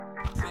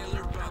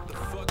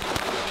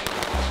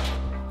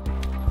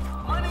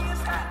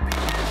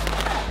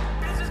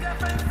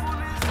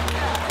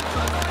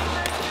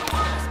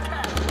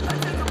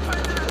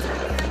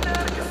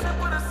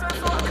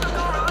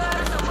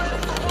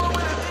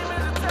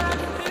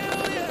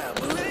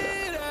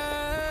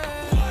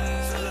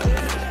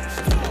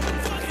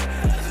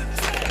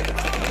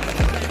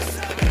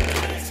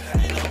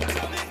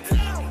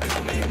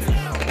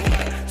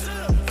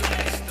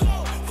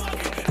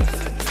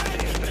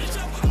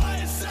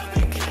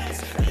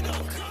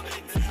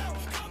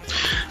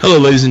Hello,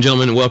 ladies and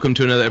gentlemen, and welcome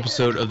to another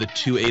episode of the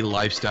 2A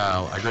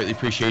Lifestyle. I greatly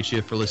appreciate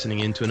you for listening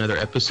in to another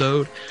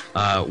episode.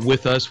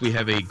 With us, we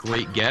have a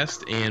great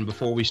guest, and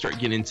before we start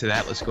getting into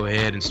that, let's go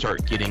ahead and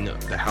start getting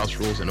the house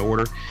rules in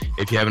order.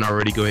 If you haven't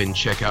already, go ahead and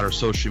check out our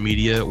social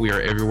media. We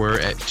are everywhere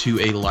at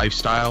 2A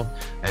Lifestyle.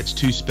 That's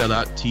 2 spelled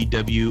out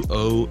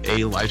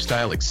TWOA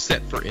Lifestyle,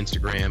 except for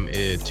Instagram.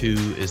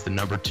 2 is the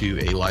number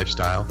 2A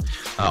Lifestyle.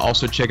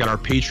 Also, check out our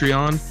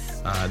Patreon.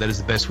 That is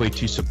the best way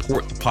to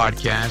support the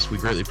podcast. We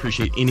greatly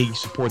appreciate any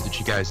support that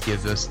you guys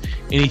give us.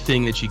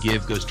 Anything that you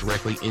give goes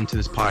directly into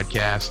this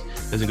podcast.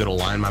 Doesn't go to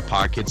line my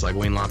pockets like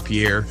Wayne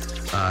LaPierre.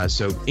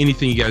 So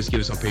anything you guys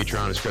give us on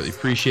Patreon is greatly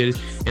appreciated.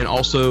 And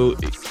also,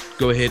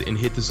 go ahead and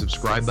hit the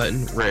subscribe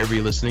button wherever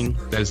you're listening.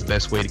 That is the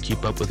best way to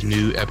keep up with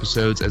new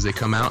episodes as they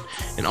come out.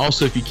 And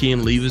also, if you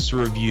can, leave us a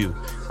review.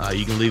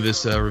 You can leave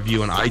us a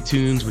review on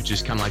iTunes, which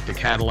is kind of like the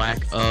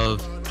Cadillac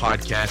of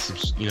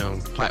podcast,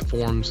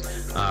 platforms.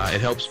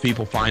 It helps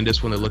people find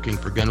us when they're looking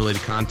for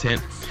gun-related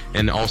content.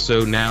 And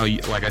also now,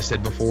 like I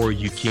said before,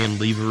 you can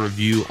leave a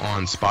review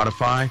on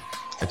Spotify.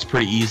 It's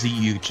pretty easy.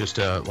 You just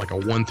like a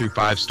 1 through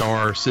 5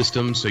 star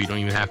system, so you don't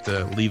even have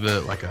to leave a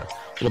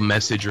little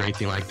message or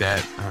anything like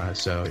that.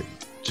 So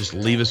just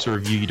leave us a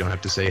review. You don't have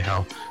to say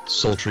how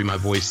sultry my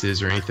voice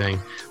is or anything.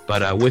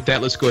 But with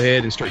that, let's go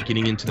ahead and start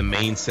getting into the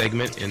main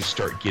segment and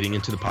start getting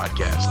into the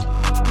podcast.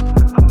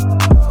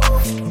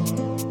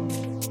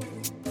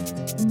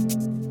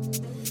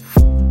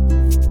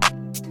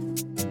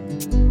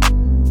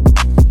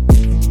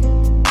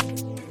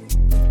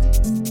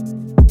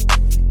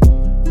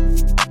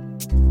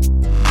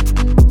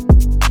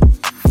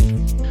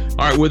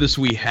 With us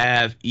we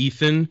have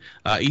Ethan.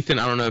 Ethan,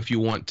 I don't know if you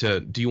want to.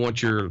 Do you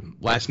want your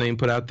last name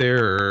put out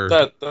there,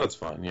 or that's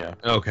fine? Yeah.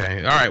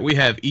 Okay. All right. We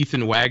have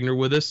Ethan Wagner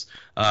with us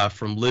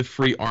from Live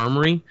Free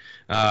Armory.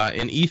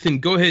 And Ethan,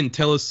 go ahead and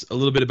tell us a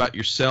little bit about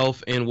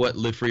yourself and what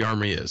Live Free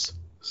Armory is.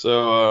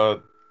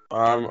 So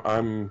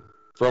I'm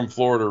from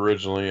Florida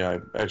originally.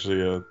 I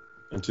actually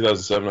in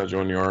 2007 I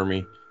joined the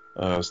Army.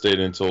 Stayed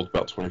until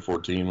about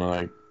 2014 when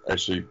I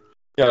actually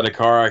got in a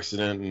car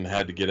accident and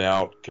had to get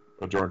out.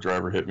 A drunk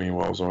driver hit me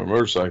while I was on a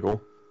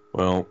motorcycle.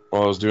 Well,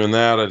 while I was doing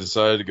that, I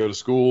decided to go to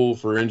school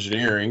for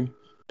engineering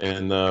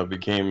and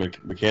became a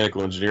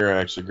mechanical engineer. I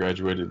actually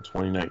graduated in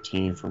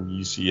 2019 from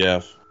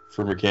UCF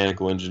for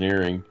mechanical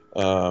engineering.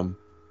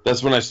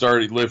 That's when I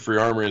started Live Free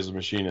Armory as a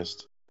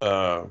machinist.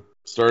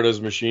 Started as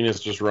a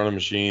machinist, just running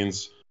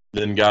machines,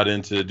 then got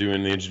into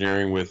doing the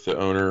engineering with the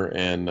owner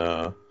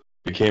and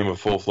became a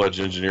full-fledged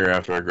engineer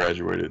after I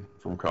graduated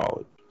from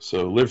college.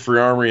 So Live Free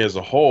Armory as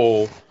a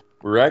whole,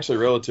 we're actually a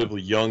relatively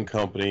young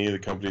company. The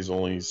company's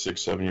only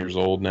 6-7 years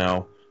old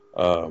now.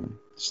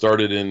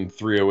 Started in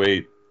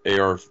 308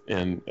 AR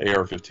and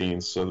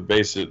AR-15s. So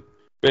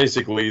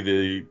basically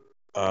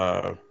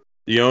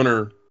the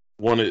owner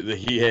wanted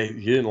he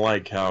didn't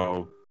like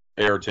how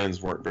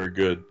AR-10s weren't very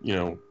good,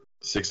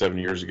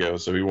 6-7 years ago.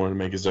 So he wanted to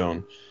make his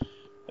own,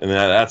 and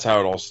that's how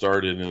it all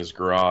started in his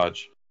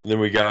garage. And then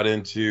we got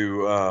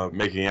into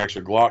making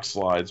actual Glock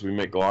slides. We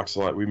make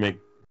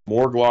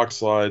more Glock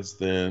slides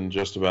than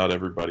just about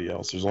everybody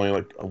else. There's only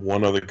like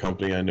one other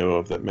company I know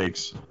of that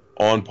makes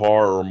on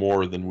par or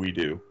more than we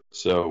do.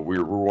 So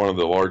we're one of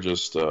the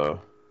largest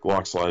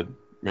Glock slide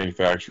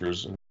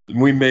manufacturers. And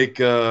we make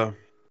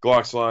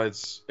Glock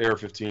slides,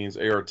 AR-15s,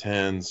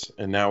 AR-10s,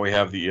 and now we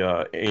have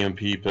the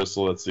AMP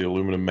pistol. That's the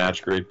aluminum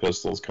match grade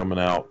pistols coming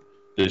out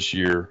this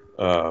year.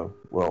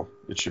 Well,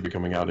 it should be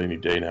coming out any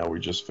day now. We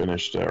just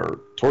finished our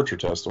torture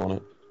test on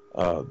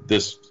it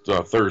this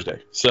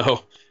Thursday.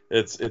 So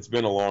it's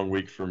been a long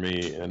week for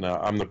me, and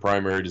I'm the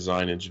primary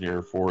design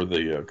engineer for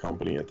the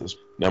company at this.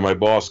 Now, my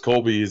boss,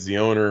 Colby, is the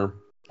owner.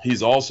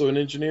 He's also an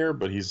engineer,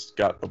 but he's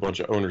got a bunch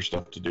of owner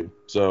stuff to do.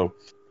 So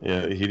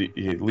yeah, he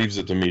leaves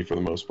it to me for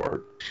the most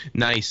part.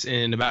 Nice.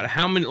 And about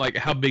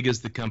how big is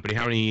the company?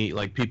 How many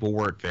people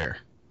work there?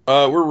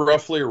 We're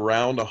roughly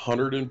around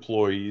 100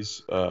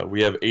 employees.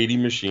 We have 80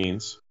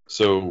 machines.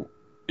 So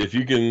if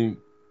you can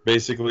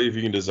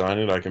design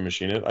it, I can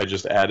machine it. I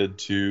just added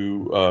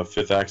 2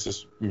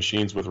 fifth-axis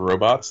machines with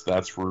robots.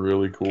 That's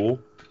really cool,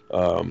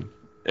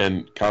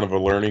 and kind of a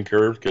learning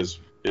curve because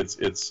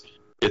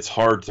it's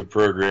hard to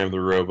program the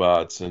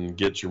robots and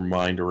get your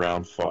mind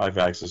around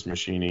 5-axis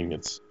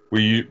machining.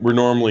 We're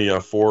normally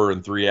a 4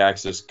 and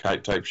 3-axis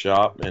type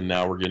shop, and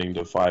now we're getting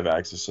to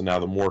 5-axis. So now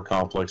the more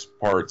complex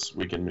parts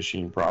we can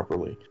machine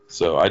properly.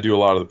 So I do a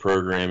lot of the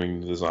programming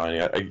and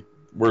design.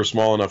 We're a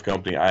small enough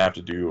company, I have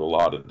to do a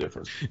lot of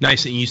different.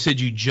 Nice. And you said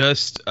you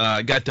just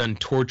got done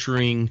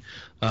torturing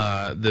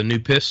the new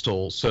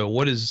pistol. So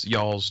what is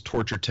y'all's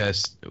torture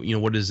test?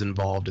 What is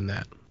involved in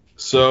that?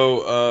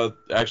 So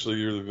actually,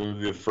 you're going to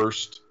be the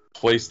first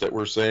place that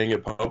we're saying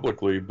it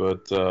publicly,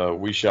 but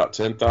we shot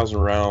 10,000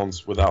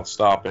 rounds without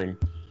stopping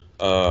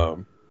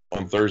on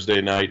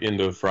Thursday night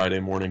into Friday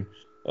morning.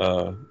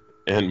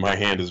 And my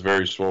hand is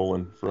very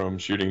swollen from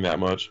shooting that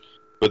much.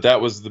 But that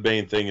was the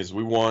main thing is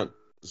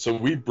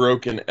we've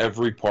broken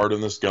every part in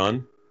this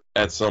gun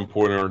at some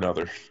point or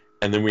another.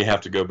 And then we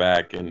have to go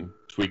back and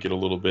tweak it a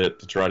little bit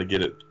to try to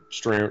get it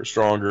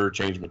stronger,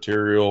 change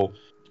material.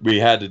 We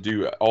had to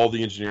do all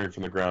the engineering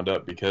from the ground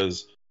up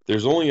because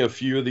there's only a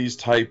few of these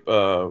type,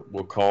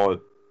 we'll call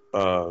it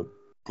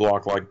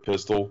Glock-like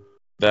pistol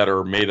that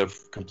are made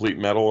of complete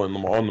metal on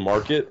the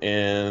market.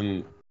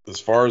 And as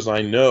far as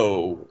I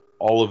know,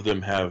 all of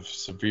them have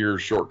severe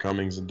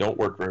shortcomings and don't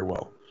work very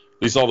well.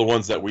 At least all the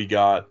ones that we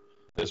got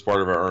as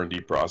part of our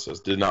R&D process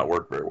did not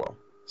work very well.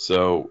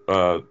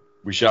 So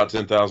we shot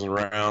 10,000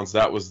 rounds.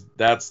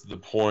 That's the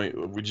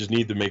point. We just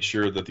need to make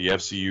sure that the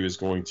FCU is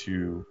going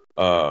to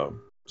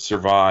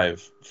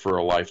survive for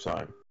a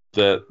lifetime.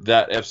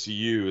 That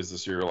FCU is the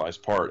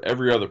serialized part.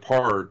 Every other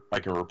part I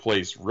can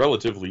replace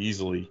relatively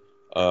easily.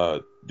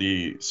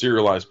 The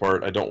serialized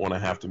part, I don't want to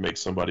have to make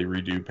somebody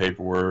redo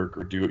paperwork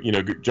or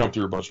jump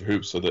through a bunch of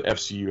hoops. So the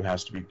FCU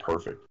has to be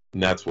perfect,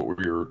 and that's what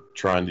we were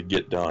trying to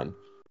get done.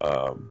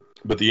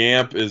 But the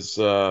amp is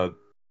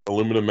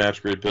aluminum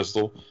match grade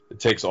pistol. It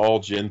takes all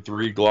Gen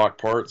 3 Glock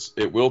parts.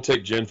 It will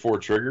take Gen 4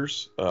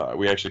 triggers.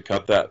 We actually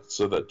cut that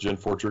so that Gen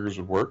 4 triggers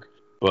would work.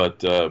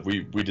 But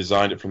we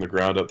designed it from the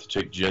ground up to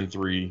take Gen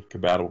 3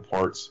 compatible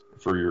parts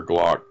for your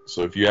Glock.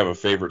 So if you have a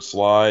favorite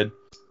slide,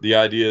 the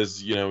idea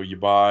is, you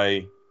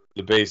buy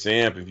the base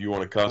amp. If you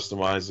want to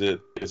customize it,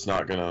 it's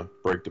not going to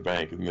break the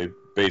bank. And the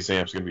base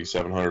amp's going to be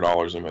 $700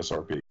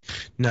 MSRP.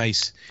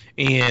 Nice.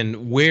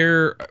 And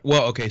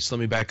okay, so let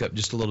me back up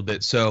just a little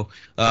bit. So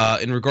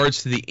in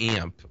regards to the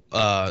amp,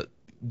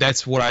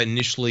 that's what I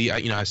initially,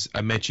 I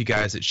met you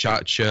guys at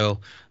SHOT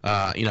Show.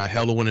 I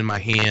held the one in my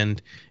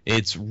hand.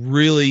 It's a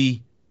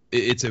really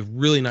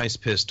nice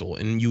pistol,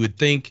 and you would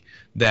think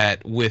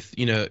that with,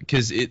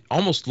 because it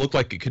almost looked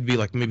like it could be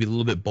like maybe a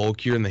little bit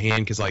bulkier in the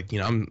hand, because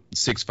I'm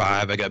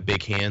 6'5", I got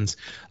big hands,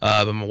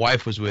 but my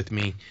wife was with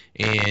me,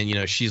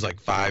 and she's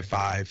like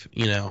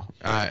 5'5",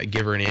 I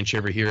give her an inch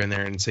over here and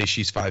there and say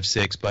she's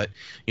 5'6", but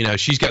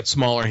she's got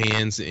smaller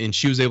hands, and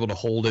she was able to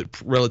hold it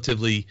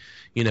relatively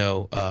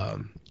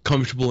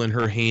comfortable in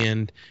her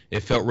hand.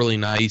 It felt really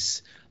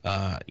nice,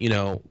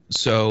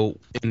 so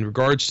in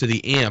regards to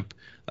the amp,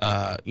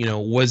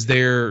 was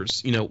there,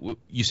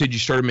 you said you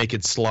started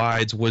making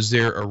slides. Was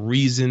there a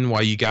reason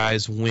why you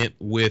guys went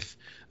with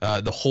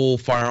the whole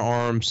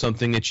firearm,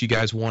 something that you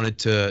guys wanted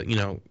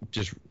to,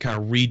 just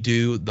kind of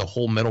redo the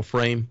whole metal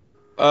frame?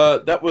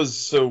 There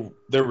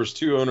was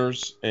two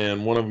owners,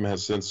 and one of them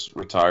has since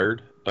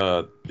retired.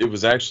 It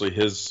was actually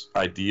his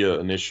idea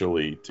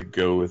initially to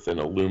go with an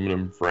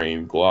aluminum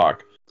frame Glock.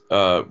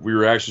 We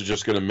were actually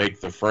just going to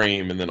make the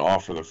frame and then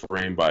offer the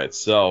frame by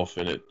itself,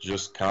 and it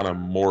just kind of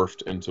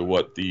morphed into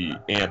what the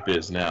amp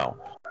is now.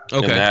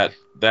 Okay. And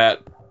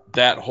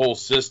that whole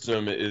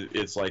system,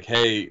 it's like,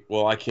 hey,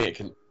 well,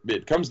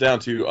 it comes down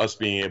to us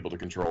being able to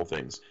control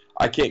things.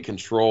 I can't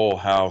control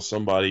how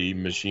somebody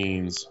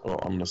machines, well,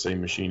 I'm going to say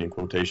machine in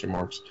quotation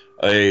marks,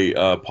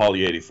 a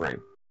Poly 80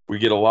 frame. We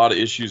get a lot of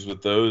issues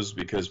with those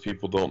because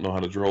people don't know how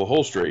to drill a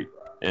hole straight,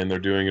 and they're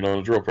doing it on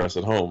a drill press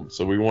at home.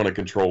 So we want to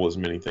control as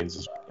many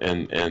things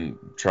and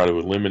try to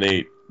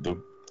eliminate the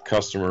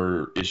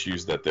customer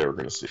issues that they're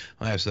going to see.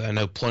 Absolutely. I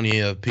know plenty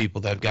of people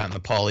that have gotten the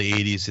Poly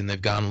 80s and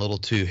they've gone a little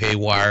too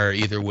haywire,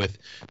 either with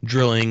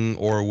drilling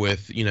or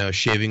with,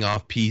 shaving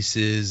off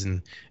pieces.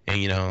 And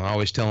I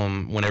always tell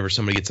them whenever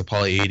somebody gets a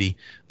Poly 80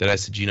 that I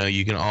said,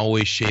 you can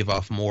always shave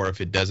off more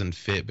if it doesn't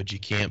fit, but you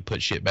can't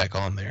put shit back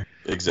on there.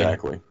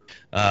 Exactly.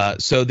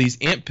 So these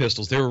amp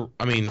pistols, they're,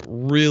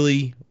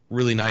 really,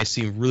 really nice,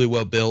 seem really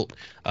well built.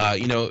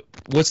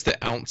 What's the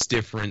ounce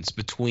difference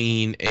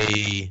between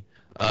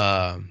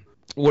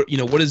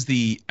what is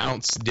the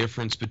ounce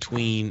difference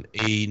between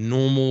a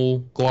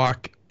normal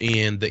Glock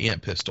and the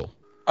amp pistol?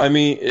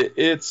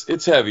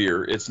 It's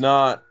heavier. It's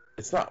not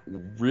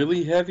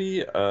really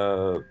heavy.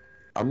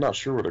 I'm not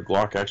sure what a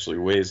Glock actually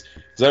weighs.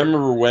 Because I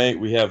remember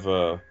we have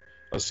a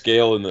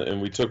scale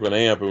and we took an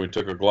amp and we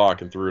took a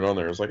Glock and threw it on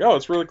there. It was like, oh,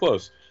 it's really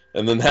close.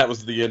 And then that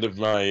was the end of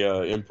my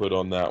input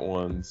on that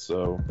one.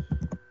 So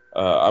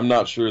I'm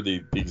not sure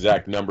the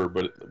exact number,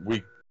 but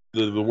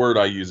the word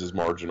I use is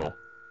marginal.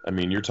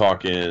 You're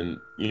talking,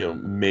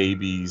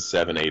 maybe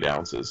 7-8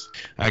 ounces.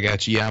 I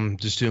got you. Yeah, I'm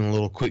just doing a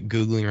little quick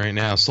Googling right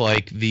now. So,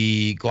 like,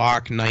 the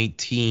Glock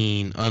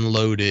 19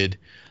 unloaded,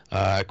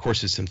 of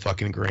course it's in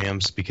fucking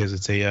grams because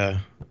it's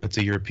a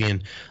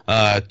European,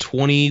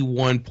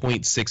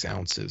 21.6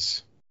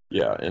 ounces.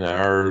 Yeah, and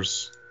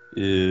ours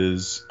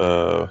is,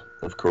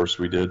 of course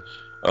we did,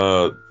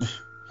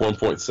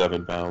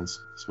 1.7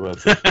 pounds. So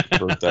let's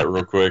convert that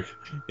real quick.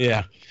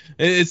 Yeah.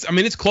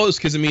 It's close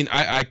because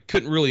I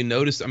couldn't really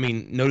notice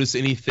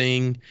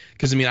anything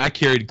because I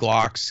carried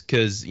Glocks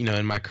because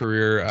in my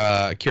career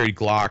I carried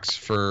Glocks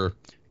for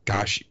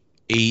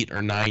 8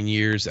 or 9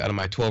 years out of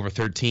my 12 or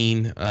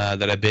 13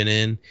 that I've been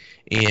in,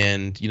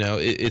 and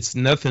it's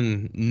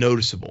nothing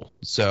noticeable.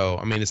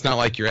 So it's not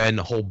like you're adding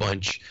a whole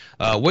bunch.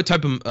 What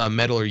type of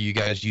metal are you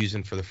guys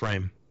using for the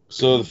frame?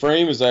 So the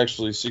frame is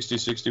actually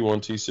 6061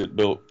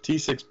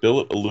 T6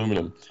 billet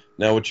aluminum.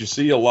 Now, what you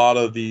see a lot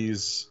of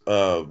these,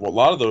 a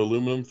lot of the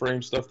aluminum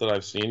frame stuff that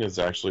I've seen is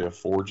actually a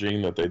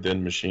forging that they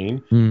then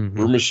machine. Mm-hmm.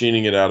 We're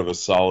machining it out of a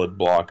solid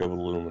block of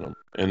aluminum.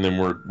 and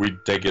then we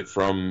take it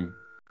from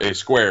a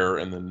square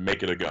and then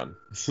make it a gun.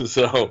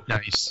 So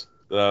Nice.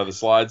 the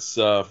slides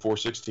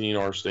 416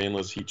 are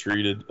stainless, heat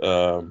treated,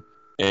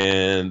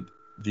 and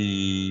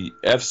the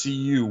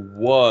FCU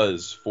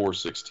was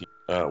 416.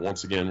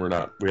 Once again,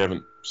 we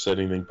haven't said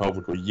anything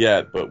publicly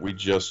yet, but we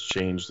just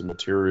changed the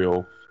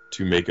material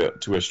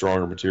to a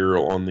stronger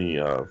material on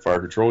the fire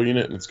control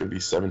unit, and it's going to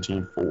be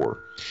 17.4.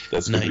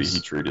 That's going to be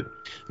heat treated.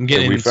 And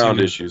we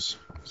found issues.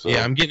 So.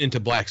 Yeah, I'm getting into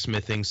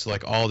blacksmithing, so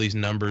like all these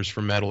numbers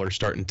for metal are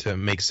starting to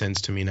make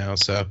sense to me now.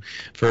 So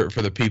for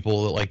the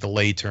people that like the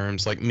lay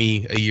terms, like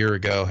me a year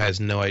ago, has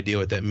no idea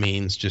what that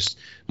means. Just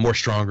more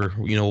stronger.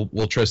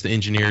 We'll trust the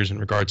engineers in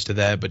regards to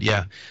that. But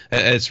yeah,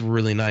 it's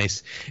really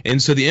nice. And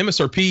so the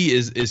MSRP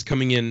is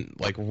coming in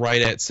like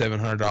right at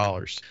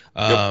 $700.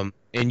 Yep.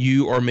 And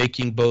you are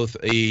making both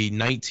a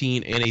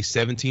 19 and a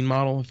 17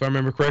 model, if I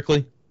remember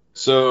correctly.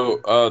 So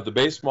the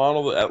base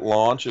model at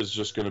launch is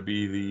just going to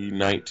be the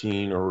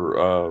 19,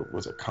 or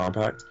was it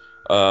compact?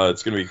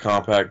 It's going to be a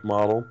compact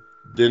model.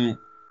 Then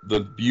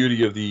the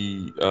beauty of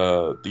the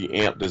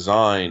amp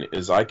design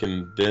is I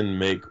can then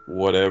make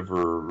whatever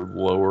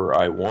lower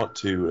I want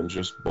to and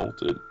just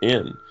bolt it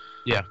in.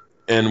 Yeah.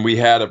 And we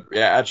had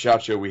at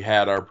SHOT Show we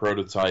had our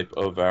prototype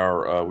of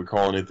our we're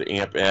calling it the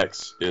Amp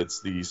X.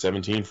 It's the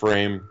 17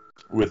 frame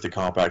with the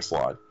compact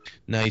slide.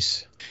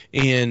 Nice.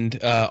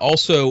 And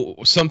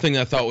also something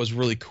I thought was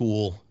really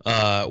cool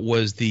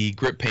was the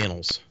grip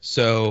panels.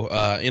 So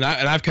and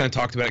I've kind of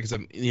talked about it because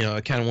I'm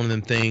kind of one of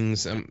them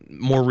things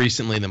more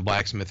recently than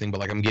blacksmithing, but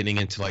like I'm getting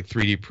into like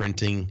 3D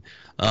printing.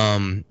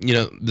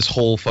 This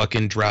whole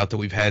fucking drought that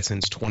we've had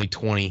since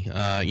 2020.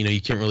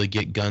 You can't really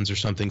get guns or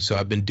something, so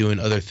I've been doing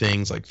other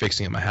things like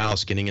fixing at my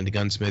house, getting into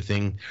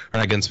blacksmithing,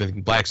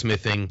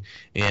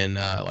 and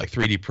like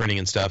 3D printing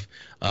and stuff.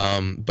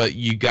 But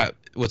you got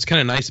what's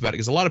kind of nice about it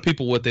is a lot of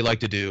people what they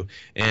like to do,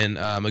 and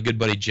a good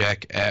buddy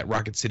Jack at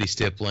Rocket City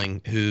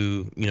Stippling,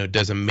 who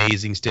does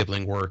amazing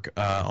stippling work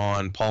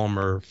on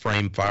polymer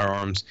frame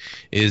firearms,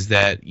 is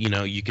that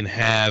you can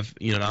have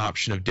an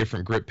option of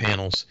different grip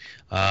panels,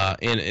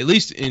 and at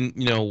least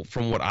in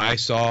from what I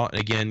saw, and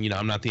again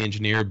I'm not the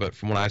engineer, but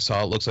from what I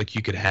saw, it looks like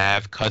you could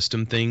have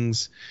custom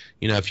things,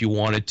 if you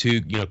wanted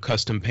to,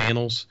 custom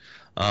panels.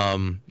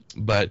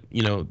 But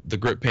the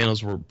grip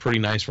panels were pretty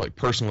nice for like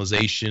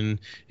personalization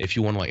if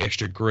you want like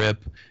extra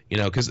grip,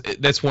 because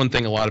that's one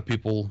thing a lot of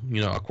people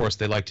of course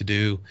they like to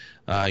do,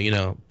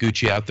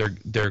 Gucci out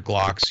their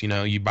Glocks.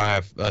 You buy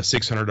a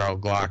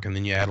 $600 Glock and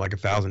then you add like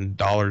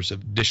 $1,000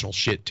 of additional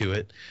shit to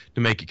it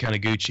to make it kind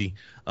of Gucci,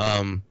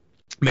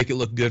 make it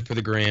look good for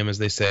the gram, as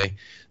they say.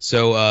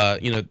 So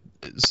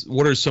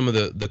what are some of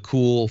the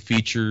cool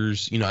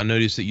features? I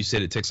noticed that you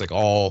said it takes like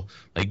all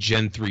like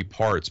Gen 3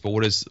 parts, but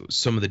what is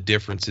some of the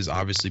differences,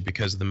 obviously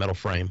because of the metal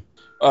frame?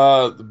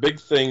 The big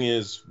thing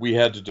is we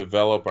had to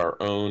develop our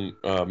own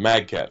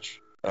mag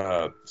catch.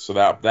 So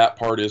that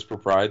part is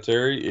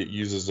proprietary. It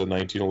uses a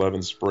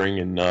 1911 spring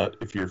and nut,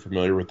 if you're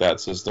familiar with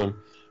that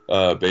system.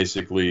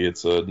 Basically,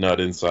 it's a nut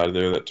inside of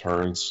there that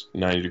turns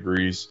 90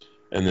 degrees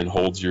and then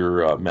holds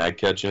your mag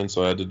catch in.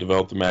 So I had to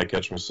develop the mag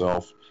catch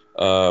myself.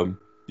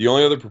 The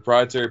only other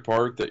proprietary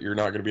part that you're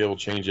not going to be able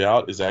to change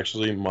out is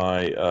actually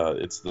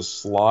it's the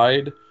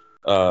slide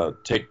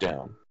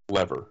takedown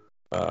lever.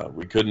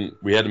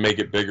 We had to make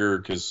it bigger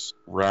because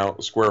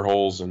square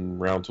holes and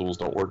round tools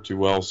don't work too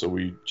well, so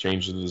we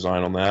changed the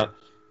design on that.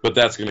 But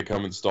that's going to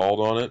come installed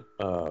on it.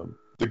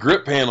 The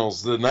grip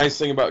panels, the nice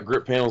thing about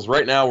grip panels,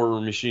 right now we're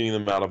machining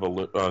them out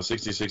of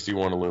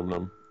 6061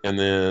 aluminum. And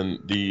then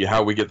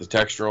how we get the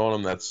texture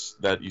on them,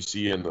 that you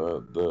see in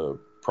the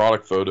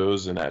product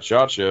photos and at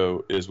SHOT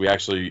Show, is we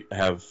actually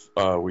have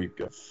we've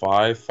got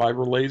 5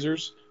 fiber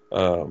lasers,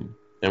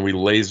 and we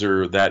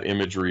laser that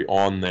imagery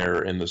on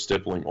there and the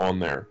stippling on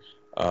there.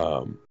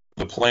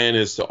 The plan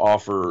is to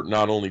offer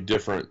not only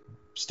different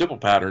stipple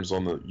patterns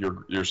on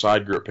your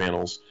side grip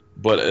panels,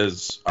 but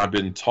as I've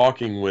been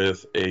talking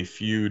with a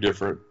few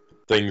different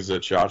things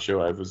at SHOT Show,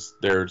 I was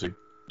there to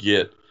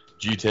get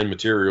G10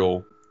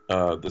 material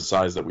the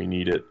size that we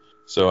need it.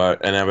 So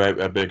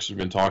I've actually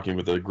been talking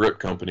with a grip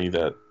company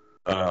that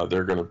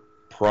they're going to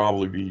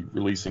probably be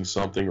releasing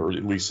something, or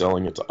at least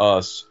selling it to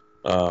us,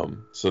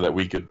 so that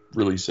we could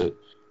release it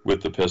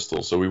with the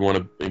pistol. So we want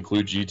to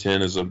include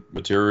G10 as a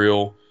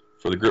material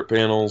for the grip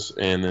panels,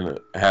 and then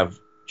have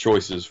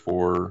choices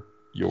for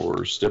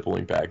your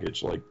stippling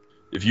package. Like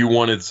if you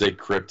wanted, say,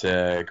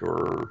 Cryptek,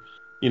 or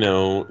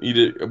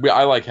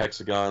I like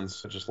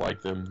hexagons. I just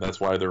like them.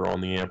 That's why they're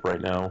on the amp right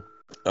now.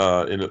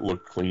 And it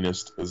looked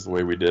cleanest is the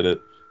way we did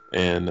it,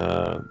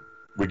 and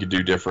we could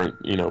do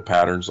different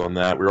patterns on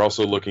that. We're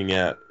also looking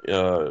at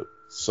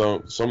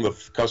some of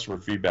the customer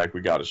feedback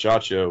we got at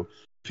SHOT Show.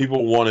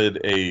 People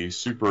wanted a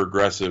super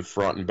aggressive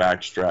front and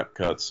back strap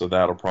cut, so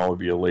that'll probably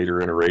be a later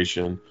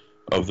iteration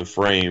of the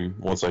frame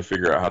once I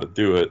figure out how to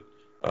do it,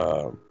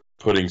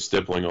 putting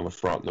stippling on the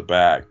front and the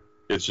back.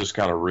 It's just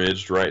kind of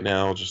ridged right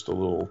now, just a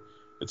little.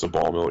 It's a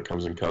ball mill that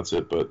comes and cuts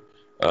it, but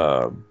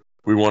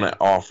we want to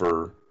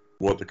offer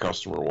what the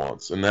customer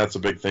wants, and that's a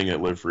big thing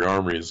at Live Free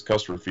Armory. Is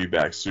customer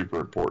feedback super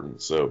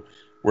important. So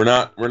we're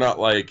not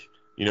like,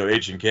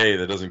 H&K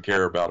that doesn't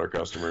care about our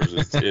customers.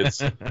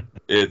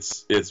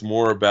 It's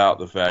more about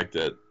the fact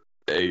that,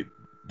 hey,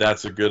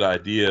 that's a good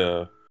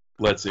idea.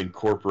 Let's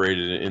incorporate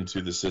it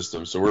into the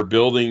system. So we're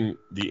building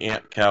the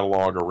amp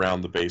catalog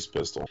around the bass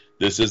pistol.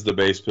 This is the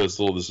bass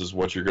pistol. This is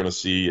what you're going to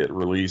see at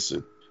release.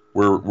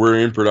 We're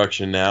in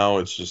production now.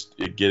 It's just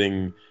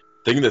thing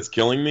that's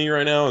killing me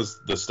right now is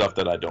the stuff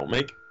that I don't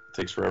make. It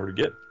takes forever to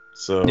get.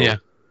 So Yeah.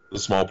 the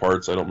small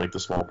parts, I don't make the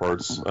small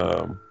parts,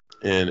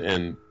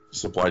 and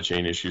supply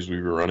chain issues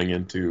we've been running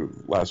into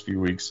last few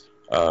weeks.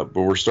 But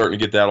we're starting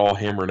to get that all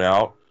hammered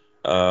out.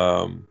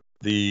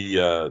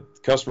 The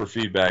customer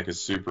feedback is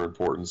super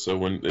important.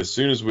 So as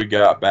soon as we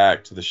got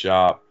back to the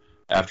shop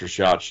after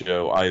SHOT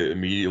Show, I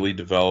immediately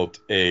developed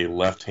a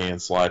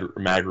left-hand slide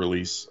mag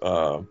release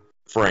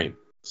frame.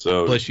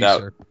 So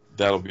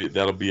that'll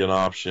be an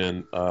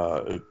option,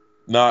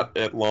 not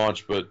at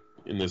launch, but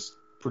in this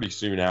pretty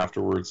soon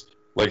afterwards.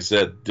 Like I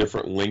said,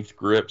 different length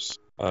grips.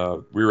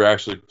 We were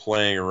actually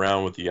playing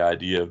around with the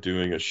idea of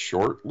doing a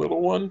short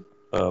little one,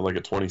 like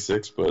a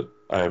 26, but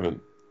I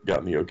haven't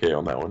gotten the okay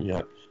on that one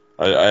yet.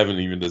 I haven't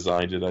even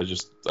designed it. I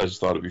just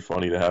thought it'd be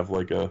funny to have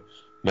like a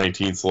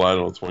 19 slide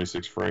on a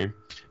 26 frame.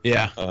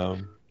 Yeah.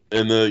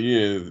 And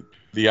the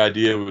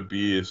idea would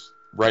be, is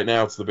right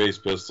now it's the bass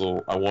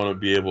pistol. I want to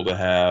be able to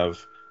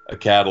have a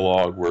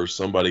catalog where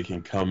somebody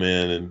can come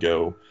in and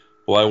go,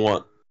 well, I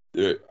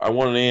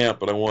want an amp,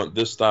 but I want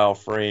this style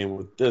frame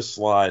with this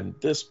slide and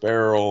this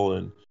barrel,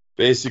 and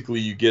basically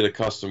you get a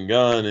custom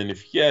gun. And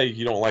if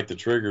you don't like the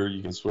trigger,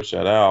 you can switch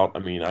that out. I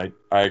mean, I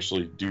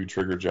actually do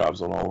trigger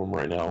jobs on all of them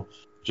right now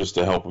just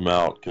to help them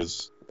out,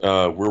 because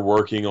we're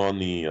working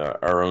on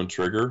our own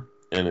trigger,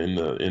 and in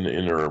the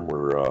interim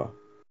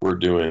we're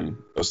doing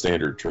a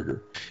standard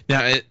trigger.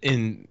 Now,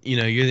 and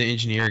you're the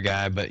engineer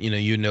guy, but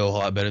you know a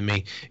lot better than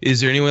me.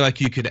 Is there any way like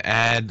you could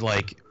add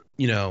like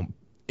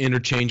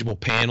interchangeable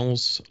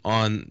panels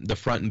on the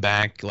front and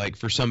back? Like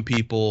for some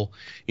people,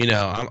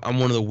 I'm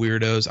one of the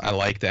weirdos. I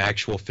like the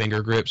actual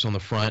finger grips on the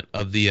front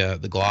of the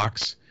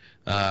Glocks.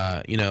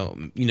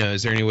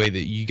 Is there any way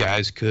that you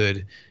guys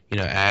could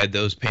add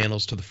those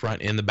panels to the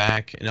front and the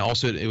back? And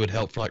also it would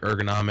help for like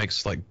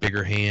ergonomics, like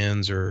bigger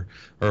hands or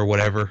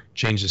whatever.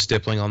 Change the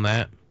stippling on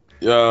that.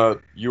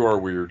 You are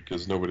weird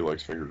because nobody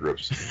likes finger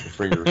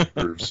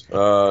grooves.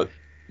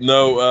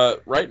 No,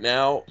 right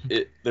now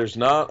there's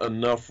not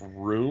enough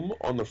room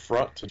on the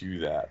front to do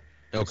that.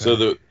 Okay. So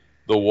the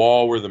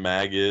wall where the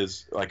mag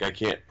is, like, I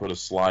can't put a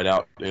slide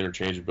out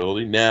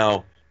interchangeability.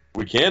 Now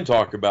we can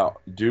talk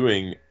about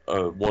doing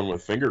one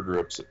with finger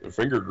grooves,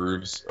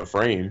 a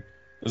frame.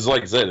 It's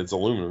like I said, it's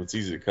aluminum. It's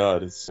easy to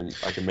cut.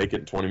 I can make it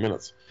in 20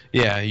 minutes.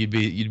 Yeah, you'd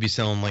be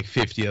selling like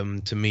 50 of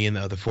them to me and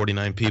the other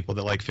 49 people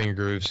that like finger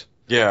grooves.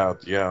 Yeah.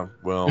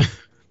 Well,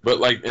 but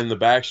like in the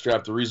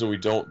backstrap, the reason we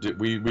don't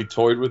we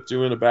toyed with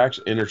doing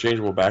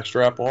interchangeable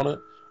backstrap on it.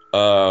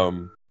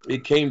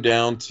 It came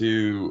down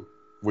to,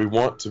 we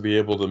want to be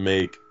able to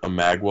make a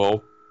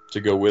magwell to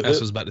go with it. That's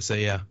what I was about to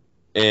say, yeah.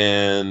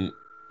 And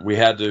we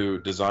had to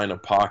design a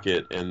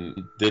pocket,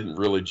 and didn't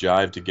really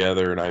jive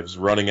together, and I was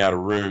running out of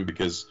room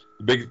because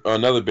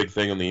another big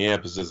thing on the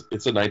amp is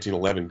it's a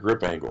 1911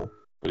 grip angle,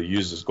 but it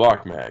uses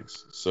Glock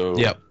mags. So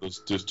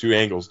those two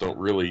angles don't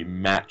really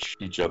match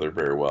each other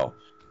very well.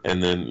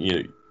 And then,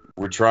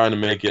 we're trying to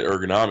make it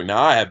ergonomic.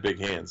 Now, I have big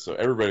hands, so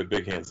everybody with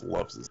big hands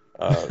loves this.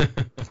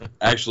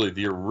 Actually,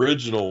 the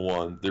original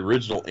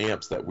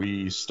amps that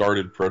we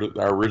started,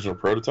 our original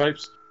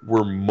prototypes,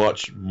 were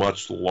much,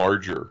 much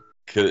larger,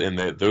 and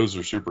those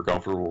are super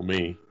comfortable with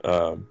me.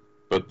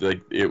 But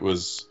it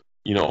was,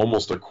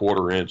 almost a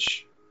 1/4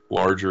 inch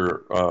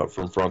larger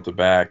from front to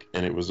back,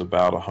 and it was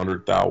about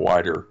 100 thou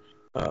wider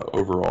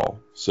overall.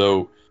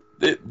 So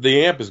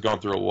the amp has gone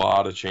through a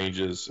lot of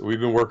changes. We've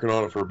been working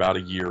on it for about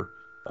a year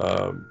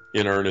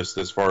in earnest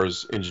as far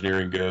as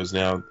engineering goes.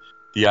 Now,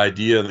 the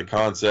idea and the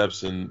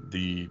concepts and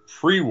the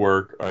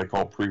pre-work, I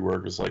call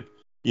pre-work, is like,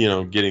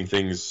 getting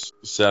things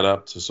set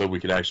up so we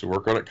could actually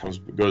work on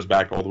it, goes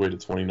back all the way to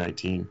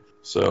 2019.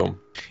 So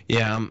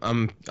yeah,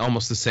 I'm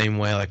almost the same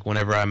way. Like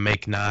whenever I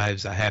make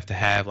knives, I have to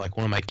have like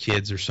one of my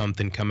kids or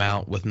something come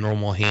out with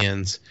normal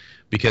hands,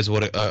 because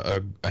what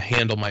a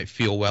handle might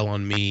feel well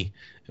on me,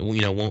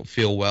 won't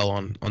feel well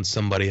on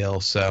somebody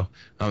else. So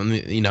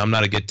I'm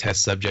not a good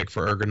test subject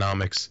for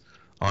ergonomics,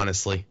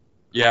 honestly.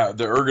 Yeah,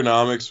 the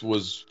ergonomics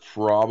was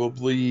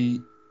probably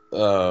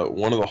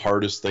one of the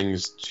hardest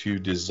things to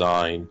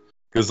design.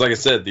 Because, like I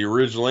said, the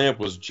original amp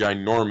was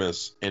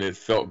ginormous, and it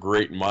felt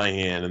great in my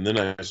hand. And then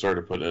I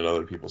started putting it in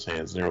other people's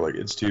hands, and they were like,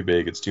 it's too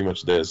big, it's too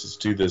much this, it's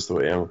too this the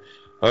way I'm.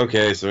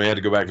 Okay, so we had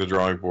to go back to the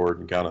drawing board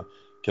and kind of,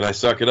 can I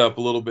suck it up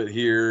a little bit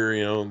here,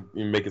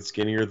 make it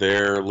skinnier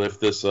there, lift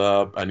this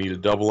up. I need a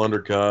double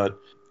undercut,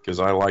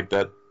 because I like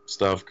that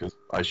stuff, because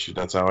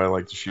that's how I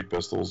like to shoot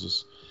pistols,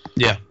 is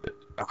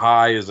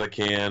high as I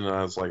can. And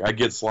I was like, I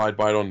get slide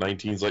bite on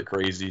 19s like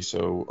crazy,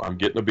 so I'm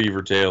getting a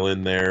beaver tail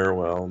in there.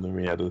 Well, and then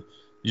we had to...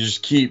 You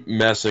just keep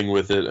messing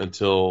with it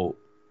until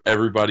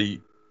everybody...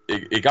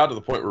 It got to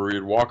the point where we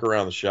would walk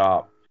around the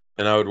shop,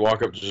 and I would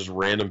walk up to just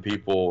random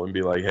people and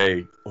be like,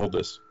 "Hey, hold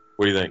this.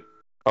 What do you think?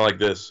 I like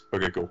this.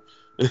 Okay, cool."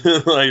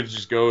 Like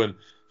just go and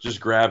just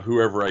grab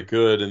whoever I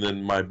could, and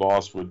then my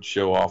boss would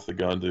show off the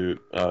gun to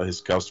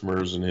his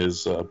customers and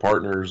his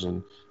partners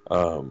and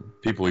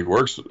people he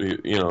works.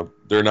 You know,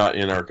 they're not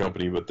in our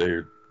company, but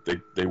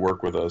they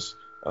work with us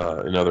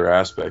in other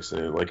aspects,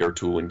 like our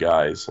tooling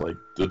guys. Like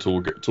the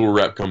tool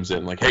rep comes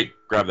in, like, "Hey,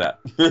 grab that."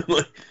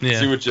 Like, Yeah.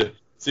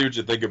 see what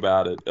you think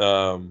about it.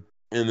 And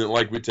then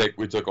like we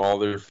took all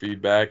their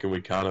feedback,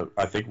 and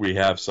I think we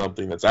have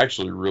something that's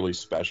actually really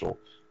special.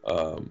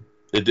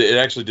 It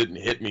actually didn't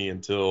hit me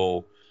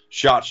until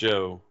SHOT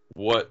Show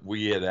what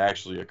we had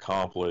actually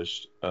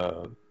accomplished.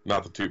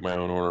 Not to toot my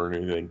own horn or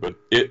anything, but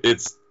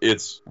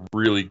it's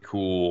really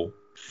cool.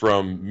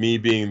 From me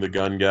being the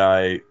gun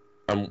guy,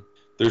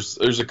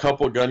 there's a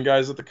couple of gun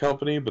guys at the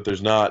company, but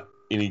there's not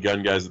any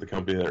gun guys at the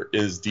company that are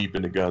as deep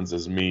into guns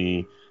as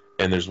me.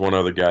 And there's one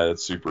other guy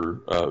that's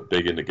super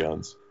big into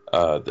guns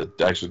that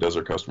actually does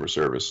our customer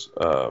service.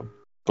 When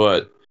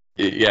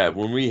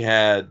we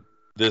had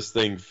this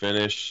thing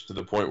finished to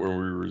the point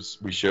where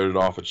we showed it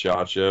off at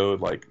SHOT Show,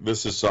 like,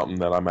 this is something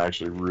that I'm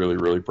actually really,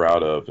 really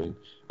proud of, and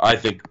I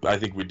think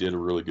we did a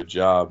really good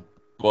job.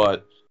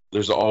 But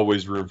there's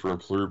always room for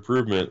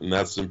improvement, and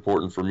that's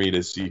important for me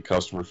to see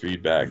customer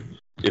feedback.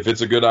 If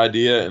it's a good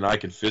idea and I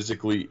can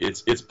physically,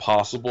 it's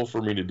possible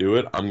for me to do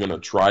it, I'm gonna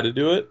try to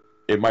do it.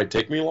 It might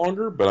take me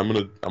longer, but I'm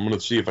gonna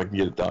see if I can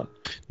get it done.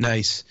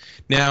 Nice.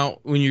 Now,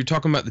 when you're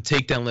talking about the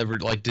takedown lever,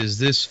 like, does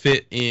this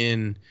fit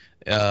in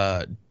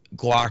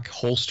Glock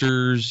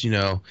holsters? You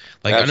know,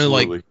 like,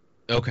 Absolutely. I know, like,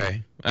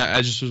 okay,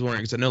 I just was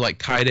wondering because I know like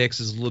Kydex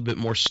is a little bit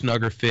more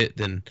snugger fit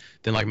than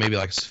like maybe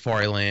like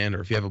Safariland,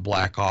 or if you have a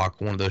Blackhawk,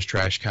 one of those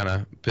trash kind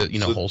of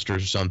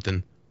holsters or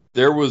something.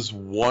 There was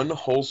one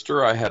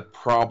holster I had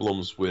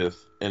problems with,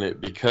 and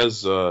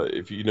because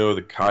if you know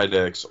the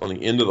Kydex, on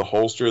the end of the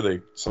holster, they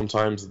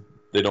sometimes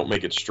don't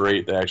make it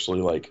straight. They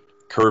actually like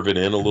curve it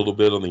in a little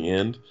bit on the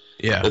end.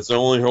 Yeah. It's the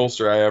only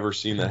holster I ever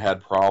seen that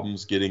had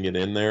problems getting it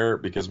in there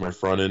because my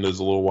front end is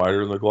a little wider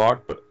than the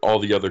Glock, but all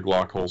the other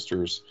Glock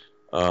holsters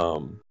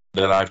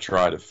that I've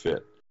tried to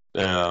fit.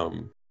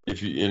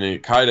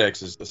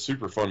 Kydex is a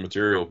super fun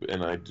material,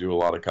 and I do a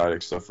lot of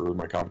Kydex stuff for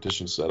my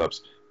competition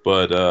setups,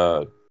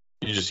 but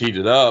you just heat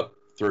it up,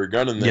 throw your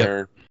gun in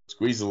there,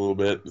 squeeze a little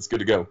bit, it's good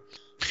to go.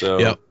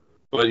 So,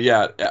 But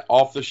yeah,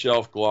 off the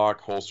shelf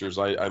Glock holsters,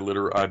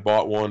 I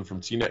bought one from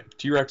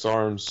T-Rex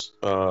Arms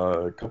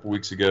a couple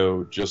weeks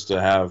ago just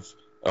to have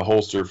a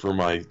holster for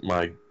my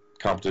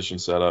competition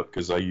setup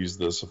because I use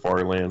the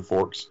Safariland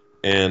forks,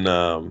 and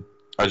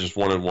I just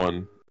wanted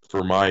one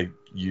for my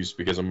use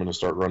because I'm going to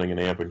start running an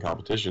amp in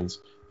competitions.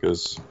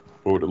 Because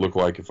what would it look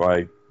like if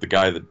the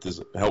guy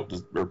that helped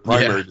or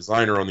primary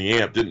designer on the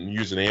amp didn't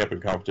use an amp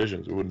in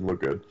competitions? It wouldn't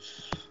look good.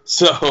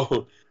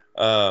 So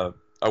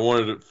I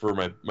wanted it for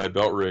my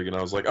belt rig, and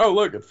I was like, oh,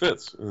 look, it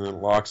fits. And it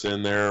locks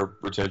in there,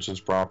 retention's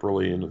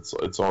properly, and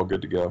it's all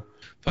good to go.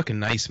 Fucking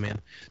nice,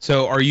 man.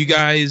 So are you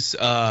guys,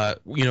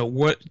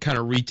 what kind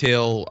of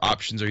retail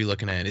options are you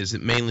looking at? Is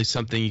it mainly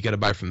something you got to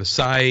buy from the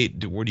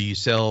site? Where do you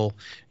sell,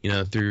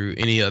 through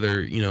any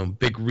other,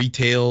 big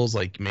retails,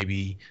 like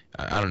maybe,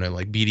 I don't know,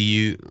 like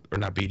BDU, or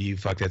not BDU,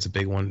 fuck, that's a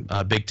big one,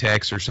 Big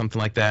Tex or something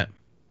like that?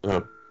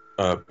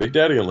 Big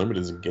Daddy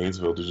Unlimited is in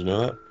Gainesville. Did you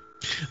know that?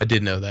 I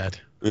did know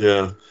that.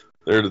 Yeah.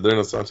 They're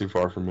not too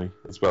far from me.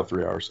 It's about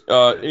 3 hours.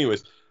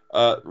 Anyways,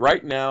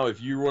 right now, if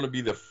you want to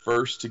be the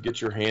first to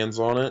get your hands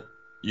on it,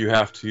 you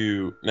have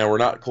to. Now, we're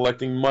not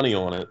collecting money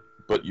on it,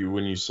 but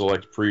when you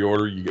select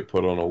pre-order, you get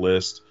put on a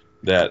list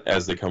that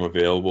as they come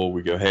available,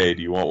 we go, hey,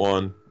 do you want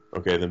one?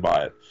 Okay, then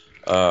buy it.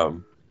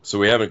 So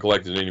we haven't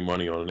collected any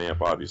money on an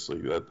amp,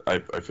 obviously. That I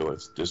feel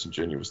it's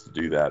disingenuous to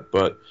do that.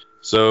 But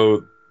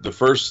so the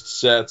first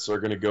sets are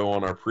going to go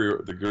on our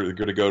they're going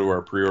to go to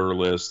our pre-order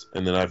list,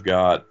 and then I've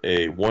got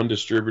one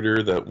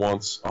distributor that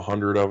wants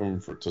 100 of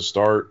them to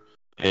start,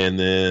 and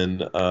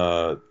then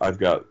I've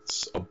got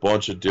a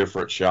bunch of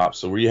different shops.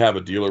 So we have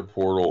a dealer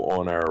portal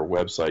on our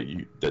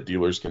website that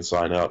dealers can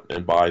sign up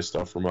and buy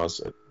stuff from us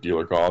at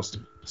dealer cost.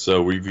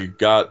 So we've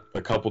got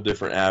a couple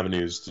different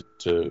avenues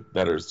that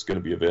are going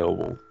to be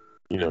available.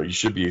 You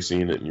should be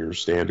seeing it in your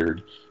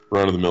standard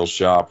run-of-the-mill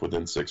shop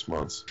within 6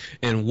 months.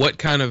 And what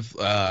kind of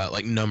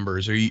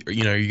numbers are you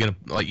gonna,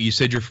 like you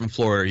said, you're from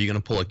Florida, are you gonna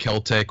pull a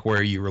Kel-Tec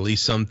where you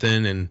release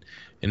something and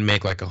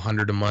make like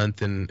 100 a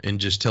month and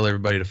just tell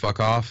everybody to fuck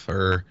off?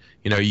 Or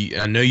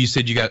I know you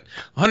said you got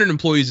 100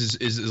 employees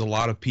is a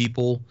lot of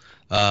people,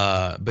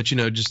 but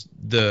just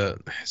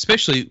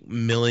especially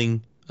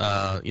milling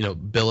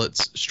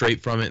billets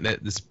straight from it,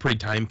 that's pretty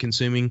time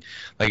consuming.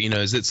 Like,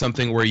 is it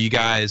something where you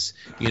guys,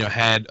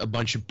 had a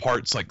bunch of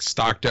parts like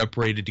stocked up,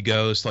 ready to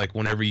go? So like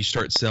whenever you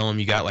start selling,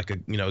 you got like a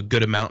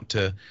good amount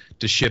to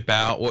ship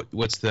out.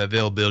 What's the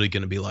availability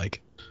going to be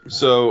like?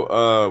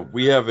 So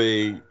we have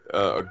a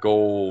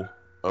goal,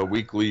 a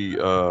weekly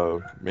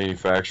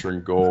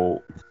manufacturing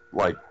goal,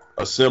 like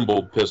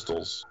assembled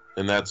pistols,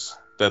 and that's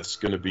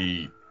going to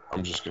be,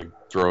 I'm just going to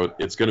throw it,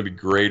 it's going to be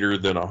greater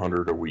than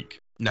 100 a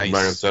week. Nice. I'm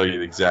not going to tell you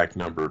the exact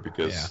number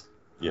because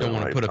Don't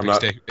want to put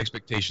up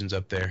expectations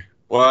up there.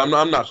 Well,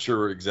 I'm not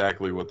sure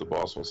exactly what the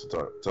boss wants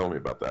to tell me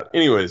about that.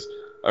 Anyways,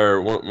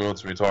 or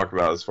wants me to talk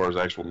about as far as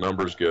actual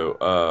numbers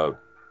go.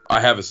 I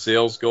have a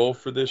sales goal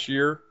for this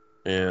year,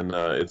 and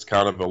it's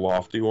kind of a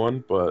lofty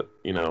one, but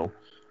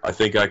I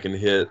think I can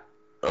hit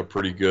a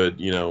pretty good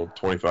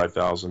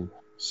 25,000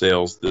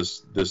 sales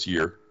this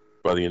year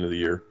by the end of the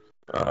year.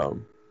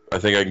 I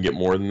think I can get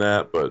more than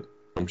that, but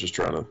I'm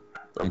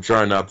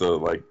trying not to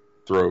like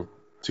throw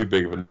too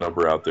big of a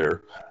number out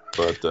there.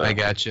 But I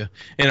gotcha.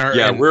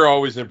 We're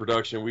always in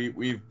production.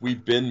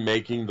 We've been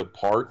making the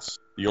parts.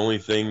 The only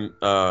thing,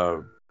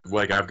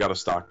 like I've got a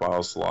stockpile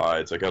of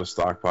slides. I got a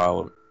stockpile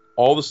of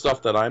all the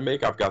stuff that I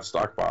make. I've got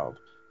stockpiled.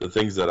 The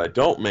things that I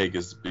don't make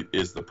is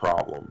the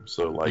problem.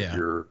 So like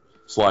your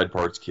slide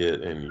parts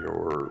kit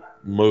and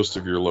most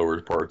of your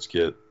lower parts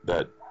kit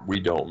that we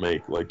don't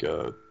make. Like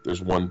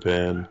there's one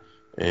pin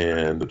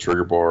and the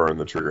trigger bar and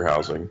the trigger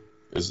housing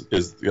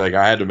is like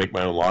I had to make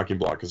my own locking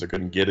block because I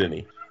couldn't get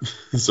any.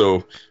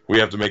 So we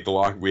had to make the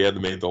locking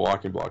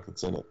block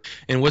that's in it.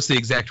 And what's the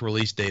exact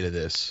release date of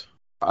this?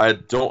 I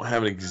don't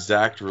have an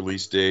exact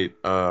release date.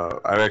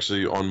 I've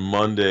actually on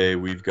Monday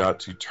we've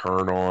got to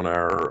turn on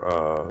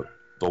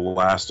the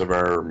last of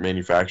our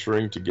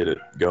manufacturing to get it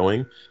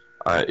going.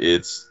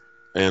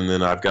 And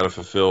then I've got to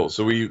fulfill.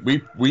 So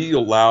we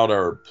allowed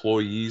our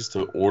employees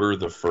to order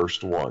the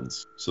first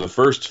ones. So the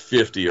first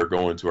 50 are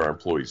going to our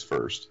employees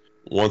first.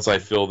 Once I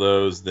fill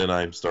those, then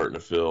I'm starting to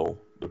fill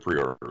the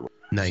pre-order.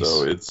 Nice.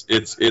 So it's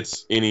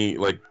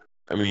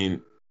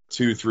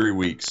 2-3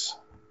 weeks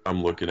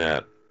I'm looking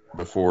at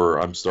before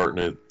I'm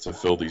starting to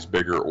fill these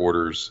bigger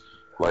orders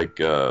like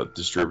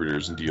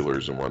distributors and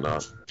dealers and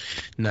whatnot.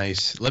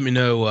 Nice. Let me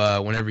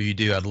know whenever you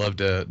do. I'd love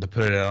to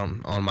put it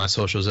on my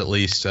socials at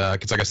least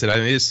because like I said,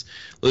 it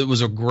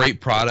was a great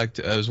product.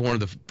 It was one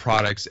of the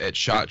products at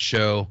SHOT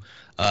Show.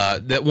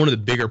 That one of the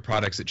bigger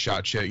products at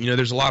SHOT Show.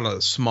 There's a lot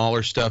of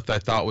smaller stuff that I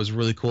thought was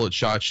really cool at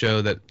SHOT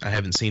Show that I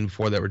haven't seen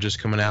before that were just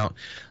coming out.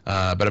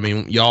 But I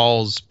mean,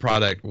 y'all's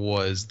product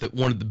was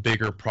one of the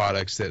bigger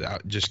products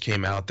that just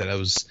came out that I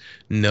was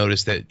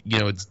noticed that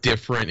it's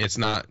different. It's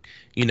not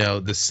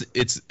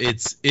it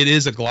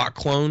is a Glock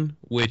clone,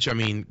 which I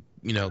mean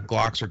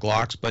Glocks are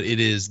Glocks, but it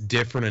is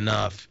different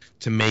enough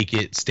to make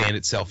it stand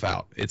itself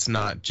out. It's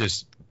not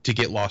just to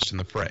get lost in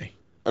the fray.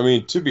 I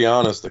mean, to be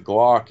honest, the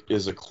Glock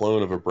is a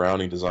clone of a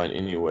Browning design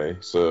anyway.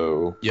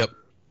 So yep,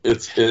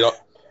 it's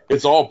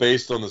all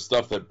based on the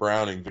stuff that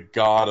Browning, the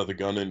god of the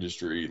gun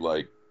industry,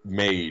 like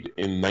made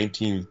in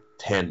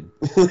 1910.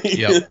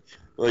 Yep.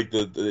 Like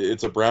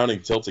it's a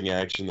Browning tilting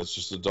action that's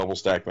just a double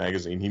stack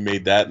magazine. He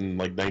made that in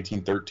like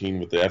 1913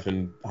 with the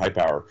effing high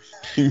power.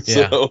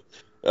 So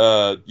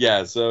so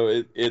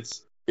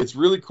it's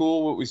really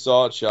cool what we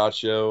saw at SHOT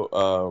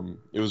Show.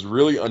 It was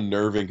really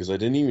unnerving because I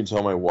didn't even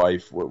tell my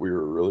wife what we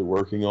were really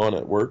working on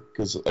at work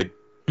because I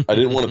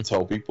didn't want to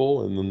tell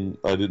people, and then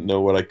I didn't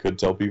know what I could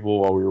tell people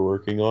while we were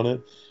working on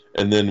it.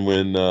 And then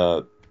when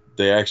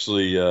they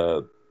actually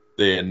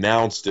they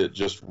announced it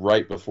just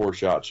right before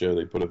SHOT Show,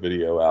 they put a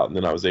video out, and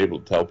then I was able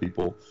to tell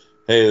people,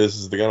 "Hey, this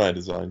is the gun I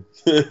designed."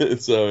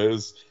 So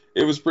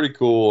it was pretty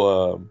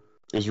cool.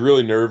 It was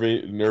really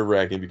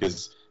nerve-wracking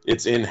because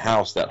it's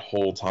in-house that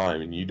whole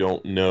time, and you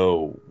don't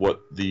know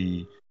what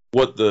the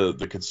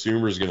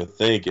consumer is going to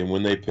think. And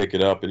when they pick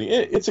it up, and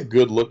it's a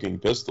good-looking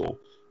pistol,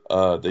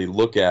 they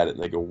look at it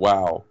and they go,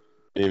 "Wow!"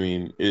 I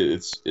mean,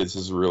 it's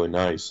just really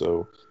nice.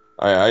 So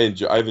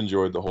I've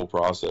enjoyed the whole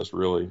process.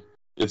 Really,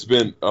 it's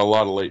been a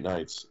lot of late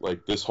nights.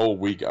 Like this whole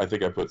week, I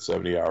think I put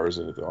 70 hours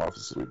into the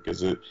office this week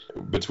because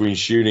between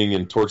shooting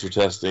and torture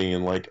testing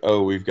and like,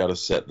 oh, we've got to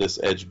set this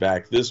edge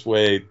back this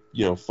way,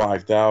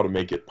 5 thou to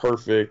make it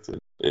perfect. And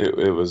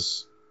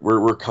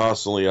we're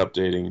constantly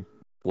updating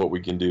what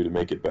we can do to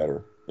make it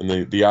better.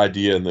 And the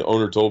idea, and the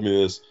owner told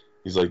me this,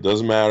 he's like,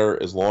 doesn't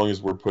matter as long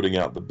as we're putting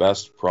out the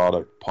best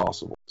product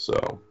possible.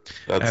 So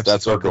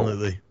that's our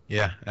goal.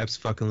 Yeah,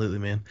 absolutely,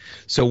 man.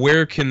 So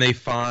where can they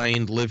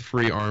find Live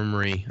Free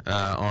Armory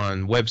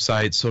on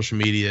websites, social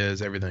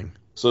medias, everything?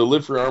 So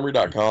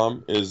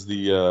livefreearmory.com is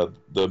the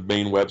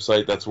main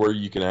website. That's where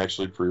you can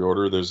actually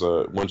pre-order.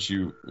 Once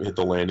you hit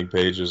the landing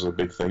page, there's a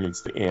big thing.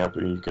 It's the AMP,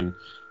 and you can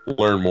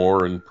learn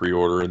more and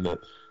pre-order. And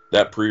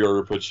that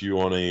pre-order puts you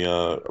on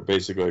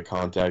basically a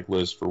contact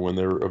list for when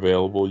they're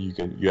available. You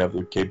have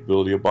the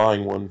capability of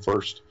buying one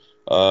first.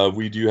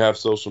 We do have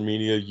social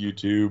media,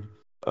 YouTube,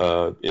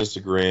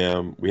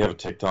 Instagram. We have a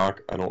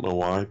TikTok. I don't know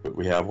why, but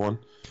we have one.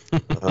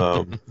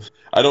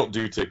 I don't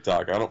do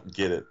TikTok. I don't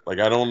get it. Like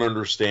I don't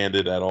understand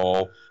it at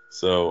all.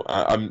 So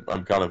I'm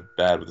kind of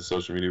bad with the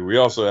social media. We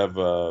also have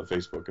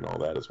Facebook and all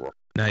that as well.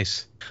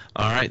 Nice.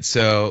 All right.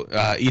 So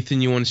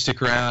Ethan, you want to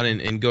stick around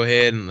and go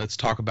ahead and let's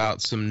talk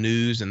about some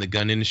news in the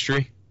gun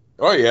industry?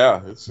 Oh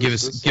yeah. Give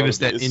us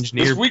that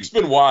engineer. This week's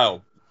been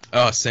wild.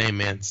 Oh, same,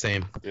 man,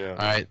 same. Yeah. All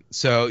right.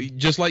 So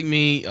just like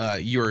me,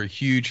 you're a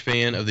huge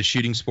fan of the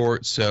shooting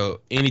sports. So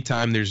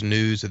anytime there's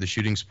news of the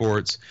shooting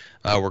sports,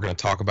 we're going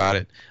to talk about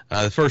it.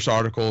 The first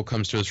article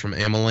comes to us from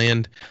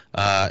AMALand,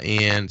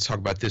 and talk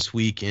about this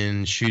week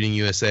in Shooting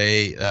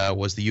USA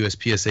was the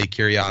USPSA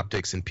Carry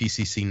Optics and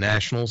PCC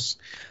Nationals.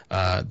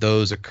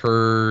 Those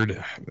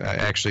occurred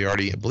actually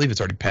already, I believe it's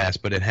already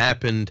passed, but it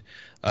happened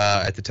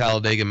at the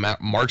Talladega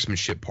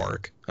Marksmanship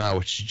Park,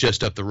 which is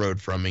just up the road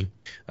from me,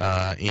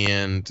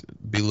 and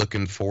be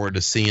looking forward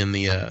to seeing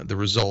the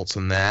results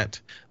on that.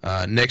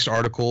 Next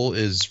article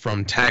is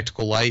from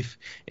Tactical Life,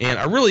 and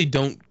I really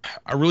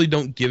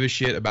don't give a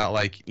shit about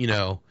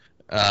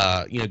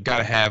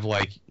gotta have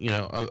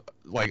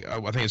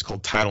I think it's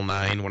called Title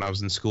IX when I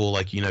was in school.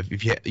 If you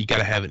got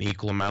to have an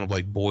equal amount of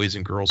like boys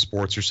and girls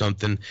sports or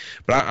something.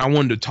 But I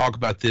wanted to talk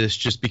about this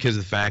just because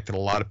of the fact that a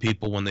lot of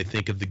people, when they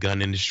think of the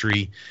gun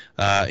industry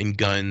and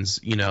guns,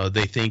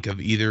 they think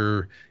of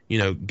either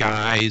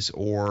guys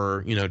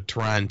or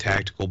Terran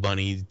Tactical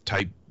Bunny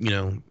type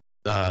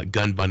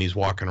gun bunnies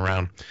walking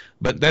around.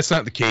 But that's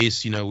not the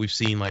case. We've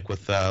seen like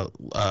with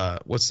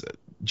what's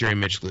Jerry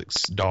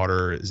Michlick's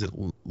daughter, is it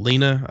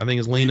Lena? I think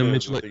it's Lena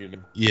Michlick.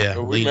 Yeah,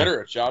 we Lena. met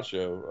her at SHOT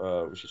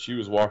Show. She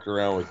was walking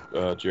around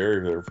with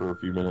Jerry there for a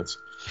few minutes.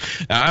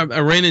 I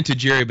ran into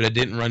Jerry, but I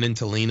didn't run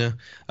into Lena.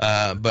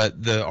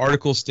 But the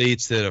article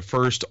states that a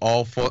first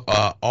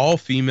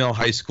all-female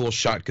high school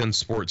shotgun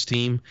sports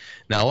team.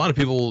 Now, a lot of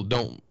people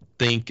don't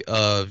think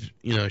of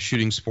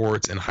shooting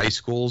sports in high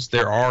schools.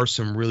 There are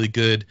some really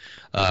good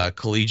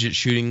collegiate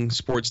shooting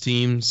sports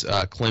teams.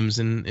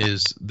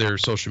 Clemson their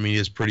social media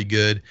is pretty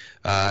good,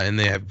 and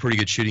they have a pretty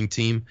good shooting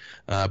team.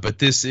 But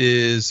this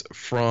is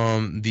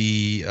from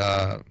the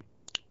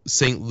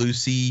St.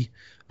 Lucie,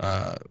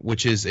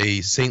 which is a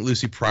St.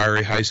 Lucie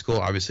Priory High School.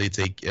 Obviously, it's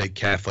a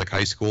Catholic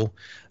high school,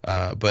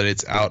 but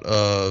it's out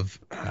of.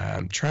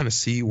 I'm trying to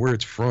see where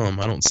it's from.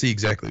 I don't see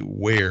exactly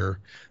where.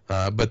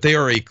 But they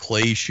are a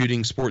clay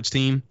shooting sports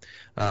team.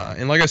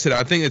 And like I said,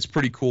 I think it's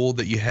pretty cool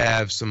that you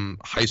have some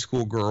high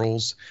school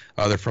girls.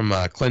 They're from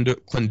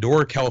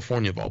Glendora,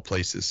 California, of all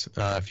places.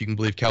 If you can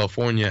believe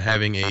California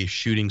having a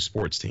shooting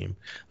sports team.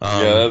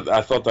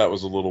 I thought that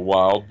was a little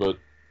wild, but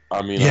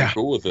I mean, I'm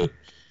cool with it.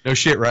 No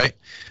shit, right?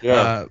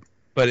 Yeah.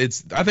 But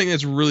I think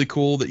it's really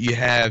cool that you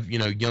have,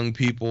 young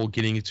people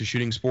getting into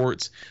shooting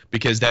sports,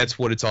 because that's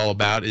what it's all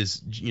about,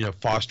 is,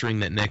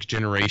 fostering that next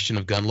generation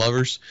of gun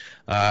lovers.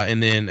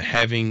 And then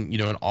having,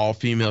 an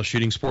all-female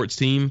shooting sports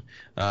team,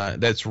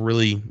 that's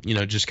really,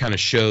 just kind of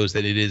shows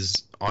that it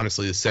is,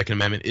 honestly, the Second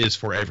Amendment is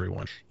for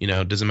everyone.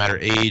 It doesn't matter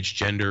age,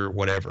 gender,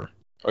 whatever.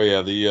 Oh,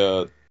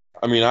 yeah.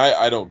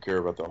 I don't care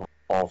about the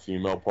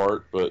all-female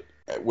part, but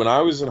when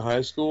I was in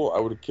high school, I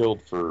would have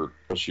killed for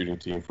a shooting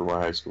team for my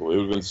high school. It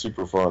would have been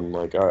super fun.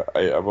 Like,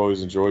 I've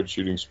always enjoyed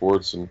shooting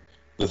sports. And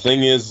the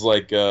thing is, I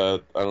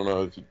don't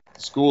know, if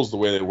schools, the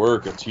way they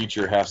work, a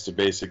teacher has to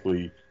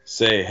basically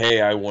say,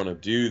 hey, I want to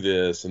do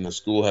this, and the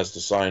school has to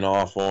sign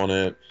off on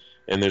it.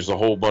 And there's a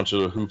whole bunch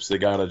of hoops they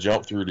got to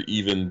jump through to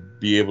even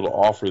be able to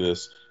offer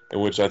this.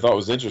 And which I thought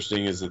was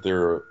interesting is that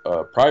they're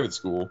a private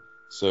school.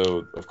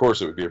 So, of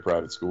course, it would be a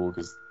private school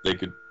because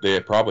they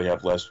probably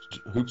have less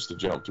hoops to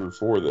jump through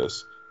for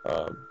this.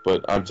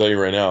 But I'm telling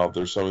you right now,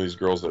 there's some of these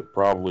girls that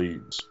probably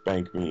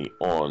spank me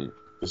on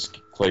the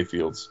clay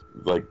fields.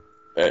 Like,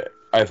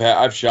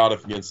 I've shot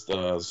against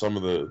some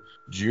of the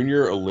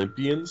junior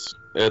Olympians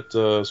at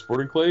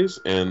Sporting Clays,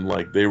 and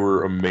like they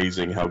were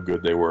amazing how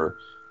good they were.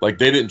 Like,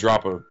 they didn't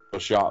drop a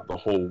shot the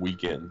whole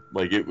weekend.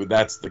 Like,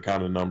 that's the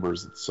kind of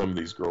numbers that some of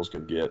these girls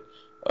can get.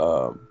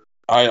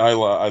 I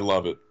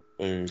love it.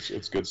 I mean,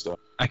 it's good stuff.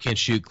 I can't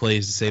shoot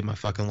clays to save my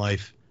fucking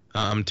life.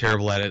 I'm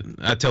terrible at it.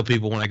 I tell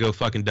people when I go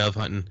fucking dove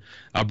hunting,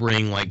 I'll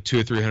bring like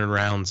 200 or 300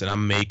 rounds, and I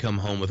may come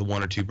home with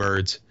 1 or 2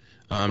 birds.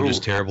 I'm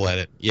just terrible at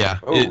it. Yeah,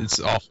 it's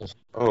awful.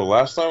 Oh,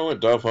 last time I went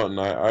dove hunting,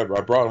 I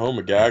brought home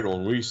a gaggle,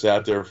 and we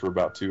sat there for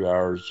about 2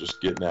 hours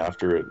just getting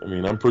after it. I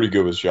mean, I'm pretty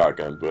good with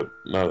shotgun, but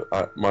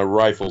my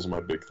rifle's my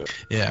big thing.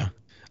 Yeah.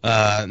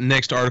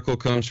 Next article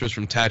comes to us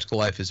from Tactical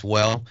Life as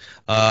well,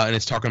 and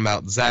it's talking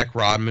about Zach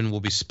Rodman will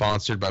be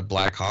sponsored by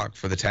Blackhawk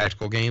for the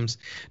tactical games.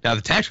 Now,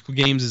 the tactical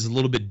games is a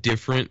little bit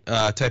different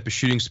type of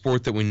shooting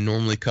sport that we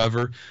normally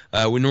cover.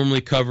 We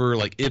normally cover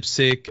like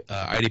IPSC,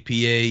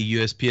 IDPA,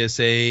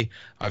 USPSA,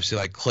 obviously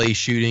like clay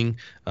shooting,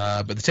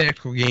 but the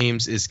tactical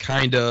games is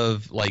kind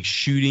of like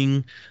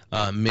shooting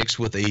mixed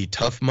with a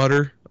Tough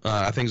Mudder.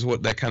 I think is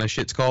what that kind of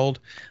shit's called.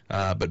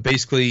 But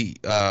basically,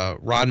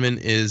 Rodman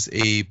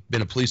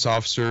been a police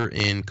officer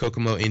in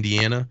Kokomo,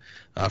 Indiana,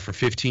 for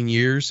 15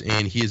 years,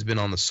 and he has been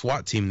on the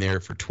SWAT team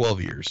there for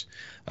 12 years.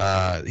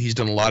 He's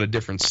done a lot of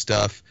different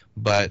stuff,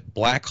 but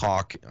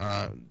Blackhawk,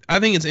 I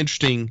think it's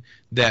interesting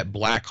that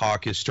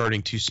Blackhawk is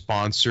starting to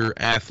sponsor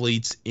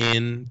athletes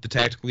in the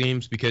tactical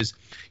games, because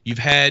you've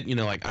had,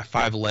 like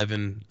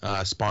 511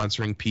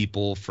 sponsoring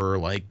people for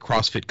like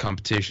CrossFit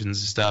competitions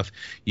and stuff.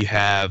 You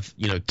have,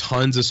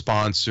 tons of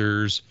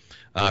sponsors.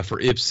 for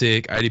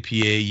IPSC,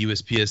 IDPA,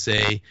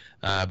 USPSA.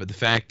 But the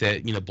fact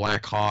that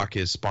Black Hawk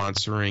is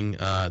sponsoring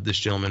this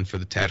gentleman for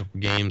the tactical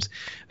games,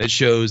 that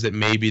shows that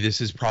maybe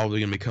this is probably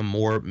going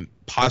to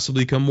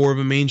possibly become more of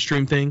a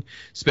mainstream thing,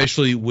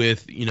 especially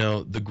with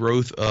the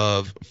growth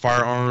of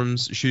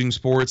firearms shooting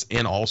sports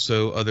and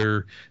also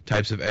other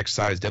types of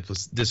exercise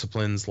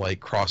disciplines like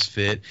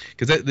CrossFit,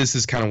 because this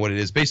is kind of what it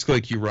is. Basically,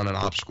 like you run an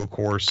obstacle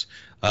course,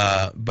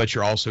 but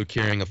you're also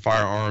carrying a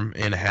firearm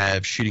and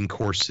have shooting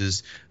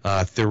courses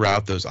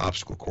throughout those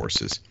obstacle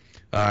courses.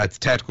 At the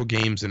Tactical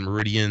Games in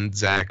Meridian,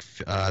 Zach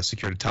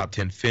secured a top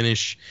 10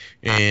 finish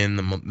in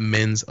the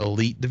men's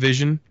elite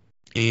division,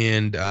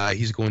 and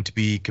he's going to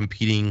be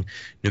competing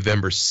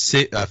November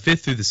 5th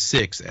through the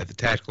 6th at the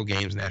Tactical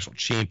Games National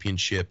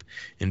Championship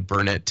in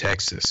Burnett,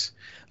 Texas.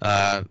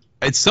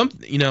 It's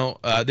something,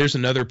 there's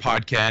another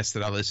podcast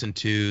that I listen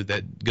to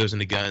that goes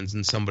into guns,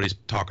 and somebody's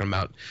talking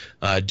about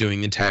doing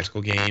the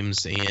Tactical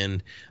Games,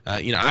 and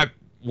I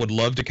would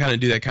love to kind of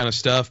do that kind of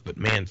stuff, but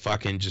man,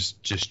 fucking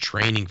just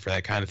training for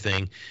that kind of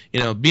thing.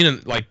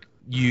 Being like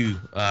you,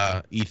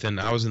 Ethan,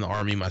 I was in the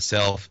Army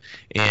myself,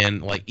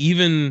 and like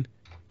even,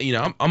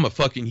 I'm a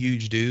fucking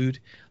huge dude,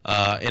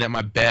 and at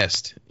my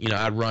best,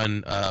 I'd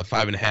run a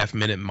 5.5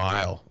 minute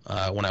mile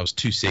when I was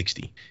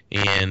 260,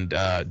 and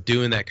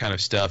doing that kind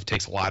of stuff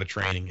takes a lot of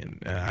training,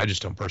 and I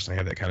just don't personally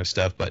have that kind of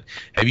stuff. But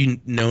have you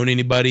known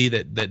anybody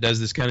that does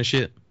this kind of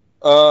shit?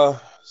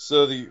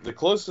 So the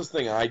closest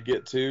thing I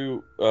get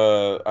to,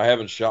 I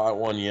haven't shot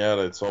one yet.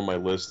 It's on my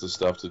list of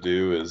stuff to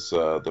do, is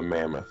the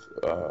mammoth.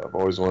 I've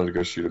always wanted to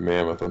go shoot a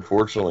mammoth.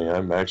 Unfortunately,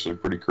 I'm actually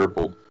pretty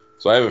crippled,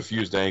 so I have a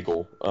fused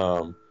ankle.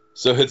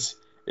 So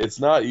it's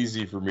not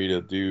easy for me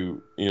to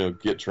do,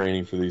 get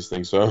training for these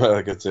things. So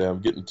like I say,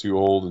 I'm getting too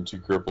old and too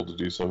crippled to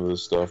do some of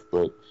this stuff.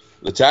 But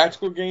the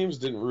Tactical Games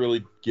didn't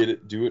really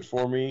do it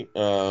for me,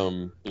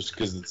 just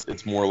because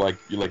it's more like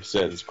you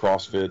said, it's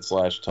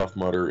CrossFit / Tough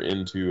Mudder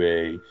into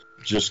a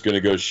just gonna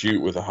go shoot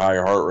with a high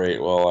heart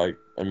rate. Well,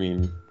 I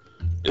mean,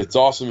 it's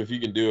awesome if you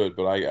can do it,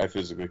 but I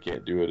physically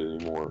can't do it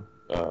anymore.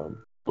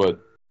 But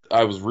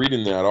I was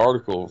reading that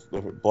article.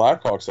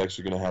 Blackhawk's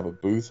actually going to have a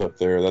booth up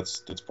there.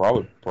 That's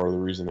probably part of the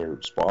reason they're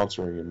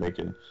sponsoring and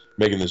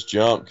making this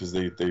jump, because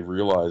they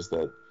realize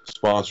that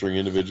sponsoring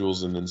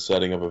individuals and then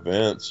setting up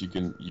events, you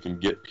can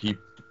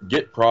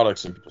get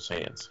products in people's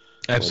hands.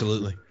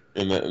 Absolutely.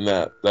 And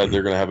that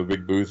they're going to have a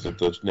big booth at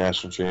the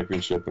national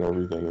championship and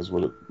everything is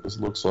what it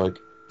looks like.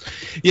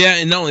 Yeah,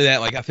 and not only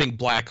that, like I think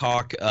Black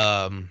Hawk,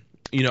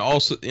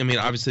 also, I mean,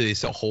 obviously they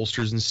sell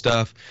holsters and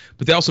stuff,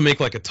 but they also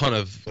make like a ton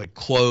of like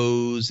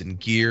clothes and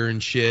gear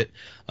and shit.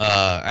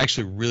 I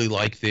actually really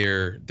like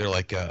their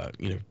like I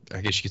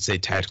guess you could say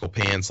tactical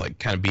pants, like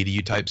kind of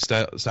BDU type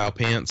style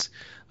pants.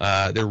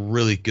 They're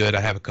really good.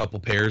 I have a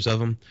couple pairs of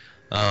them.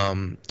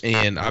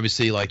 And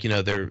obviously, like,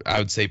 I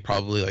would say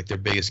probably like their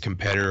biggest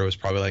competitor was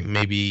probably like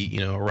maybe,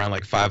 around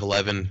like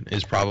 511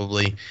 is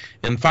probably,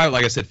 and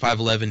like I said,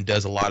 511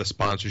 does a lot of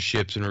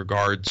sponsorships in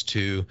regards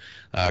to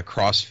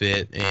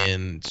CrossFit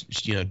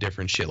and,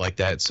 different shit like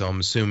that. So I'm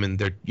assuming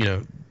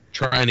they're,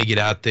 trying to get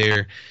out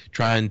there,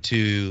 trying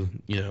to,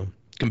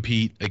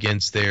 compete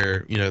against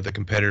their, the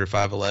competitor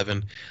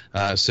 511.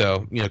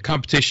 So,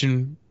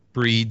 competition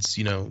breeds,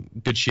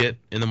 good shit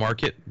in the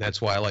market.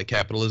 That's why I like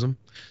capitalism.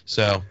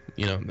 So,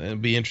 it'll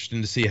be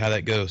interesting to see how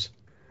that goes.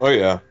 Oh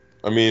yeah.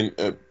 I mean,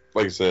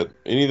 like I said,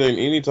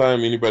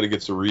 anytime anybody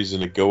gets a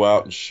reason to go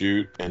out and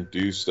shoot and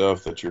do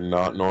stuff that you're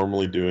not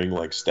normally doing,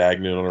 like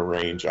stagnant on a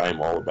range,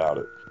 I'm all about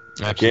it.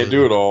 Absolutely. I can't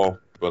do it all,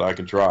 but I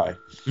can try.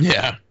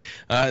 Yeah.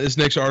 This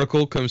next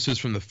article comes to us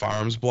from the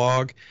Firearms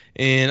blog,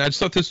 and I just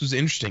thought this was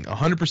interesting.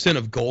 100%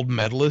 of gold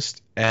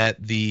medalists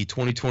at the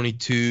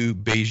 2022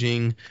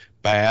 Beijing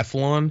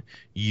Biathlon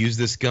use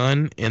this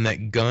gun, and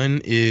that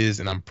gun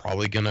is, and I'm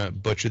probably gonna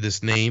butcher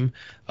this name,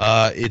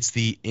 it's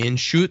the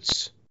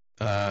Anschutz.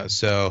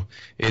 So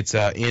it's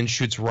a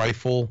Anschutz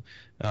rifle.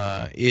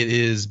 It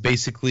is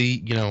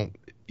basically,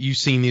 you've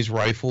seen these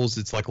rifles.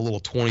 It's like a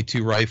little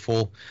 22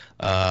 rifle,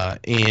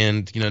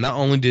 and not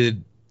only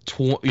did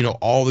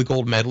all the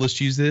gold medalists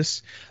use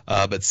this,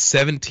 but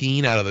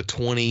 17 out of the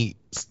 20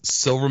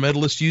 silver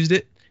medalists used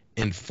it,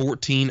 and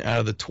 14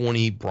 out of the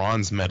 20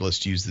 bronze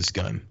medalists used this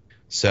gun.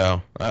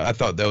 So I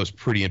thought that was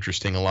pretty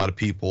interesting. A lot of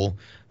people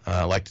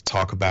like to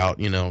talk about,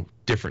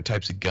 different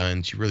types of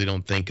guns. You really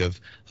don't think of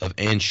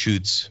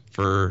Anschutz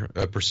for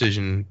a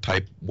precision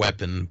type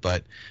weapon,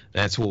 but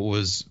that's what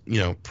was,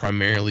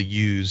 primarily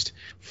used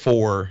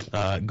for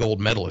gold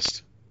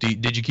medalists.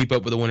 Did you keep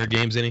up with the Winter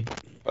Games any?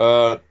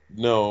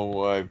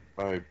 No,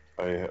 I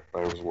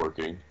was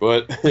working,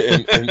 but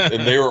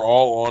and they were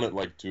all on at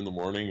like 2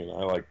 a.m, and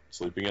I like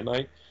sleeping at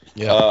night.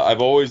 Yeah.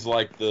 I've always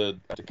liked the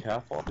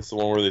decathlon. It's the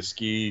one where they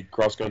ski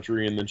cross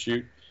country and then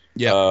shoot.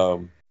 Yeah.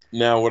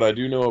 Now, what I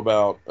do know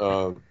about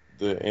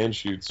the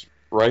Anschutz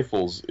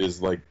rifles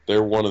is like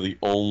they're one of the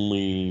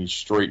only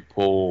straight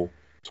pull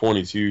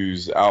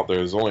 22s out there.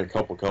 There's only a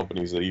couple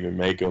companies that even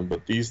make them,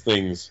 but these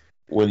things,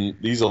 when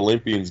these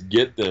Olympians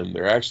get them,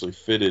 they're actually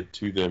fitted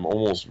to them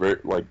almost very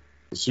like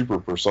super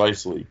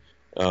precisely.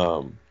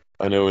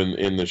 I know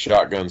in the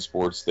shotgun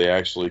sports, they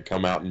actually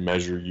come out and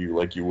measure you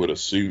like you would a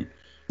suit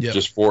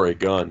just for a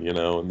gun,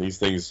 and these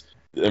things,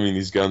 I mean,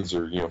 these guns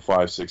are, $5, $6,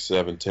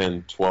 $7,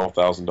 $10,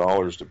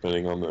 $12,000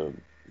 depending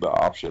on the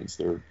options.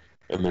 They're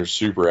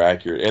super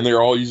accurate, and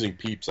they're all using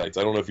peep sights.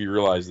 I don't know if you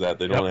realize that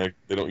they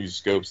don't use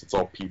scopes. It's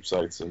all peep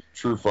sights and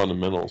true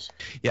fundamentals.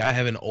 Yeah, I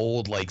have an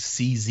old like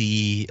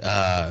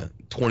CZ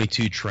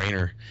 22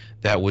 trainer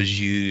that was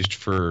used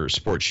for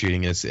sport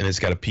shooting, and it's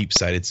got a peep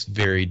sight. It's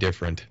very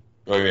different.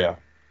 Oh yeah,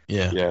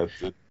 yeah.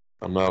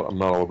 I'm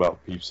not all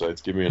about peep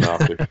sights. Give me an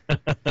optic.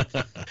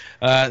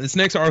 This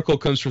next article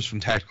comes from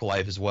Tactical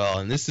Life as well,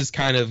 and this is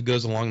kind of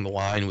goes along the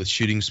line with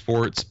shooting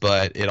sports,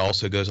 but it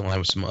also goes along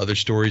with some other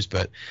stories,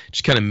 but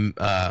just kind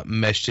of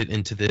meshed it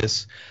into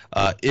this.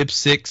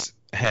 IPSC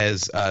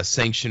has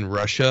sanctioned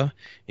Russia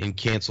and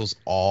cancels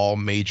all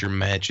major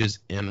matches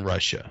in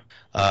Russia.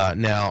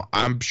 Now,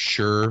 I'm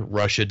sure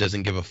Russia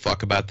doesn't give a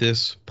fuck about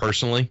this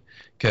personally,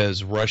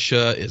 because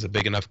Russia is a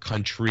big enough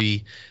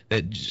country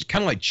that just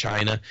kind of like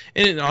China,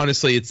 and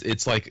honestly,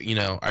 it's like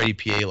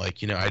IDPA,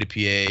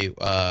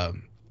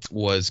 IDPA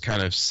was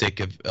kind of sick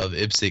of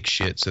IPSC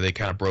shit, so they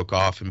kind of broke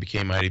off and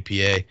became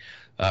IDPA.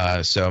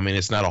 So I mean,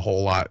 it's not a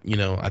whole lot.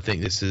 I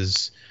think this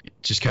is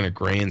just kind of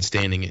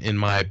grandstanding in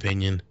my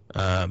opinion,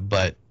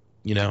 but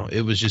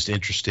it was just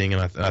interesting,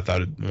 and I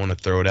thought I'd want to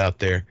throw it out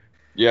there.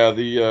 Yeah,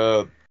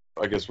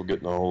 I guess we'll get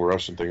into the whole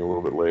Russian thing a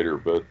little bit later,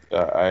 but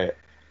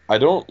I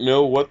don't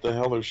know what the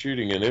hell they're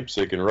shooting in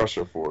IPSC in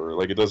Russia for.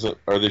 Like,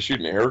 are they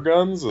shooting air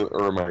guns,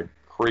 or am I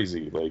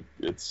crazy? Like,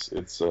 there's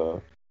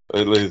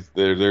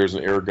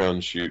an air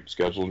gun shoot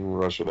scheduled in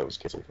Russia that was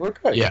canceled.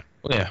 Okay. Yeah.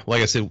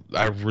 Like I said,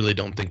 I really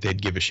don't think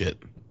they'd give a shit.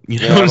 I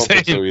don't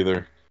think so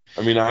either.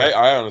 I mean,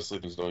 I honestly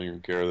just don't even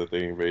care that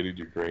they invaded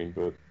Ukraine,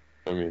 but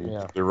I mean,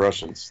 They're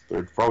Russians.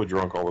 They're probably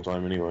drunk all the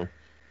time anyway.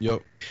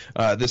 Yep.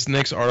 This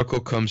next article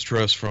comes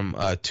to us from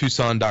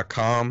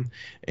Tucson.com,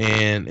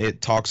 and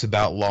it talks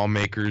about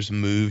lawmakers'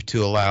 move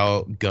to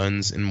allow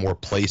guns in more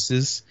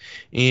places.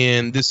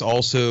 And this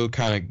also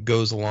kind of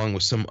goes along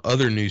with some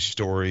other news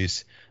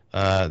stories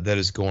that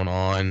is going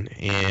on.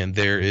 And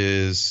there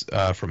is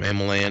from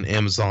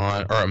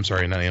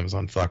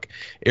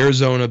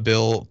Arizona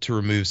bill to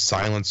remove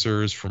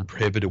silencers from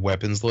prohibited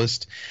weapons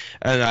list.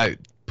 And I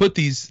put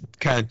these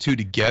kind of two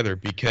together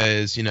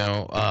because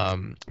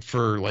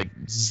for like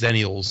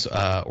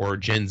Zennials or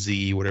Gen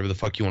Z, whatever the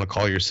fuck you want to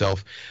call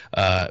yourself,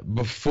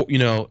 before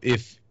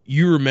if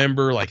you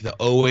remember like the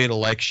 2008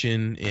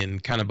 election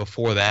and kind of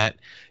before that,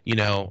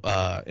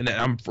 and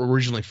I'm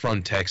originally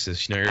from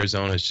Texas.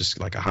 Arizona is just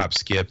like a hop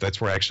skip.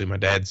 That's where actually my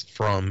dad's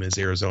from, is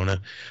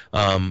Arizona.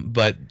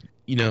 But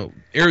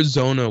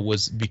Arizona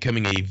was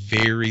becoming a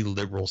very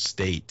liberal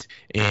state,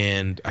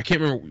 and I can't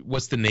remember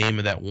what's the name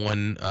of that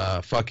one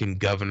fucking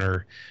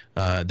governor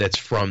that's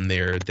from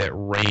there that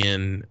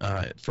ran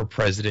for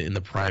president in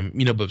the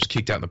but was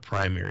kicked out in the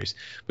primaries.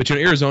 But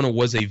Arizona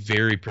was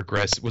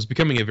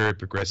becoming a very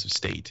progressive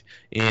state,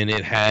 and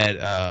it had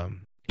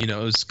it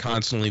was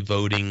constantly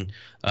voting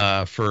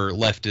for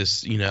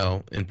leftists,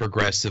 and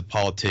progressive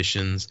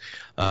politicians.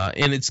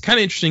 And it's kind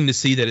of interesting to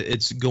see that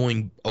it's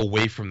going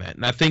away from that.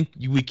 And I think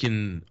we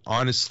can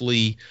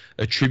honestly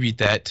attribute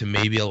that to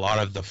maybe a lot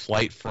of the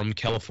flight from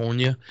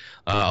California.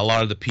 A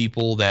lot of the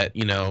people that,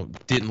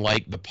 didn't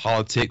like the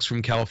politics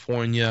from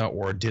California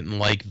or didn't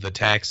like the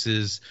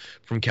taxes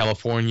from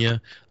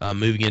California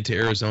moving into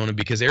Arizona,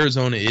 because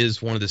Arizona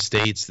is one of the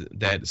states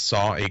that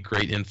saw a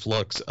great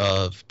influx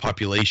of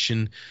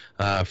population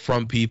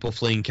from people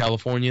fleeing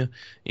California.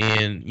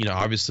 And,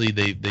 obviously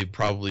they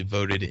probably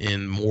voted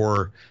in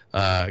more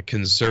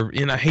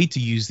conservative, and I hate to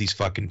use these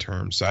fucking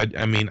terms. So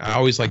I mean, I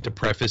always like to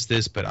preface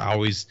this, but I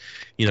always,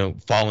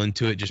 fall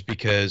into it just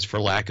because, for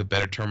lack of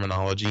better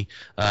terminology,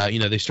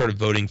 they started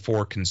voting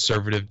for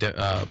conservative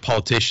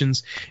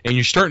politicians, and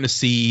you're starting to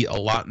see a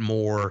lot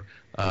more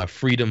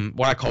freedom,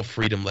 what I call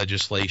freedom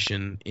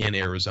legislation in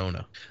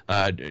Arizona.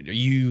 Do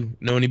you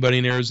know anybody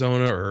in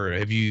Arizona, or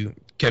have you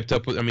kept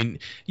up with? I mean,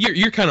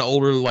 you're kind of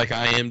older like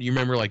I am. Do you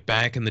remember like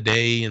back in the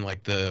day in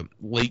like the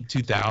late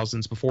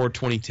 2000s, before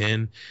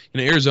 2010?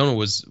 Arizona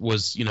was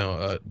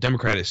a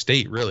Democratic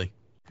state, really.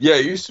 Yeah,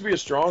 it used to be a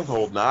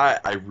stronghold. Now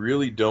I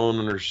really don't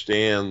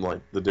understand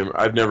like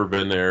I've never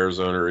been to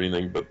Arizona or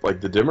anything, but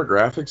like the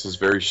demographics is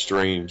very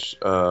strange.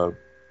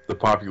 The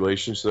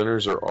population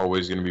centers are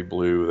always going to be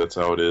blue. That's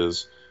how it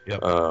is.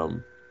 Yep.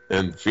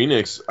 And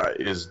Phoenix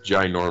is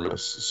ginormous.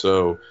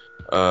 So,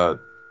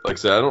 like I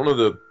said, I don't know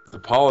the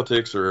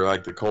politics or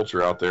like the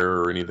culture out there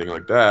or anything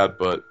like that,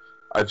 but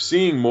I've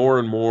seen more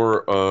and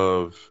more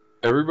of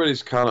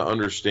everybody's kind of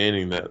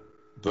understanding that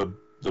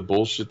the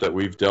bullshit that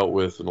we've dealt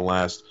with in the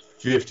last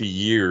 50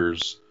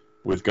 years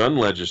with gun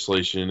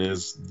legislation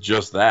is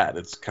just that.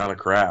 It's kind of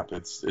crap.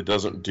 It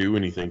doesn't do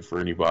anything for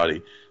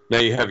anybody. Now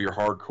you have your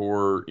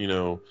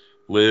hardcore,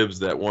 libs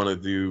that want to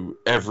do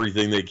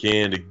everything they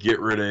can to get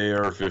rid of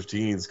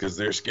AR-15s because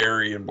they're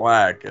scary and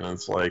black, and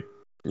it's like,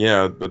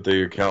 yeah, but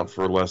they account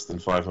for less than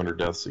 500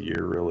 deaths a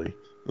year, really.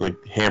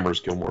 Like, hammers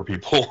kill more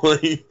people.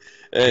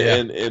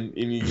 and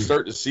you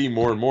start to see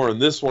more and more.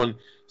 And this one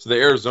So the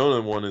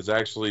Arizona one is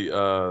actually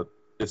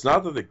it's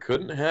not that they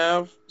couldn't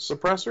have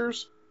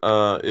suppressors.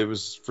 It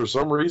was, for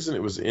some reason,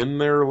 it was in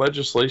their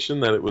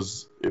legislation that it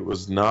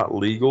was not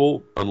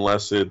legal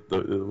unless it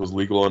was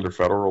legal under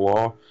federal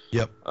law.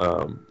 Yep.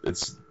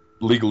 It's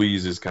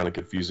legalese is kind of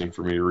confusing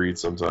for me to read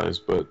sometimes,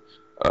 but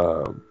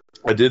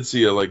I did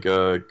see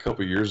a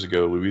couple years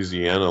ago,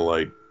 Louisiana,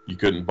 like, you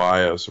couldn't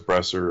buy a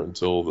suppressor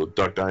until the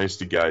Duck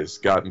Dynasty guys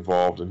got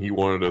involved, and he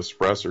wanted a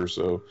suppressor,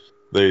 so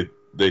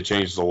they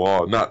changed the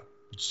law. Not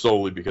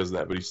solely because of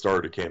that, but he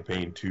started a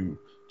campaign to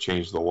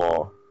change the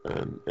law,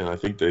 and I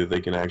think they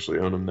can actually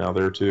own them now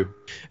there too.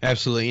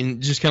 Absolutely, and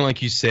just kind of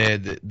like you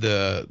said,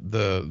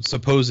 the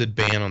supposed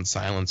ban on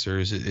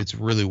silencers, it's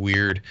really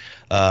weird.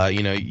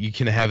 You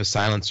can have a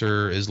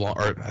silencer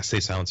silent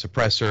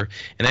suppressor,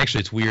 and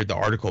actually it's weird. The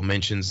article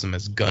mentions them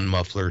as gun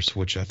mufflers,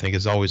 which I think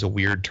is always a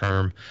weird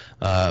term.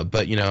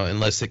 But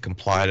unless it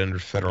complied under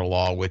federal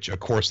law, which of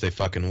course they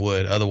fucking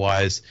would.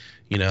 Otherwise,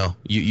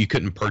 you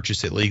couldn't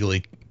purchase it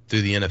legally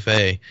through the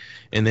NFA.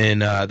 And then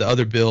the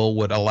other bill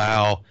would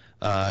allow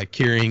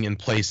carrying in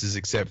places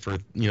except for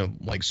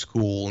like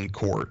school and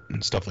court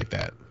and stuff like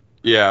that.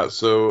 Yeah.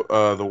 So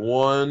the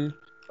one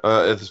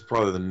it's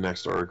probably the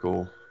next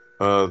article.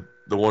 The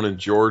one in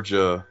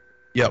Georgia.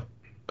 Yep.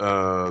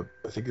 I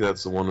think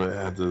that's the one that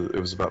had it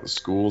was about the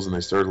schools, and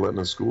they started letting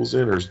the schools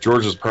in, or is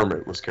Georgia's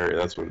permitless carry?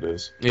 That's what it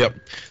is. Yep.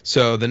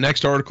 So the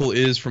next article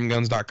is from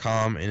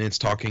guns.com, and it's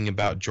talking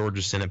about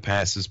Georgia Senate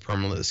passes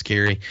permitless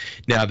carry.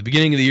 Now, the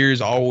beginning of the year is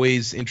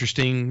always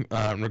interesting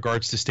in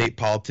regards to state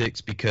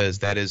politics, because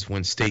that is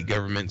when state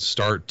governments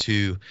start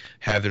to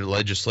have their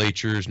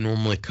legislatures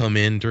normally come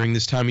in during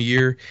this time of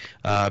year,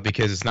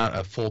 because it's not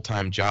a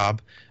full-time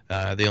job.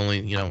 They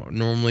only,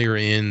 normally are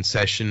in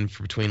session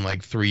for between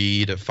like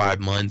 3 to 5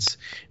 months,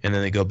 and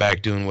then they go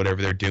back doing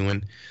whatever they're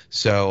doing.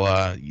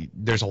 So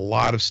there's a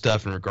lot of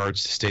stuff in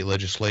regards to state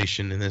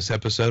legislation in this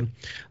episode.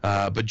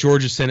 But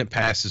Georgia Senate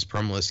passes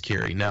permitless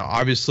carry. Now,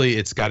 obviously,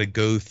 it's got to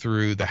go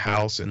through the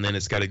House, and then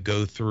it's got to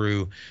go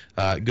to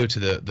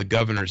the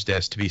governor's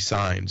desk to be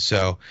signed.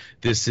 So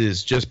this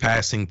is just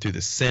passing through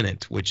the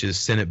Senate, which is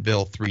Senate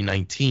Bill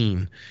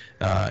 319,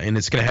 and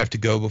it's going to have to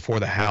go before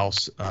the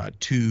House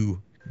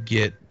to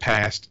get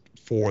passed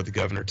for the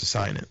governor to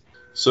sign it.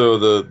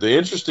 So the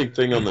interesting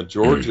thing on the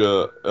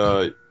Georgia,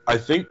 I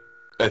think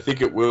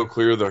it will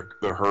clear the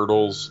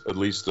hurdles, at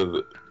least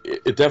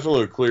it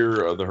definitely will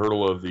clear the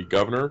hurdle of the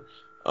governor.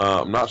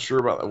 I'm not sure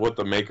about what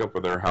the makeup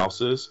of their House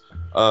is.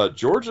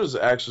 Georgia's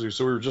actually,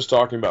 so we were just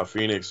talking about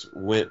Phoenix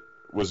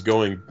was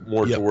going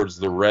more towards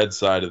the red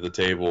side of the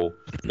table.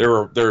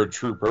 They're a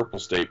true purple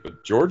state,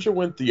 but Georgia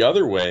went the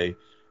other way.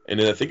 And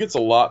I think it's a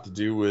lot to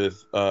do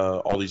with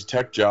all these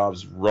tech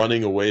jobs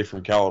running away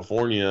from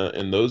California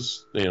and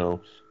those,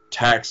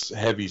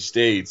 tax-heavy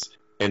states,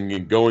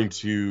 and going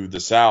to the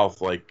South.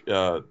 Like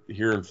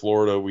here in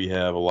Florida, we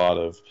have a lot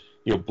of,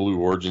 Blue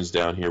Origins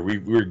down here.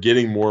 We're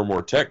getting more and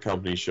more tech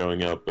companies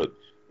showing up,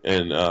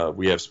 and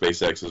we have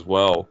SpaceX as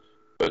well.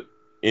 But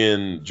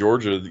in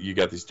Georgia, you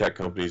got these tech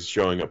companies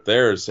showing up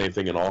there. Same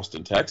thing in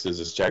Austin, Texas.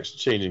 It's actually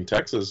changing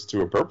Texas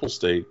to a purple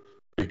state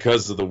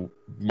because of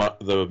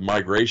the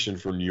migration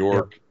from New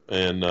York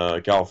and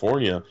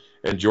California,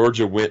 and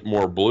Georgia went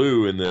more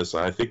blue in this.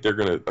 I think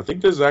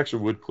this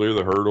actually would clear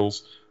the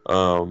hurdles.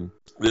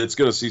 It's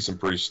going to see some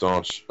pretty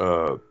staunch.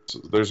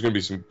 There's going to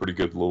be some pretty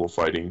good little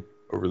fighting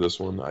over this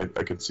one.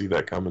 I could see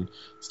that coming.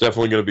 It's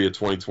definitely going to be a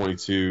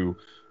 2022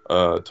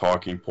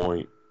 talking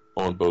point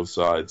on both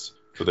sides.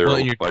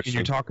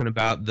 You're talking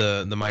about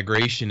the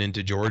migration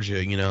into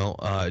Georgia.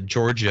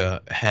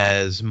 Georgia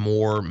has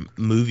more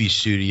movie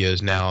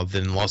studios now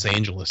than Los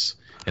Angeles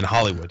and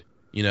Hollywood.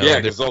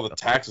 Because all the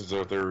taxes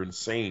out there are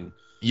insane.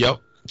 Yep.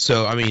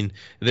 So, I mean,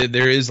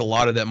 there is a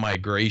lot of that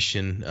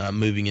migration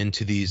moving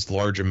into these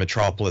larger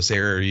metropolis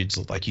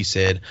areas, like you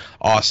said,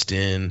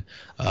 Austin,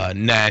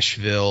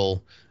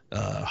 Nashville,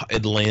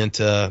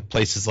 Atlanta,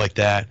 places like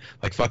that,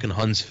 like fucking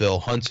Huntsville.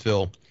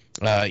 Huntsville,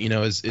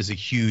 is a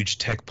huge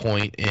tech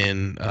point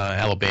in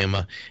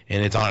Alabama,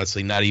 and it's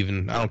honestly not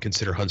even. I don't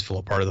consider Huntsville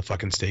a part of the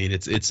fucking state.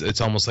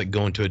 It's almost like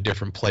going to a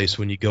different place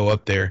when you go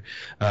up there,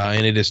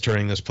 and it is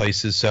turning those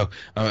places. So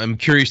I'm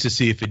curious to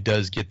see if it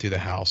does get through the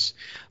House.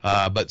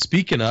 But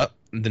speaking up,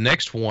 the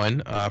next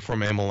one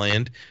from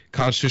Amaland,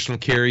 constitutional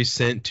carry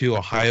sent to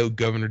Ohio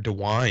Governor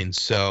DeWine.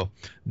 So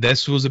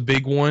this was a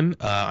big one.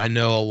 I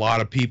know a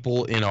lot of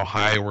people in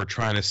Ohio were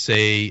trying to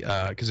say,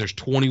 because there's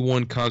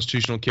 21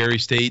 constitutional carry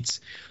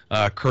states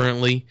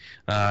currently,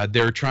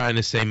 they're trying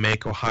to say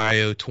make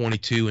Ohio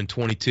 22 and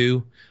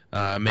 22,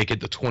 make it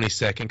the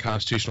 22nd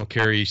constitutional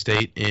carry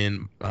state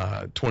in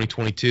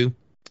 2022.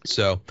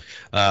 So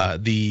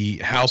the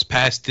House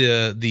passed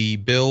the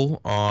bill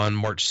on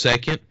March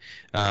 2nd.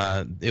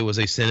 It was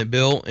a Senate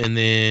bill, and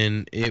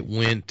then it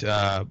went,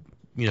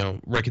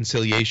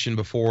 reconciliation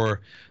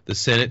before the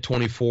Senate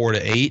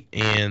 24-8,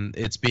 and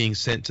it's being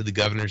sent to the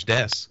governor's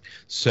desk.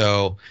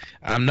 So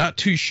I'm not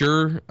too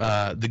sure.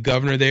 The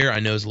governor there, I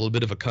know, is a little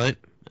bit of a cunt,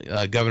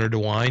 Governor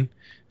DeWine.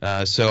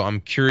 So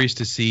I'm curious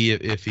to see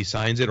if he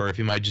signs it, or if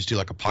he might just do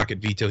like a pocket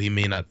veto. He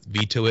may not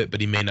veto it,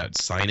 but he may not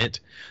sign it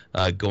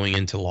going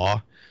into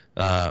law.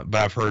 But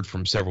I've heard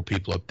from several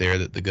people up there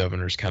that the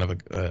governor's kind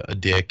of a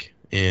dick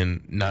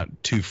and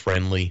not too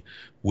friendly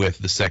with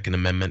the Second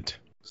Amendment.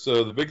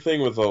 So the big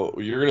thing with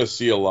you're going to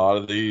see a lot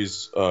of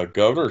these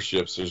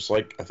governorships. There's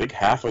like, I think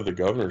half of the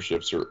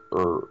governorships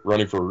are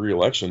running for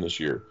re-election this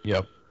year.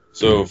 Yep.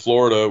 So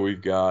Florida,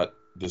 we've got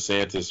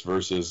DeSantis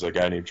versus a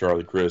guy named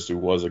Charlie Crist, who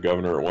was a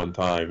governor at one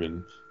time,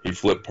 and he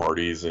flipped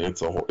parties, and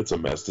it's a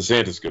mess.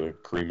 DeSantis is going to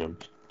cream him.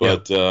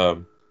 But,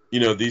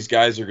 these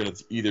guys are going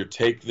to either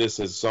take this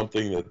as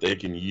something that they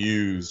can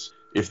use.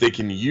 If they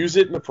can use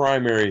it in the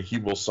primary, he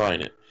will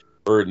sign it.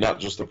 Or not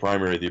just the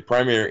primary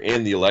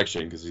and the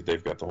election, because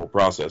they've got the whole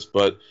process.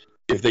 But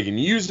if they can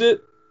use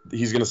it,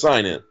 he's going to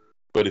sign it.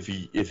 But if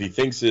he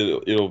thinks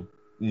it'll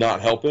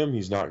not help him,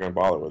 he's not going to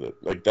bother with it.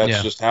 Like,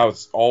 that's just how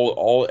it's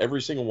all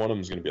every single one of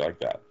them is going to be like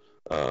that.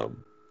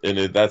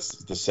 That's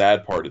the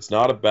sad part. It's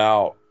not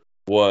about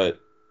what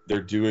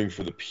they're doing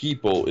for the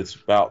people. It's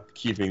about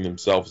keeping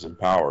themselves in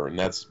power. And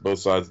that's both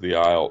sides of the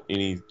aisle.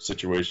 Any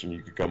situation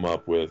you could come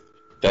up with,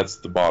 that's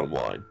the bottom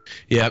line.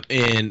 Yep,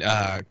 and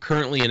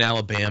currently in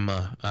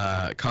Alabama,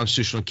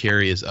 constitutional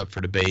carry is up for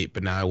debate.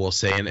 But now I will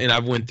say, and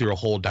I've went through a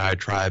whole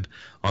diatribe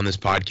on this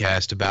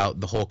podcast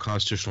about the whole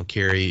constitutional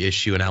carry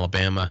issue in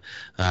Alabama,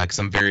 because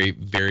I'm very,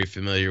 very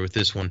familiar with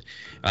this one.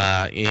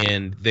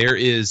 And there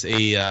is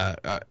I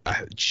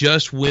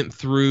just went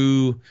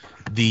through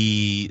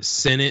the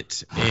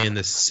Senate, and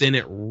the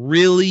Senate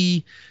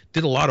really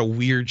did a lot of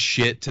weird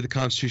shit to the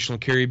constitutional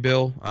carry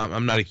bill.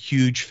 I'm not a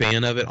huge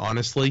fan of it,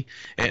 honestly.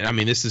 And I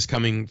mean, this is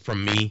coming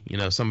from me,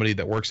 somebody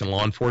that works in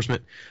law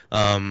enforcement.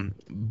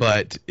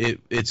 But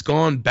it's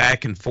gone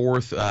back and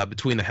forth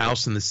between the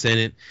House and the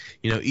Senate.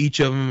 Each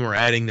of them are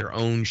adding their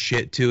own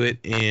shit to it,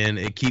 and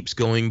it keeps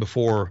going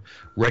before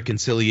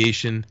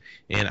reconciliation.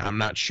 And I'm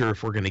not sure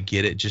if we're going to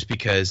get it, just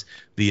because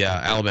the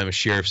Alabama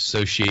Sheriff's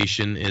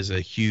Association is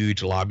a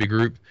huge lobby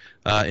group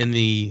in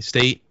the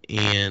state,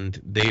 and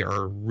they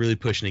are really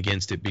pushing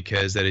against it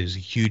because that is a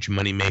huge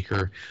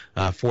moneymaker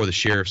for the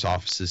sheriff's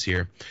offices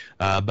here.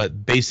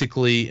 But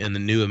basically, in the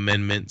new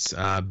amendments,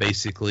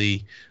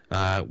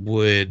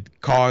 would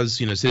cause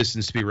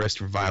citizens to be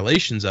arrested for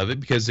violations of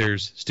it, because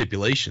there's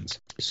stipulations.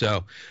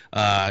 So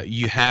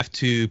you have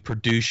to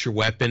produce your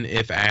weapon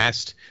if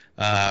asked,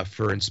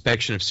 for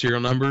inspection of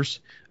serial numbers,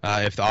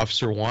 if the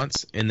officer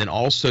wants, and then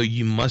also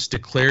you must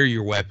declare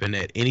your weapon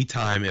at any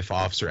time if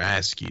officer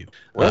asks you.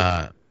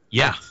 What?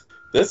 Yeah.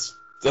 That's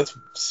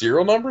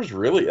serial numbers?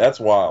 Really? That's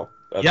wild.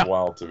 That's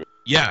wild to me.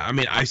 Yeah, I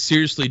mean, I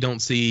seriously don't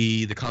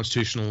see the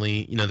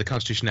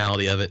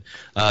constitutionality of it,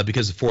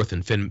 because of Fourth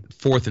and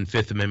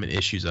Fifth Amendment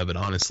issues of it.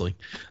 Honestly,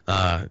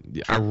 I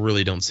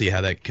really don't see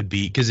how that could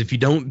be. Because if you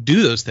don't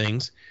do those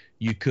things,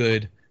 you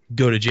could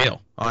go to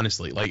jail.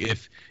 Honestly, like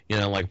if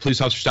like a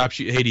police officer stops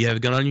you, hey, do you have a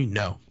gun on you?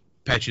 No.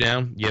 Pat you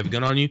down. You have a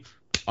gun on you?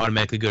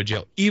 Automatically go to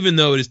jail, even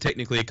though it is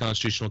technically a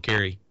constitutional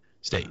carry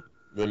state.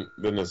 Then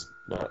it's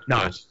not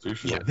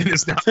constitutional. Yeah, then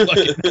it's not.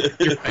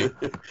 You're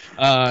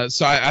right.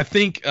 So I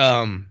think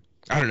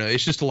I don't know.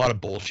 It's just a lot of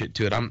bullshit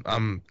to it.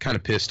 I'm kind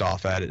of pissed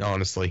off at it,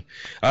 honestly.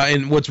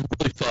 And what's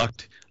really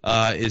fucked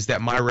is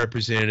that my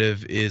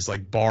representative is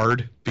like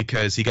barred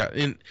because he got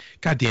in.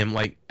 Goddamn,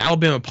 like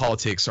Alabama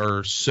politics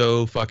are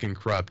so fucking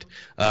corrupt.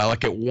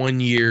 Like at 1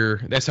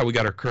 year, that's how we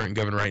got our current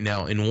governor right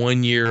now. In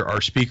 1 year,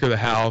 our Speaker of the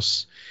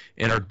House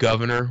and our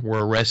governor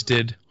were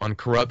arrested on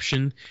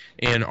corruption,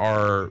 and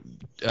our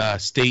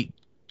state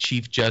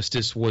chief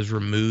justice was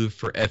removed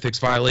for ethics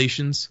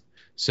violations.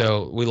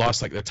 So we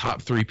lost like the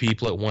top three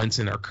people at once,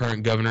 and our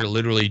current governor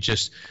literally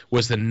just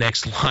was the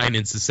next line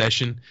in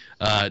succession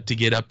to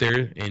get up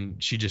there,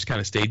 and she just kind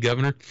of stayed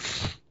governor.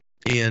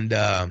 And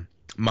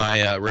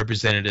my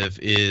representative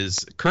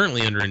is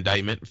currently under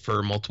indictment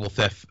for multiple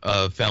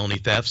felony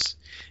thefts,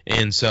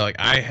 and so like,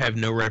 I have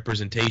no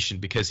representation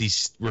because he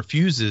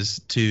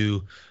refuses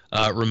to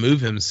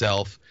remove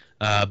himself,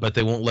 but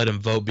they won't let him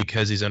vote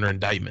because he's under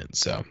indictment.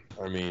 So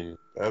I mean,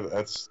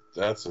 that's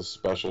a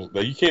special.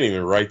 You can't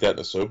even write that in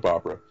a soap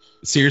opera.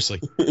 Seriously,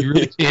 you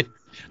really can't.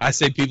 I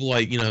say people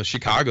like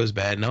Chicago's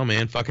bad. No,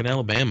 man, fucking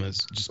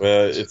Alabama's just.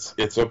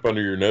 It's up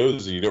under your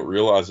nose and you don't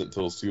realize it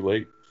until it's too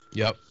late.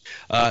 Yep.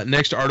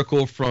 Next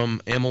article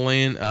from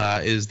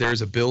Amalan is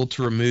there's a bill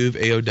to remove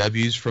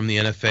AOWs from the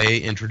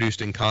NFA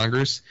introduced in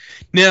Congress.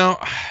 Now,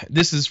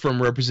 this is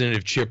from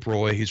Representative Chip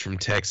Roy, who's from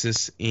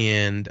Texas,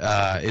 and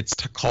it's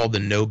called the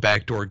No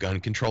Backdoor Gun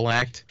Control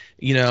Act.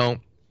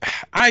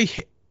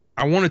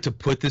 I wanted to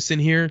put this in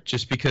here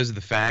just because of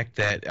the fact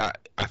that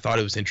I thought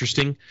it was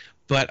interesting,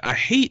 but I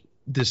hate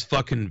this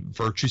fucking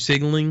virtue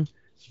signaling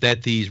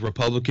that these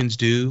Republicans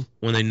do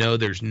when they know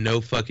there's no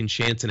fucking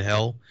chance in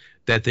hell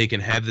that they can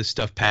have this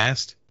stuff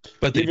passed,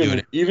 but they do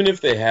it. Even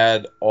if they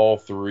had all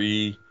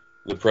three,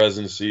 the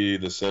presidency,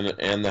 the Senate,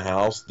 and the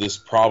House, this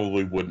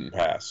probably wouldn't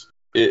pass.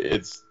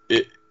 And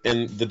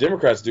the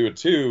Democrats do it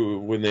too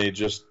when they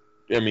just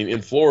I mean,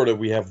 in Florida,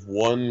 we have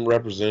one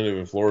representative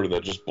in Florida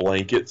that just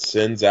blanket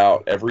sends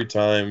out every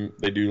time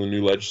they do a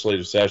new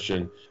legislative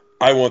session.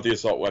 I want the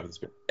assault weapons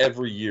ban.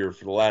 Every year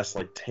for the last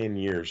like 10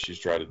 years, she's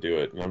tried to do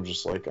it, and I'm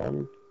just like,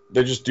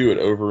 they just do it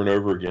over and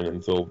over again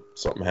until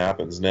something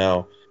happens.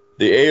 Now,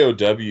 the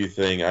AOW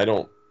thing, I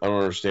don't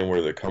understand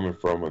where they're coming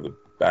from with the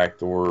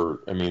backdoor.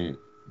 I mean,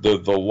 the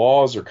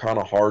laws are kind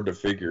of hard to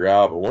figure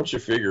out, but once you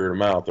figure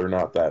them out, they're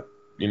not that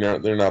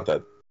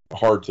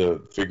hard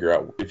to figure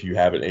out if you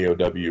have an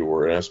AOW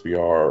or an SBR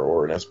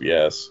or an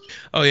SBS.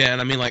 Oh yeah,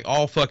 and I mean, like,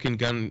 all fucking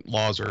gun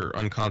laws are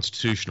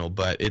unconstitutional,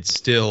 but it's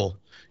still,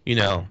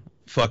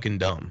 fucking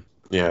dumb.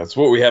 Yeah, it's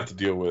what we have to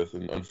deal with,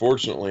 and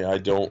unfortunately, I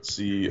don't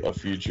see a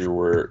future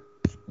where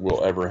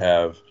we'll ever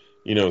have,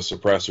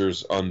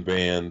 suppressors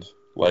unbanned,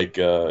 like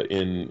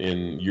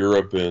in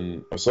Europe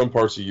and some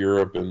parts of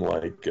Europe and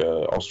like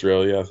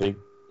Australia, I think,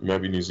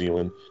 maybe New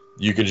Zealand.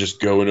 You can just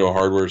go into a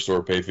hardware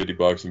store, pay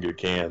 $50 and get a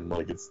can.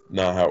 Like, it's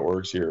not how it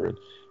works here. And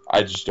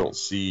I just don't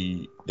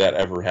see that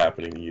ever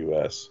happening in the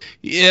U.S.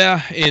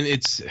 Yeah, and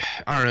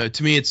I don't know.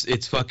 To me,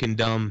 it's fucking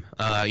dumb.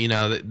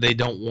 They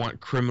don't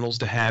want criminals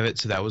to have it,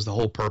 so that was the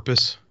whole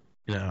purpose.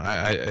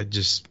 I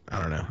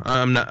don't know.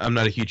 I'm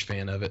not a huge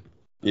fan of it.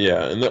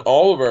 Yeah, and then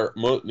all of our,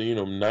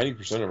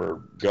 90% of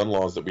our gun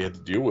laws that we had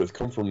to deal with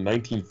come from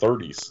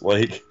 1930s.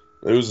 Like,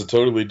 it was a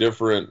totally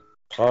different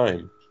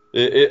time.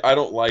 I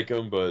don't like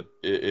them, but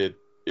it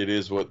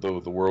is what the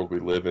world we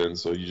live in,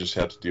 so you just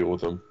have to deal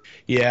with them.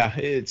 Yeah,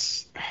 I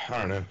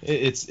don't know.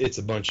 It's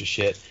a bunch of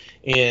shit.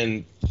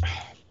 And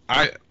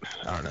I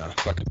don't know.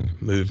 If I can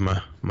move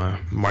my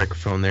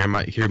microphone there, it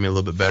might hear me a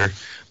little bit better.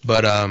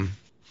 But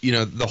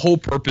the whole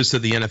purpose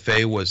of the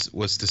NFA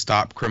was to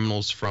stop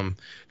criminals from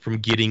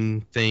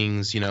getting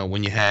things.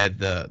 When you had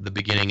the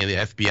beginning of the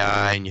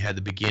FBI and you had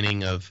the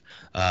beginning of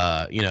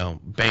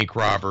bank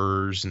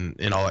robbers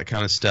and all that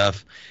kind of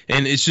stuff.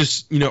 And it's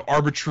just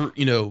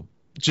arbitrary.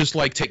 Just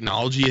like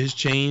technology has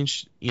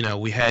changed,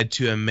 we had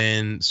to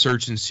amend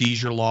search and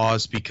seizure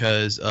laws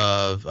because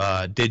of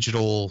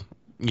digital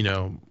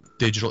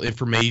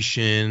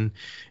information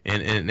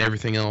and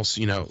everything else.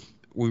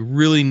 We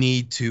really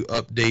need to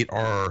update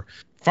our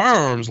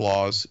firearms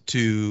laws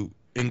to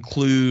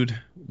include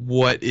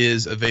what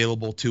is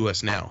available to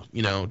us now,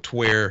 to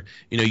where,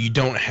 you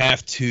don't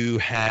have to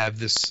have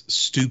this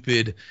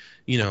stupid,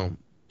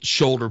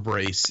 shoulder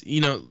brace.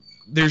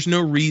 There's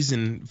no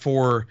reason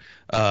for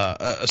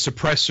a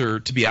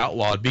suppressor to be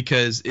outlawed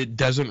because it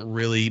doesn't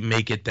really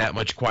make it that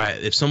much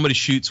quiet. If somebody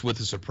shoots with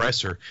a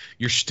suppressor,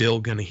 you're still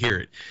going to hear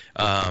it.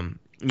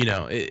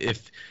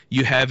 If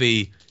you have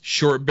a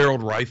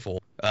short-barreled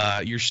rifle,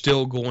 you're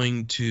still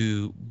going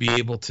to be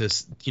able to,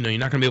 you're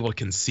not going to be able to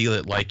conceal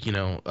it like,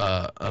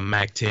 a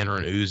MAC-10 or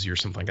an Uzi or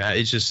something like that.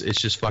 It's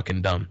just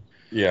fucking dumb.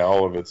 Yeah,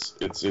 all of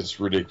it's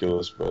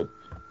ridiculous, but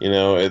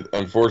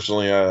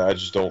unfortunately, I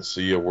just don't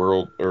see a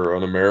world or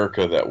an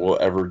America that will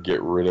ever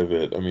get rid of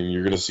it. I mean,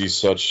 you're going to see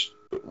such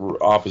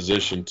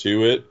opposition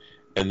to it,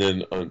 and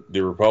then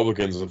the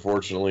Republicans,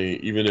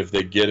 unfortunately, even if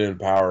they get in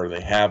power and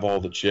they have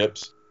all the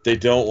chips, they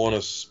don't want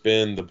to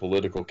spend the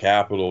political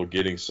capital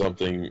getting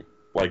something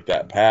like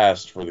that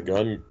passed for the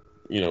gun,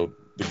 the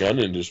gun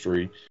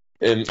industry.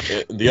 And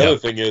the other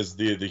thing is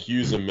the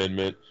Hughes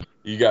Amendment.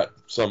 You got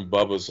some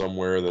Bubba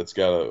somewhere that's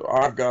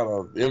I've got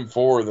a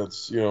M4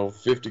 that's,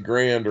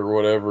 $50,000 or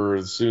whatever.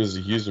 As soon as the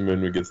Hughes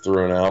Amendment gets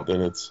thrown out,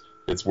 then it's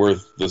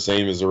worth the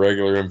same as a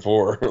regular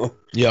M4.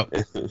 Yep.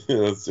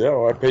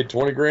 I paid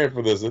 $20,000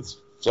 for this. It's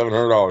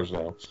 $700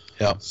 now.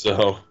 Yeah.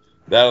 So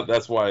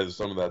that's why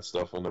some of that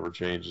stuff will never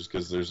change, is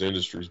because there's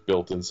industries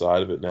built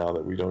inside of it now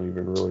that we don't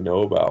even really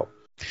know about.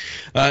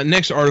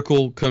 Next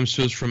article comes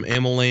to us from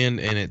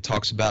AmmoLand, and it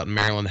talks about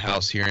Maryland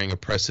House hearing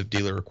oppressive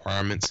dealer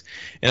requirements.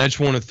 And I just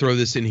want to throw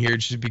this in here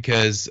just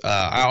because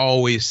I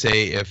always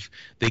say if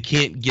they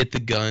can't get the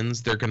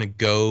guns, they're going to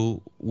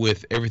go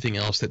with everything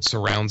else that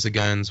surrounds the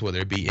guns, whether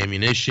it be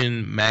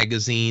ammunition,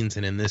 magazines,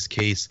 and in this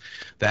case,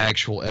 the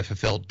actual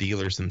FFL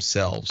dealers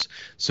themselves.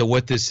 So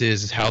what this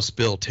is House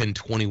Bill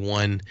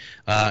 1021,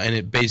 and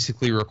it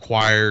basically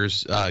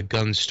requires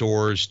gun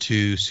stores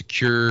to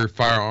secure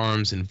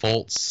firearms in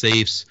vaults,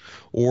 safes,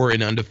 or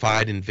an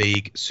undefined and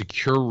vague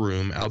secure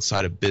room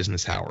outside of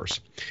business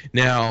hours.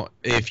 Now,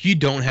 if you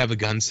don't have a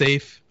gun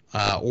safe,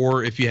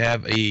 or if you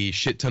have a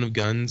shit ton of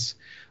guns,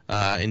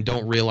 and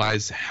don't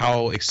realize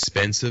how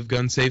expensive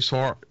gun safes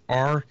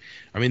are,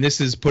 I mean, this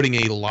is putting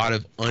a lot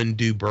of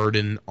undue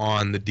burden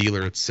on the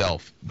dealer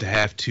itself to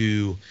have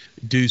to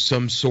do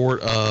some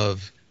sort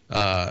of,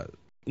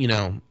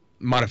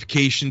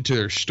 modification to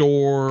their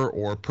store,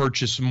 or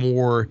purchase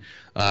more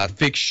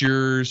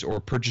fixtures, or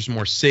purchase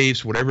more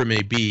safes, whatever it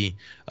may be,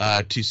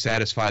 to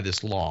satisfy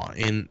this law.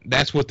 And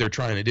that's what they're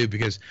trying to do,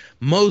 because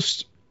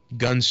most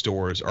gun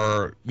stores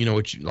are,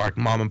 like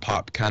mom and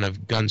pop kind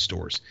of gun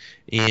stores,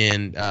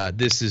 and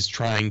this is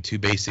trying to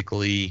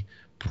basically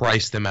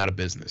price them out of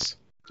business.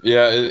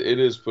 Yeah, it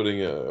is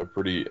putting a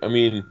pretty. I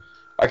mean,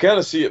 I kind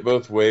of see it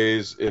both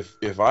ways.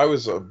 If I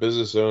was a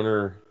business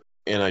owner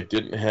and I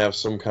didn't have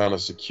some kind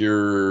of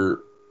secure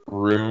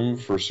room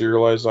for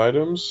serialized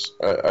items,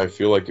 I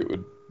feel like it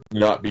would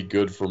not be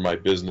good for my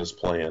business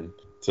plan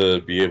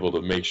to be able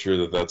to make sure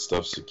that that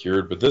stuff's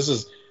secured. But this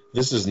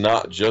is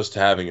not just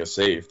having a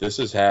safe. This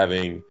is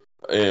having,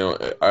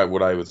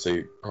 what I would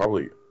say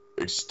probably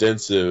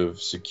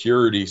extensive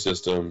security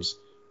systems.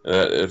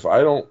 If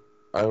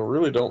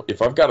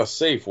I've got a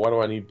safe, why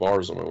do I need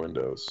bars on my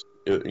windows?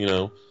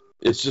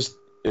 It's just,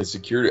 in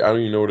security, I don't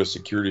even know what a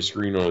security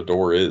screen on a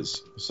door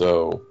is.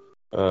 So,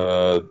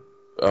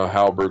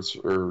 Halberts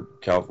or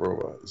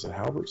is it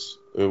Halberts?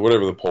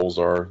 Whatever the poles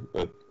are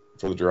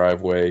for the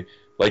driveway.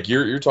 Like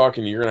you're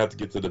talking, you're gonna have to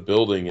get to the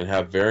building and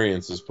have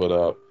variances put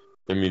up.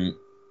 I mean,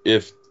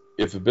 if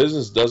a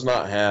business does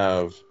not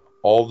have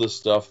all the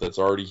stuff that's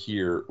already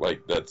here,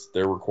 like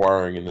they're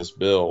requiring in this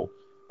bill,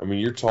 I mean,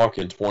 you're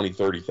talking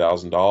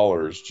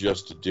 $20,000-$30,000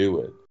 just to do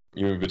it.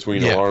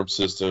 Between alarm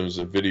systems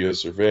and video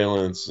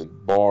surveillance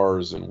and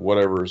bars and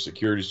whatever a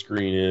security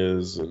screen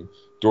is, and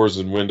doors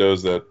and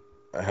windows that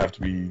have to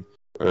be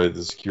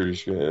the security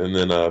screen, and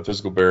then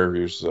physical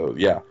barriers. So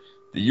yeah,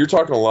 you're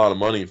talking a lot of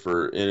money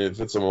and if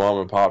it's a mom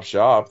and pop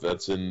shop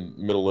that's in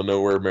middle of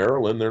nowhere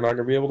Maryland, they're not going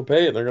to be able to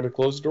pay it. They're going to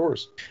close the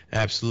doors.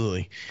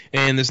 Absolutely.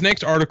 And this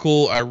next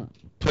article I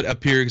put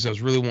up here because I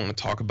was really wanting to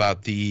talk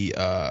about the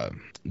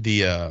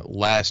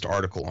last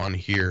article on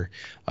here,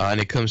 and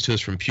it comes to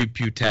us from Pew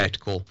Pew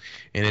Tactical,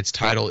 and its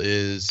title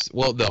is,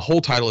 the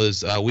whole title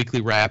is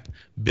Weekly Wrap,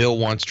 Bill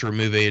Wants to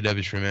Remove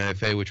AAWs from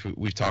MFA, which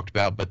we've talked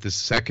about, but the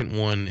second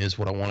one is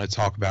what I want to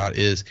talk about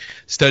is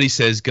Study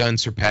Says Gun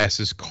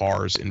Surpasses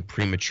Cars in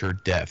Premature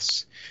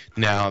Deaths.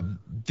 Now,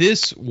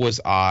 this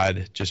was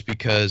odd just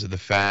because of the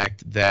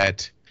fact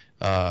that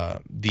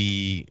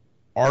the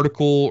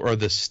article or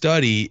the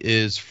study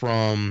is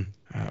from,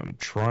 I'm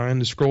trying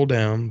to scroll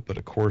down, but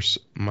of course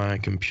my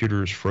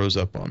computer's froze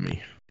up on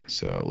me.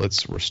 So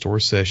let's restore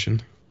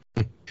session.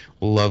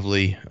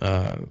 Lovely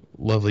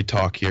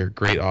talk here.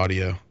 Great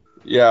audio.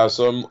 Yeah,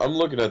 so I'm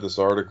looking at this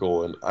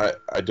article, and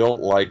I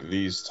don't like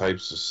these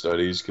types of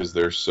studies because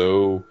they're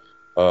so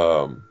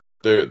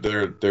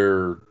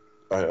they're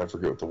I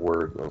forget what the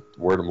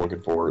word I'm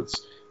looking for.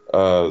 It's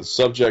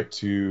subject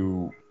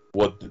to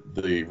what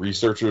the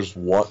researchers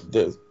want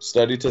the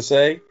study to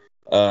say.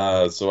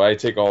 So I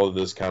take all of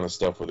this kind of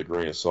stuff with a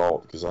grain of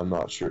salt because I'm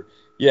not sure.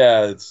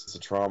 Yeah, it's a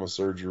trauma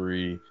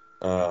surgery.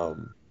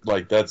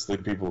 Like that's the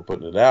people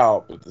putting it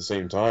out, but at the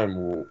same time,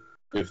 well,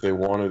 if they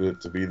wanted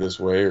it to be this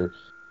way, or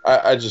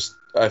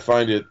I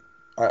find it.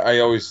 I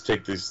always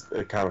take this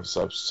kind of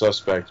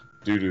suspect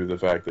due to the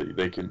fact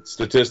that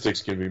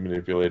statistics can be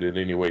manipulated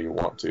any way you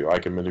want to. I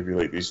can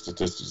manipulate these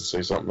statistics to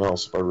say something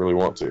else if I really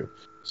want to.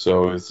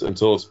 So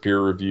until it's peer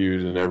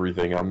reviewed and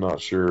everything, I'm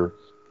not sure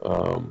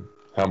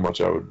how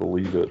much I would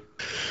believe it.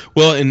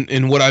 Well,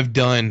 and what I've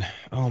done,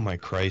 oh my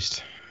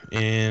Christ,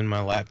 and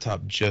my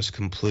laptop just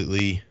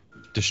completely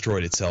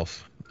destroyed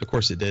itself. Of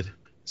course it did.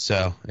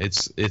 So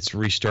it's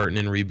restarting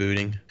and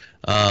rebooting.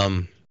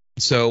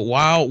 So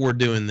while we're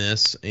doing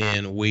this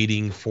and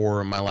waiting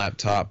for my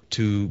laptop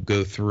to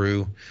go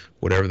through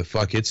whatever the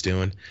fuck it's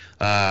doing,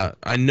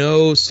 I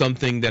know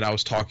something that I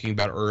was talking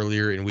about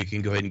earlier, and we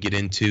can go ahead and get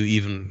into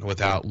even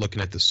without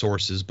looking at the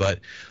sources, but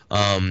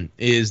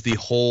is the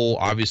whole,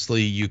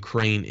 obviously,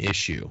 Ukraine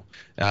issue.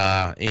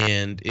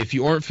 And if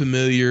you aren't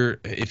familiar,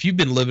 if you've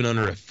been living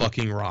under a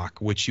fucking rock,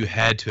 which you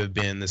had to have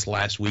been this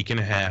last week and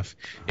a half,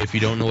 if you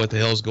don't know what the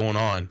hell's going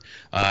on,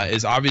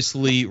 is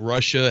obviously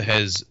Russia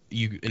has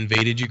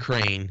invaded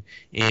Ukraine,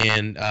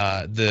 and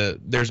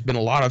there's been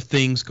a lot of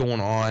things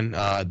going on.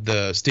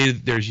 There's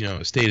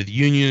a State of the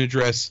Union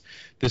address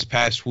this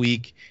past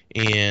week,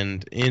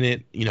 and in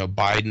it,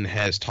 Biden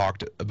has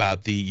talked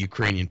about the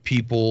Ukrainian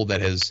people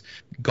that has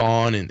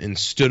gone and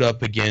stood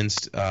up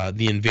against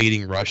the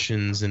invading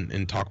Russians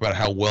and talk about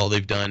how well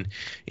they've done.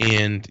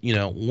 And,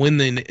 when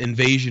the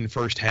invasion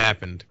first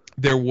happened,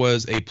 there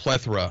was a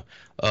plethora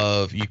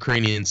of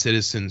Ukrainian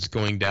citizens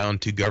going down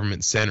to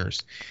government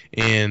centers,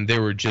 and they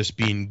were just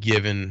being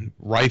given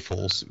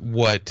rifles,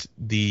 what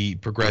the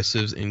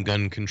progressives and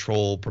gun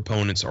control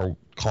proponents are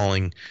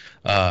calling,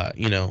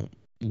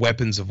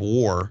 weapons of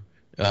war,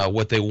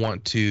 what they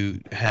want to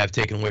have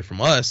taken away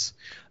from us,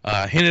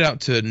 handed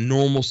out to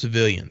normal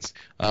civilians,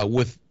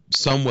 with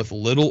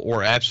little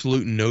or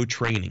absolute no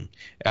training.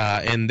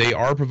 And they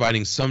are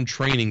providing some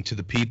training to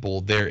the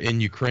people there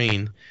in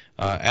Ukraine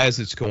as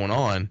it's going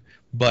on.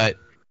 But,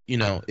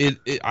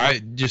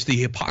 just the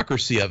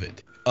hypocrisy of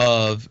it,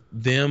 of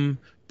them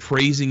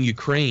praising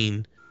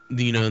Ukraine,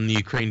 and the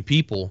Ukraine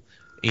people,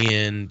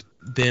 and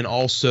then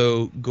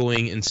also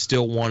going and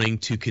still wanting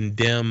to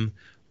condemn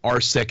our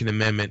Second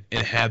Amendment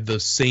and have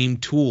those same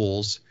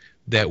tools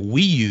that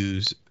we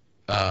use,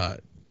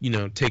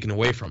 taken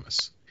away from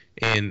us.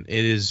 And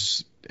it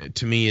is,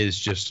 to me, is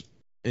just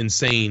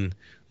insane.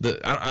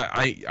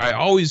 I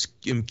always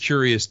am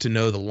curious to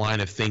know the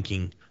line of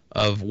thinking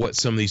of what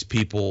some of these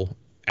people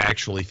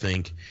actually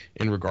think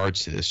in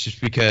regards to this,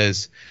 just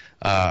because,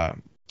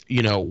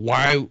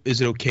 why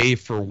is it okay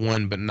for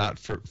one but not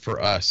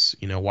for us?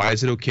 Why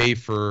is it okay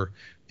for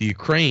the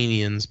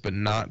Ukrainians but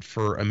not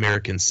for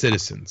American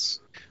citizens?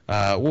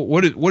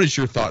 What is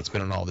your thoughts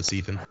been on all this,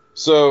 Ethan?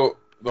 So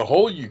the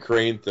whole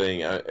Ukraine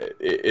thing,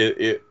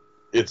 it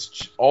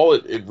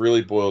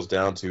really boils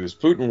down to is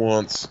Putin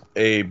wants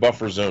a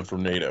buffer zone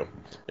from NATO,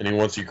 and he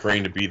wants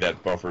Ukraine to be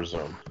that buffer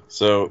zone.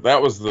 So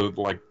that was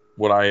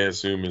what I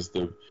assume is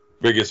the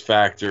biggest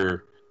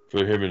factor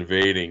for him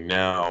invading.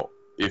 Now,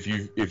 if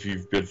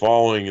you've been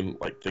following in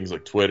things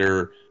like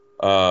Twitter,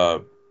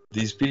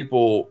 these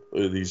people,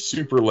 these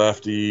super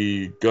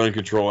lefty gun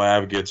control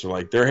advocates are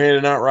like, they're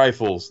handing out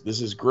rifles.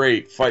 This is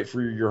great. Fight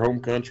for your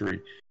home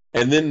country.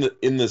 And then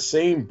in the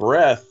same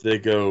breath, they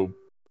go,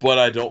 but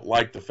I don't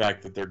like the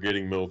fact that they're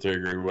getting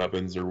military grade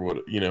weapons or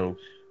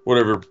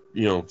whatever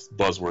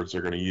buzzwords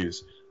they're going to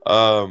use.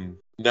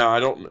 Now I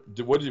don't.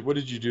 What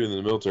did you do in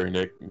the military,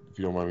 Nick? If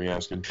you don't mind me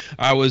asking.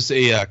 I was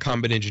a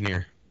combat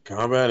engineer.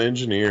 Combat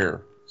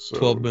engineer. So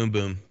 12 boom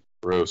boom.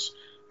 Gross.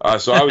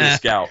 So I was a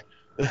scout.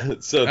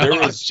 So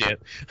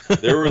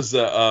there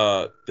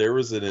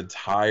was an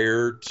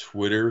entire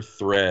Twitter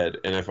thread,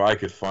 and if I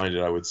could find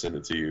it, I would send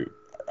it to you.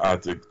 I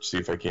have to see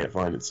if I can't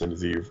find it, send it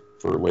to you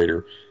for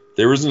later.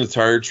 There was an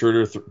entire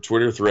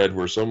Twitter thread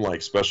where some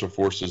special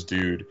forces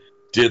dude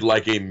did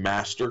a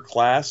master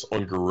class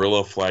on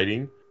guerrilla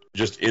fighting,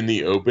 just in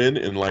the open,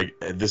 and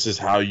this is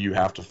how you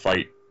have to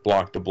fight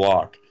block to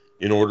block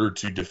in order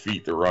to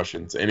defeat the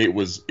Russians. And it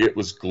was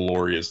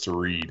glorious to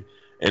read.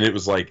 And it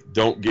was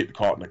don't get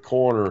caught in a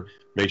corner.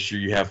 Make sure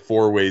you have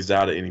 4 ways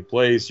out of any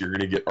place. You're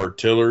going to get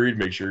artillery.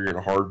 Make sure you're in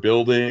a hard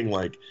building.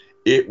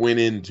 It went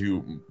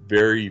into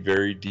very,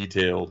 very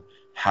detailed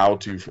how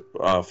to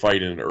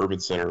fight in an urban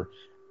center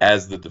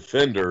as the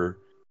defender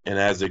and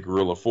as a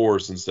guerrilla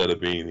force instead of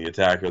being the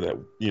attacker that,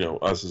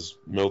 us as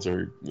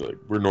military,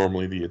 we're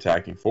normally the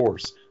attacking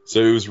force.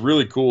 So it was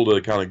really cool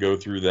to kind of go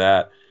through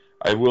that.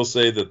 I will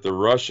say that the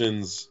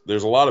Russians,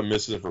 there's a lot of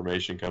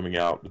misinformation coming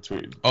out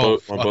on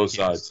both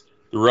sides.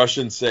 The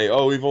Russians say,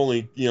 we've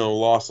only,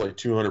 lost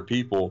 200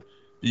 people.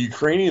 The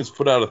Ukrainians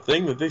put out a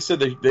thing that they said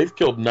they've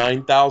killed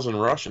 9,000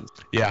 Russians.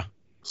 Yeah.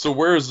 So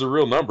where is the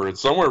real number? It's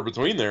somewhere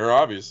between there,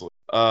 obviously.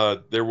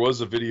 There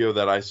was a video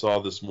that I saw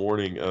this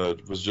morning.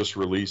 Was just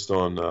released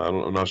on.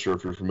 I'm not sure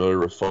if you're familiar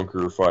with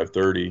Funker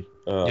 530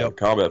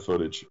 combat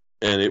footage,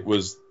 and it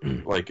was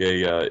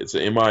it's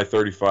an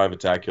Mi-35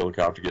 attack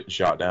helicopter getting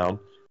shot down,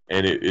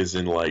 and it is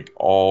in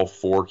all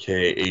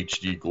 4K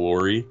HD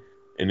glory,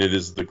 and it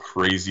is the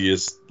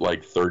craziest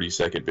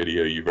 30-second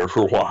video you've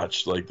ever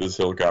watched. This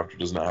helicopter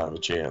does not have a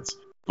chance.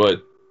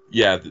 But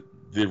yeah,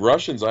 the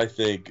Russians, I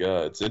think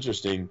it's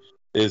interesting.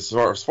 As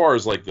far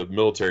as the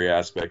military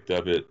aspect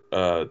of it,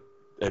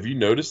 have you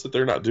noticed that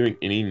they're not doing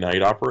any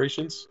night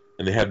operations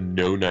and they have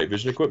no night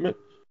vision equipment?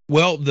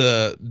 Well,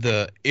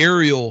 the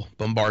aerial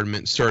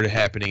bombardment started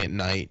happening at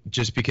night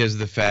just because of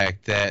the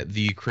fact that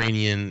the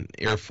Ukrainian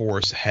Air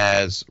Force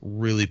has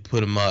really put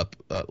them up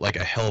like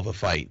a hell of a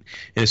fight,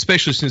 and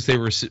especially since they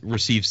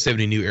received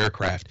 70 new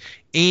aircraft.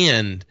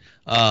 And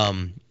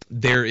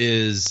there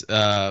is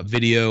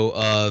video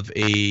of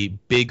a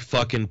big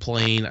fucking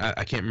plane.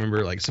 I can't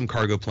remember, some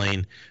cargo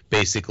plane,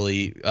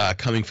 basically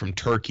coming from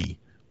Turkey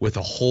with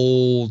a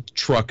whole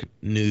truck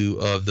new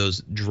of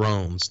those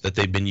drones that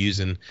they've been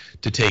using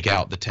to take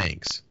out the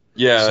tanks.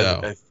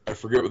 Yeah, so. I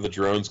forget what the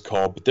drone's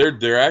called, but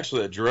they're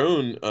actually a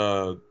drone.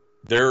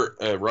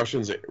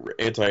 Russians'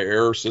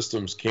 anti-air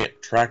systems can't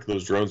track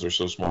those drones. They're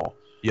so small.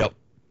 Yep.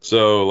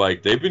 So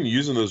they've been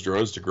using those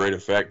drones to great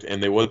effect,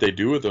 and what they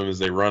do with them is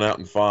they run out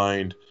and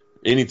find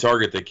any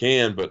target they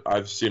can. But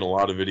I've seen a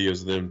lot of videos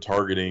of them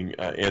targeting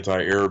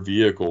anti-air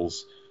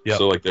vehicles. Yep.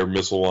 So their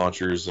missile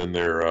launchers and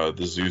their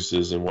the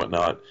Zeuses and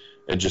whatnot,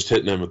 and just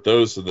hitting them with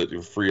those so that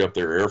it'll free up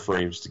their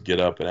airframes to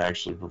get up and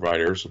actually provide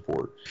air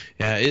support.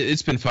 Yeah,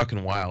 it's been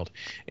fucking wild.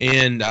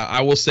 And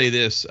I will say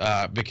this,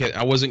 because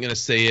I wasn't going to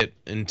say it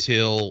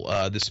until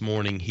this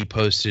morning he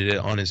posted it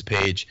on his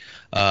page,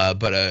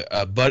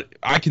 but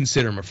I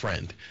consider him a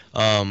friend.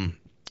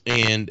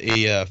 And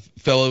a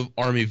fellow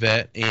Army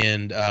vet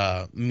and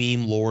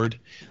meme lord.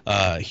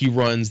 He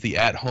runs the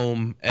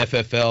at-home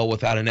FFL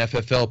without an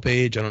FFL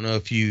page. I don't know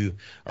if you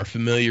are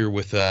familiar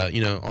with,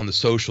 on the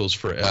socials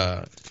for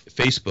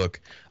Facebook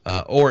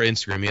or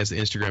Instagram. He has the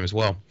Instagram as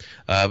well.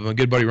 My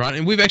good buddy Ron,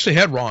 and we've actually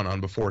had Ron on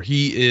before.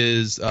 He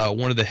is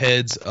one of the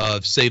heads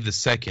of Save the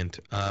Second,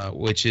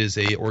 which is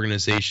a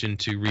organization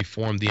to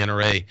reform the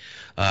NRA.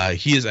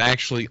 He is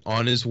actually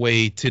on his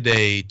way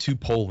today to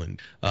Poland.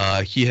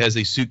 He has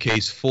a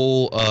suitcase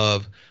full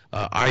of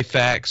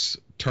IFAKs,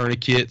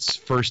 tourniquets,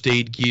 first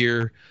aid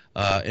gear,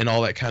 and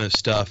all that kind of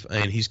stuff,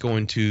 and he's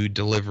going to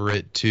deliver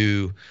it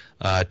to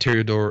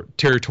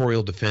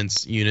territorial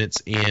defense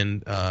units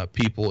and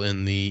people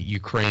in the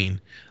Ukraine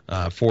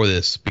for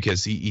this,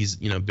 because he's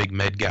big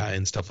med guy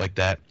and stuff like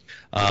that.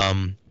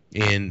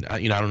 And I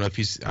don't know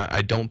if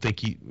I don't think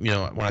he,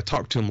 when I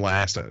talked to him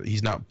last,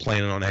 he's not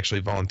planning on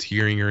actually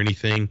volunteering or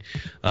anything,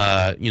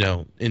 in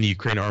the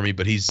Ukraine army,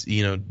 but he's,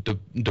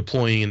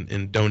 deploying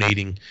and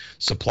donating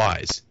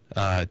supplies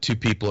to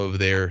people over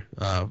there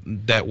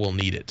that will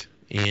need it.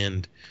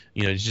 And,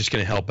 he's just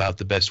going to help out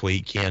the best way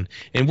he can.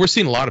 And we're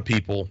seeing a lot of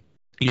people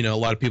you know, a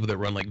lot of people that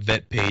run like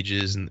vet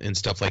pages and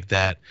stuff like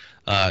that,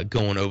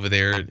 going over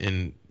there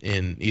and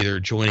either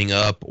joining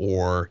up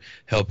or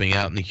helping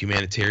out in the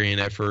humanitarian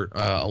effort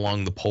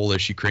along the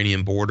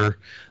Polish-Ukrainian border.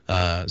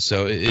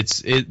 So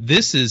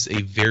this is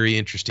a very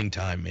interesting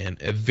time, man.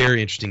 A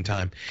very interesting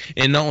time.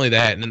 And not only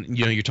that, and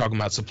you know, you're talking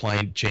about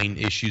supply chain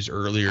issues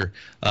earlier.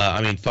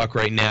 I mean, fuck,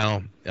 right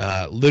now,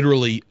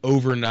 literally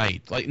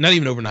overnight, like not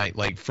even overnight,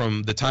 like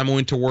from the time I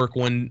went to work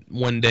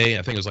one day,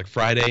 I think it was like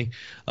Friday,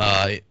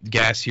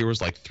 gas here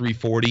was like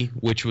 $3.40,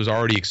 which was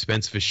already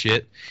expensive as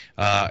shit,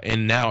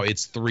 and now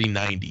it's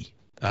 $3.90.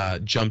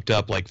 Jumped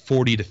up like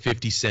 40 to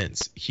 50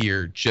 cents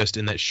here just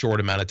in that short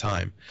amount of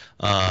time.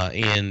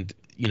 And,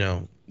 you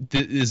know,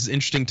 this is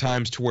interesting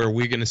times to where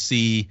we're going to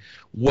see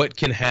what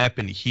can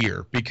happen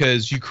here,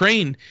 because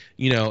Ukraine,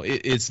 you know,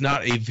 it's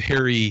not a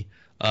very,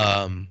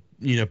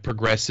 you know,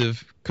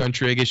 progressive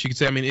country, I guess you could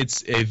say. I mean,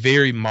 it's a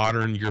very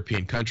modern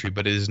European country,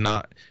 but it is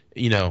not,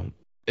 you know,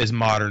 as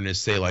modern as,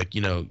 say, like,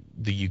 you know,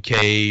 the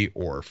UK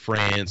or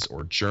France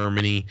or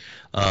Germany.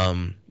 You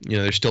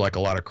know, there's still like a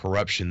lot of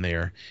corruption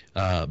there.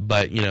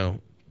 But, you know,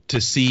 to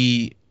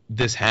see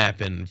this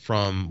happen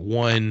from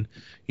one,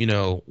 you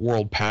know,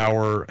 world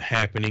power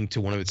happening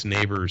to one of its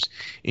neighbors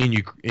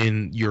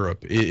in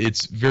Europe,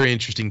 it's very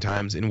interesting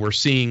times, and we're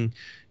seeing,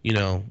 you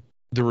know,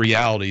 the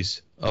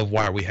realities of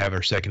why we have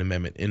our Second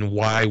Amendment and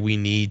why we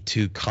need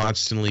to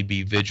constantly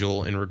be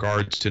vigilant in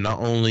regards to not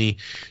only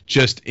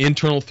just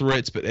internal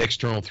threats but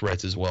external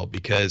threats as well.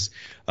 Because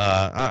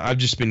I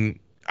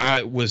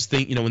was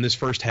thinking, you know, when this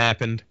first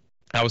happened,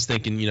 I was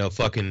thinking, you know,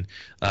 fucking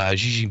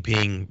Xi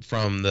Jinping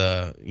from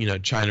the, you know,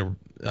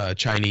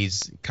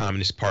 Chinese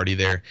Communist Party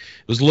there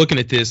was looking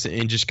at this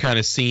and just kind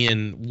of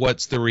seeing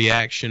what's the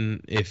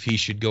reaction if he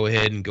should go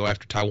ahead and go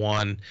after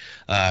Taiwan.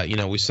 You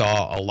know, we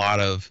saw a lot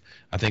of,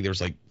 I think there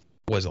was like,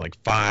 was it like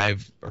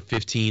 5 or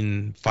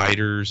 15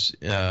 fighters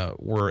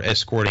were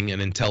escorting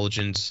an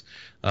intelligence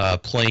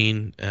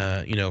plane,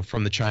 you know,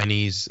 from the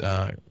Chinese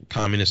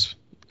communist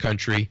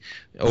country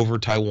over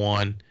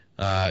Taiwan,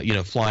 you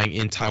know, flying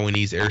in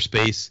Taiwanese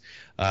airspace.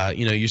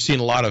 You know, you're seeing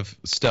a lot of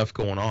stuff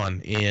going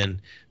on,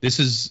 and this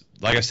is,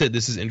 like I said,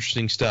 this is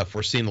interesting stuff.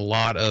 We're seeing a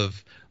lot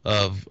of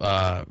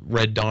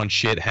Red Dawn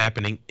shit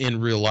happening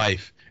in real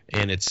life,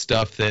 and it's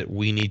stuff that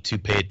we need to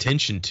pay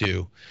attention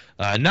to.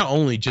 Not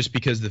only just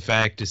because of the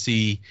fact to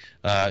see,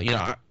 you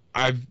know,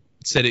 I've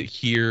said it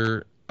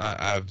here,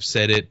 I've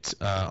said it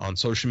on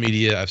social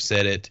media, I've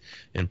said it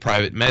in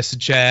private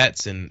message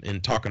chats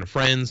and talking to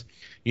friends.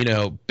 You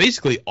know,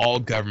 basically all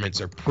governments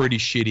are pretty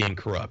shitty and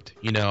corrupt.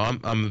 You know,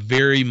 I'm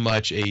very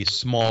much a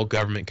small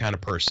government kind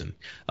of person,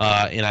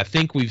 and I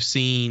think we've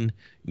seen,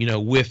 you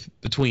know,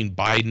 between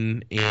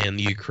Biden and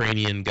the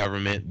Ukrainian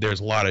government, there's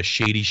a lot of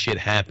shady shit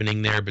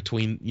happening there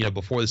between, you know,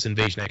 before this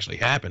invasion actually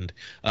happened.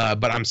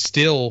 But I'm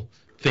still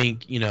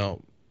think, you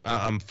know,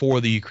 I'm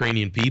for the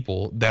Ukrainian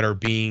people that are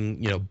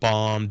being, you know,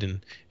 bombed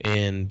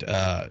and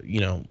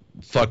you know,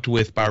 fucked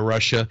with by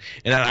Russia.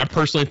 And I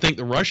personally think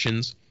the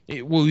Russians,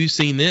 well, we've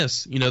seen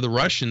this, you know, the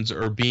Russians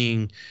are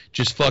being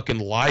just fucking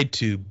lied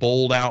to,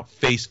 bowled out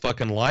face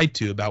fucking lied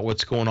to about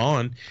what's going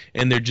on,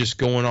 and they're just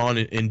going on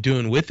and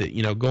doing with it,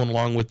 you know, going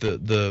along with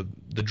the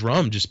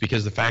drum just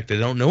because of the fact they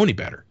don't know any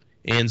better.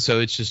 And so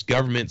it's just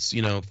governments,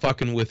 you know,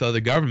 fucking with other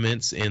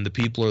governments, and the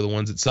people are the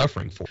ones it's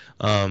suffering for.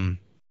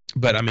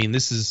 But I mean,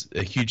 this is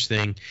a huge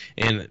thing,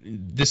 and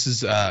this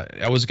is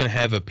I was going to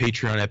have a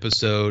Patreon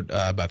episode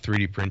about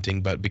 3D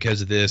printing, but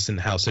because of this and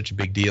how such a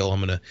big deal,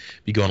 I'm going to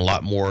be going a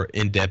lot more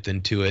in depth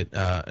into it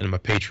in my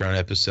Patreon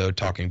episode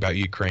talking about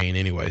Ukraine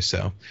anyway.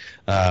 So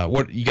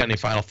what, you got any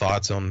final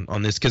thoughts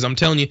on this? Because I'm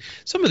telling you,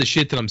 some of the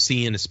shit that I'm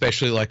seeing,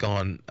 especially like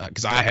on,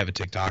 because I have a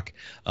TikTok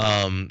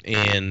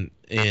and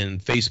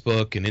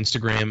Facebook and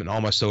Instagram and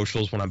all my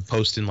socials, when I'm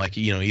posting, like,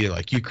 you know, either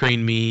like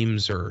Ukraine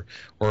memes or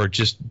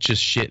just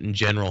shit in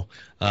general,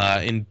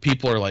 and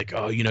people are like,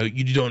 oh, you know,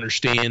 you don't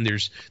understand,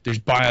 there's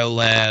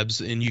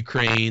biolabs in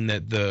Ukraine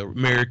that the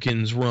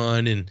Americans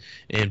run, and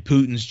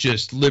Putin's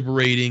just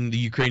liberating the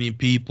Ukrainian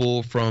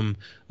people from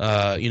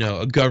you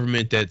know, a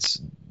government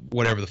that's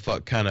whatever the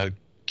fuck kind of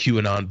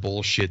QAnon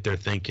bullshit they're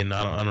thinking.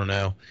 I don't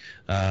know,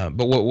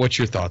 but what's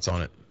your thoughts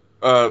on it?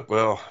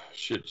 Well,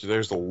 shit,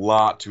 there's a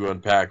lot to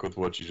unpack with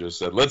what you just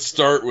said. Let's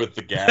start with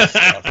the gas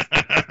stuff.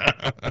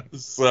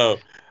 So,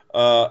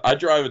 I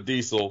drive a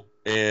diesel,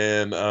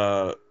 and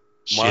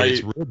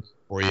it's ribs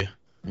for you.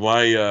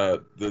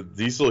 The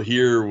diesel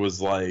here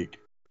was like,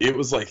 it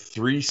was like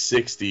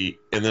 $3.60,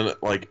 and then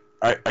like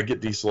I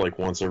get diesel like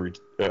once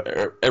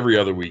every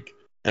other week,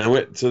 and I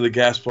went to the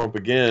gas pump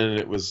again, and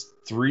it was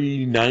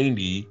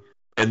 $3.90,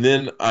 and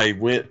then I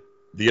went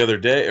the other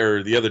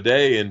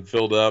day and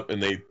filled up,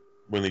 and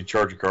when they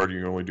charge a card, you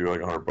can only do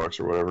like $100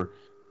 or whatever,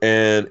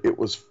 and it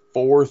was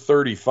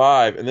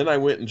 $4.35, and then I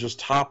went and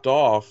just topped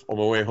off on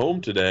my way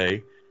home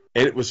today,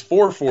 and it was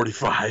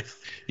 $4.45.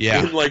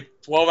 Yeah, in like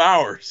 12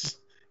 hours.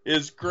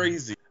 It's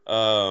crazy.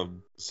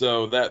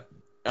 So that,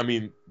 I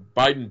mean,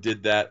 Biden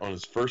did that on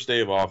his first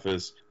day of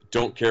office.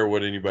 Don't care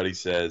what anybody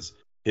says.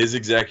 His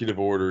executive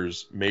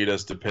orders made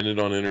us dependent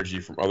on energy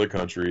from other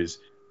countries.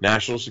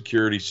 national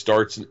security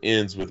starts and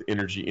ends with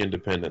energy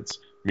independence,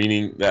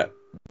 meaning that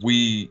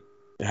we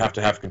have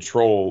to have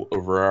control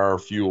over our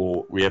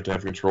fuel. We have to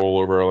have control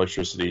over our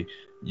electricity.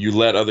 You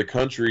let other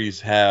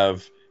countries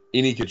have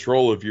any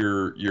control of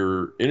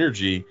your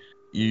energy,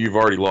 you've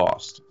already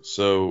lost.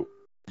 So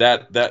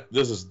that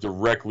this is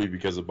directly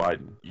because of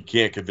Biden. You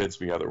can't convince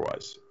me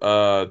otherwise.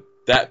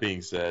 That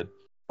being said,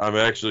 I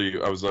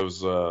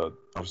was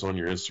on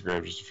your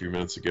Instagram just a few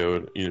minutes ago,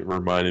 and it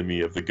reminded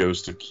me of the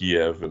Ghost of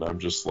Kiev, and I'm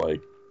just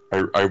like,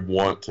 I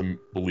want to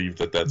believe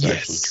that that's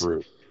actually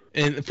true.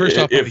 And first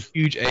off, I'm a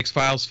huge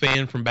X-Files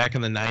fan from back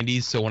in the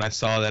 90s, so when I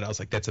saw that, I was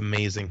like, that's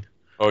amazing.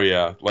 Oh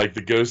yeah, like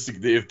the Ghost.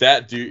 If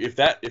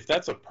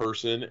that's a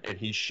person and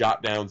he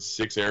shot down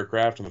 6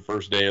 aircraft on the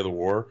first day of the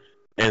war,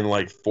 and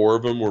like 4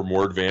 of them were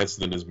more advanced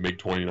than his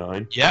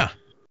MiG-29. Yeah,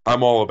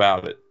 I'm all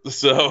about it.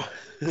 So,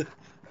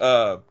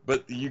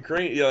 but the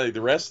Ukraine, yeah, like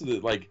the rest of the,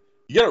 like,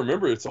 you got to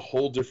remember, it's a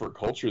whole different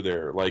culture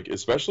there. Like,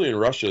 especially in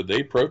Russia,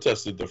 they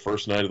protested the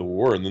first night of the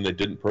war, and then they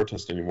didn't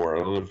protest anymore. I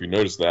don't know if you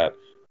noticed that,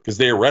 because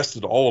they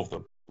arrested all of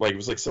them. Like, it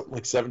was like something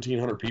like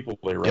 1,700 people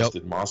they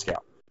arrested in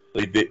Moscow.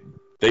 Like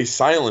they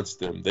silenced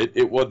them.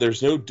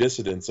 There's no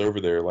dissidents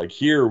over there. Like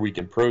here, we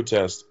can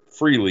protest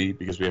freely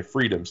because we have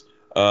freedoms.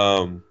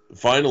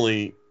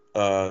 Finally,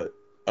 I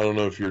don't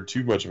know if you're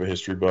too much of a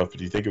history buff,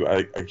 but you think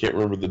about, I can't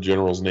remember the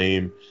general's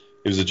name.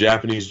 He was a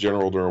Japanese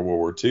general during World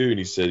War II, and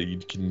he said you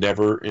can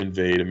never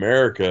invade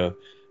America.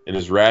 And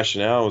his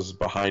rationale is,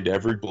 behind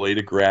every blade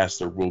of grass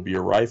there will be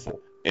a rifle.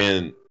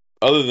 And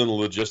other than the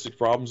logistic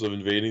problems of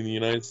invading the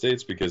United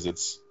States, because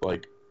it's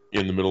like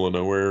in the middle of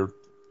nowhere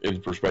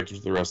in perspective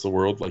to the rest of the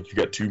world, like you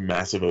got 2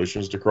 massive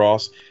oceans to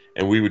cross,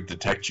 and we would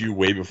detect you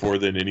way before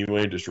then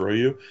anyway and destroy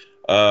you.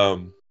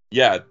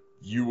 Yeah,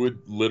 you would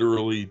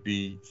literally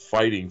be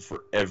fighting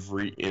for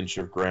every inch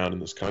of ground in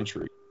this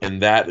country.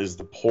 And that is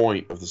the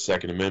point of the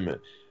Second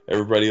Amendment.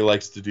 Everybody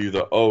likes to do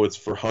it's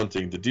for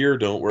hunting. The deer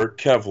don't wear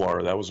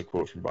Kevlar. That was a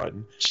quote from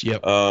Biden.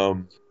 Yep.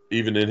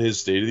 Even in his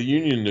State of the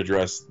Union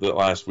address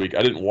last week,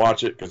 I didn't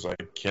watch it because I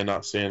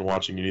cannot stand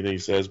watching anything he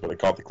says, but I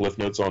caught the cliff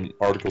notes on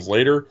articles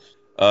later.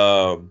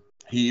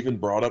 He even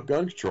brought up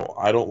gun control.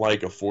 I don't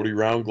like a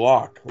 40-round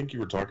Glock. I think you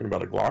were talking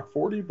about a Glock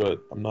 40, but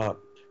I'm not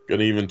going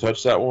to even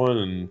touch that one.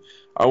 And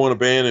I want to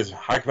ban his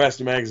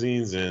high-capacity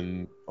magazines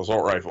and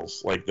assault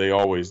rifles like they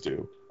always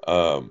do.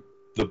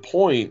 The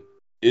point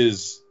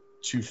is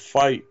to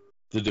fight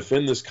to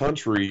defend this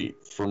country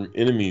from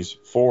enemies,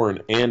 foreign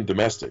and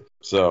domestic.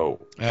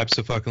 So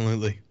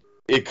absolutely,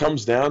 it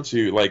comes down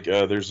to, like,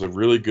 there's a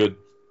really good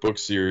book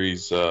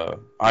series.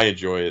 I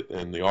enjoy it,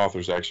 and the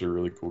author's actually a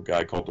really cool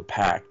guy called The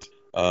Pact.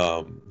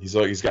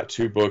 He's got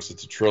 2 books.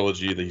 It's a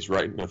trilogy that he's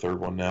writing a 3rd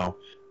one now,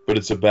 but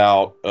it's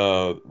about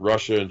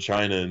Russia and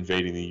China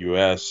invading the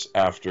U.S.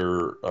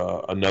 after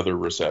another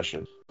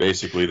recession.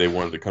 Basically, they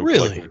wanted to come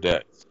collect their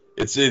debt.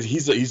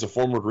 He's a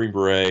former Green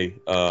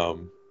Beret.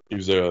 He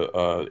was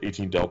a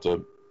 18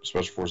 Delta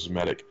Special Forces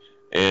medic,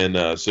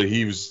 and so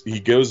he gets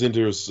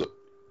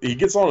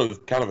on a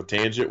kind of a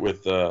tangent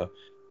with the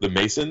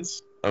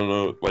Masons. I don't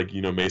know, like,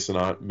 Mason.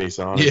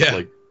 Yeah.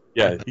 Like,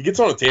 yeah, he gets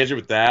on a tangent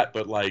with that,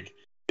 but like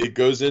it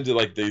goes into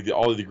like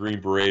all of the Green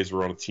Berets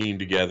were on a team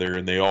together,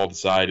 and they all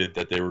decided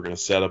that they were going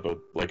to set up a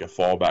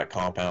fallback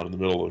compound in the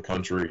middle of the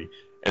country,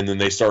 and then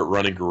they start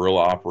running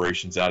guerrilla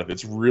operations out of it.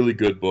 It's a really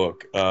good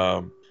book.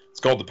 It's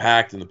called The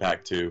Pact and The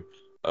Pact 2,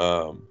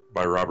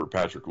 by Robert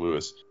Patrick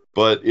Lewis.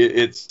 But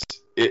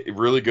it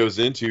really goes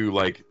into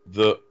like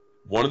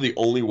one of the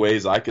only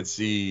ways I could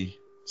see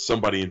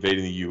somebody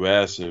invading the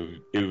U.S.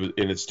 and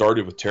it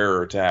started with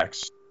terror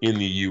attacks in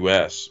the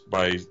U.S.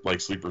 by like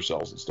sleeper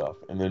cells and stuff,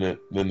 and then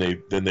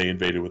they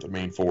invaded with the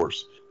main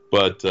force.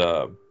 But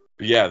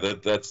yeah,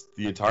 that's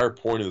the entire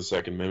point of the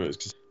Second Amendment.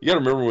 Because you got to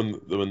remember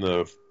when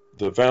the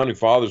founding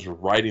fathers were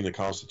writing the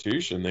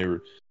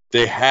Constitution,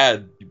 they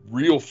had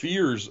real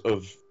fears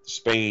of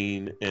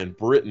Spain and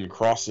Britain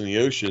crossing the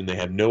ocean. They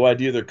had no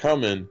idea they're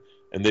coming,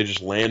 and they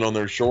just land on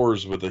their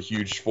shores with a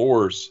huge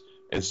force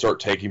and start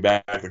taking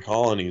back the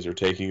colonies or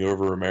taking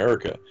over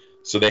America.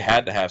 So they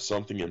had to have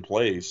something in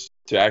place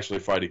to actually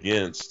fight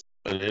against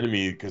an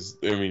enemy. Because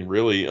I mean,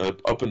 really,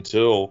 up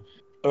until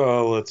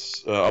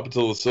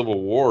the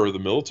Civil War, the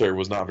military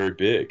was not very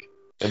big.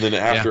 And then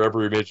after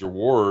every major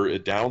war,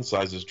 it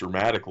downsizes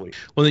dramatically.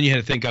 Well, then you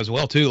had to think as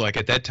well, too, like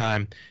at that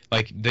time,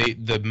 like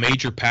the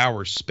major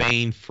powers,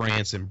 Spain,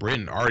 France, and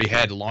Britain, already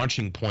had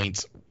launching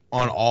points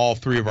on all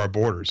 3 of our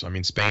borders. I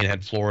mean, Spain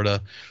had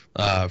Florida,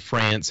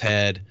 France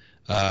had,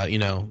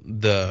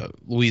 the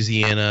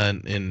Louisiana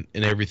and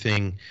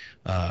everything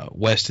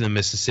west of the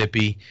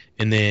Mississippi,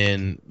 and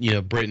then,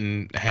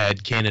 Britain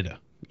had Canada.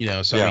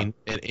 So I mean,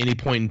 at any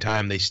point in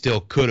time, they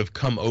still could have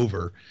come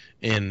over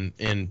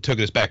and took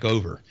us back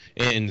over.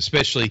 And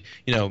especially,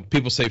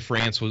 people say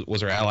France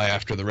was our ally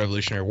after the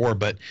Revolutionary War,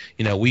 but,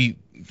 we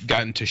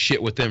got into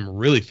shit with them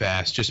really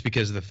fast just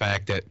because of the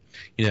fact that,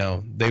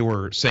 they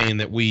were saying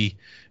that we,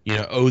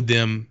 owed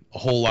them a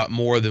whole lot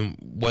more than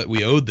what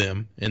we owed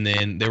them. And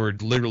then they were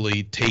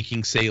literally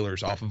taking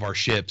sailors off of our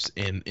ships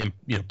and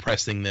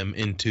pressing them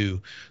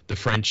into the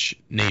French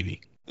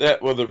Navy.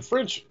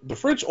 the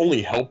French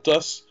only helped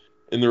us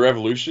in the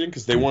Revolution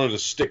because they wanted to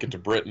stick it to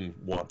Britain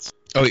once.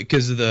 Oh,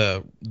 because of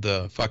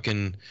the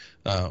fucking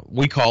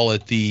we call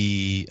it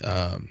the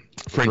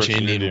French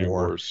and Indian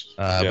War, Wars.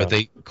 but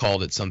they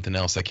called it something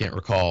else. I can't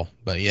recall.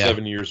 But yeah,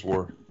 7 Years'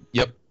 War.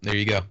 Yep, there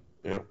you go.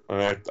 Yeah,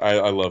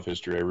 I love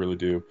history. I really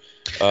do.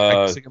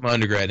 I took my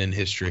undergrad in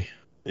history.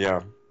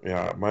 Yeah,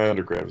 my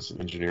undergrad was in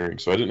engineering,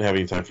 so I didn't have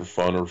any time for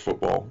fun or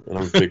football, and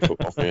I'm a big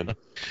football fan.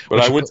 But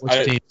I went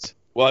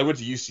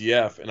to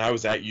UCF, and I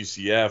was at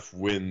UCF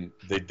when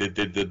they did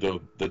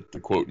the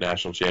quote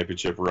national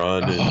championship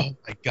run. And, oh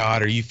my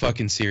God, are you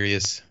fucking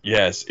serious?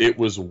 Yes, it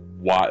was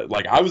wild.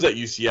 Like, I was at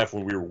UCF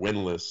when we were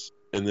winless,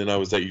 and then I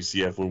was at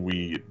UCF when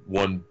we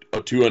won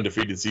 2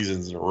 undefeated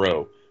seasons in a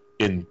row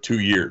in 2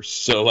 years.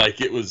 So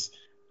like it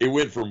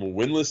went from a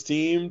winless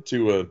team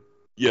to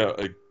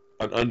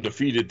an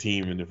undefeated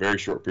team in a very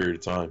short period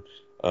of time.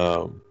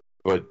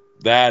 But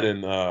that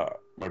and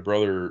my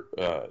brother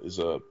is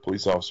a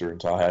police officer in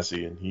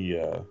Tallahassee,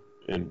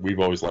 and we've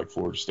always liked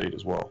Florida State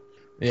as well.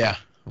 Yeah,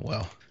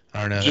 well,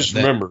 I don't know. Just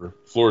remember,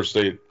 Florida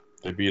State,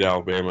 they beat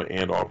Alabama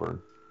and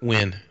Auburn.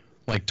 When?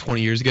 Like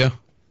 20 years ago?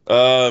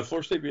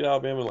 Florida State beat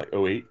Alabama in like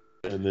 2008,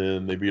 and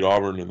then they beat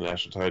Auburn in the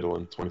national title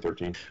in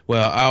 2013.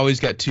 Well, I always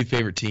got 2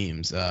 favorite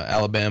teams,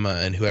 Alabama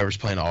and whoever's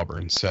playing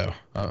Auburn, so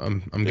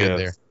I'm good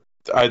there.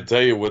 I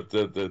tell you what,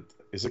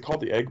 is it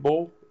called the Egg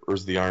Bowl or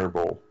is it the Iron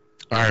Bowl?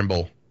 Iron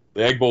Bowl.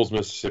 The Egg Bowl is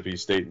Mississippi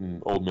State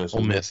and Ole Miss.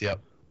 Ole Miss, yep.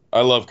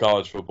 I love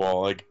college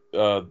football. Like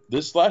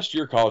this last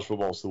year, college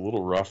football was a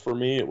little rough for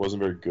me. It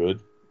wasn't very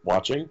good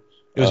watching.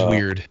 It was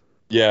weird.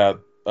 Yeah,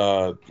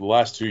 the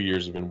last 2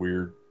 years have been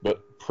weird,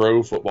 but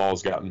pro football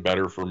has gotten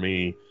better for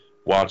me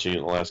watching it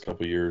in the last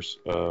couple of years.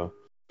 And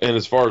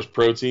as far as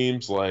pro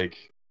teams,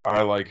 like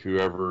I like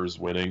whoever is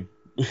winning.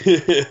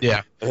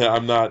 Yeah.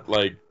 I'm not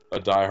like a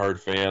diehard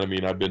fan. I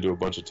mean, I've been to a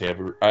bunch of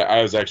Tampa.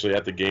 I was actually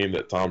at the game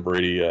that Tom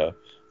Brady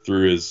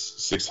threw his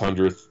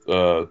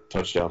 600th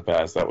touchdown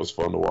pass. That was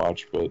fun to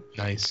watch. But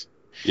nice.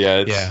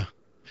 Yeah.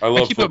 I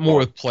keep football. up more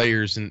with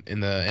players in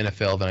the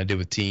NFL than I do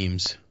with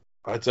teams.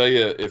 I tell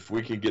you, if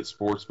we can get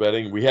sports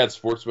betting, we had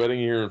sports betting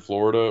here in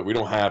Florida. We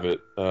don't have it,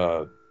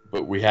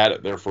 but we had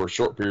it there for a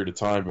short period of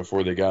time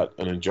before they got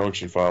an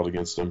injunction filed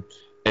against them.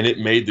 And it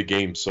made the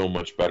game so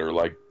much better.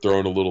 Like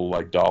throwing a little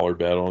like dollar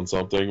bet on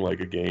something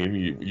like a game,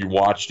 you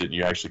watched it and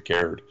you actually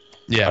cared.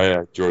 Yeah, I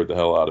enjoyed the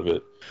hell out of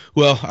it.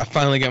 Well, I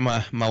finally got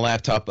my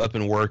laptop up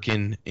and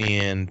working,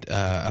 and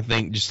I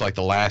think just like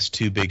the last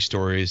 2 big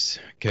stories,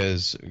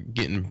 because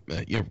getting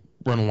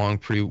run along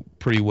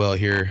pretty well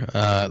here.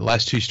 The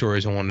last 2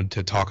 stories I wanted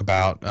to talk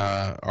about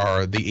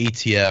are the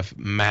ATF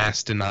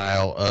mass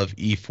denial of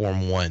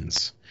E-Form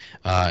 1s.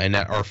 And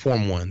that are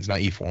Form 1s, not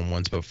E-Form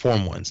 1s, but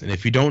Form 1s. And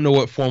if you don't know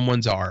what Form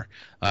 1s are,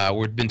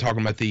 we've been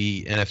talking about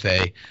the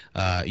NFA.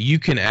 You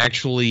can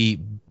actually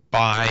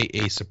buy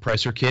a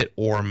suppressor kit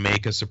or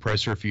make a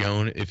suppressor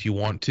if you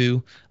want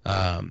to.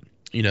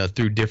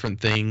 Through different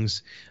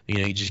things.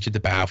 You just get the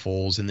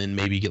baffles and then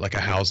maybe get like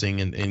a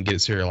housing and get it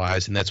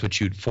serialized, and that's what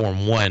you'd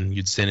Form 1.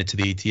 You'd send it to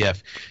the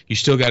ATF. You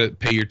still got to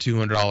pay your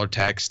 $200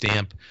 tax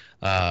stamp,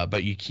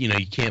 but you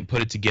can't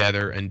put it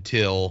together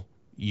until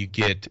you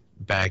get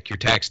back your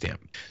tax stamp.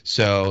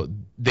 So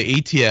the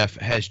ATF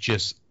has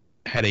just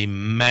had a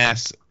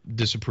mass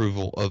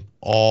disapproval of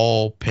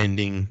all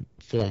pending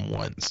Form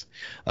 1s.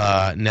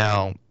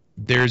 Now,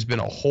 there's been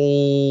a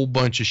whole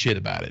bunch of shit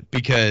about it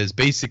because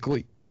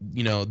basically,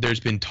 there's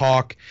been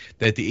talk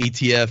that the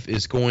ATF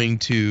is going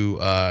to,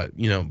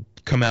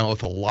 come out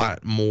with a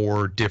lot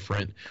more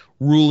different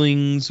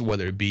rulings,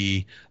 whether it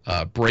be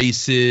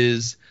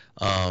braces,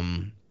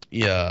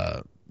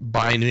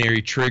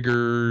 binary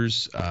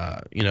triggers,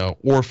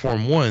 or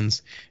Form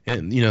 1s.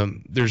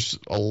 And, there's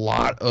a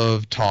lot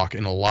of talk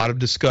and a lot of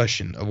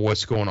discussion of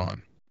what's going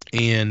on.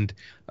 And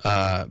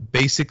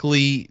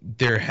basically,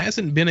 there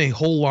hasn't been a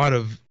whole lot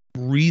of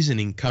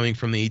reasoning coming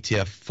from the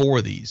ATF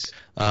for these.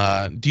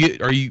 Do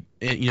you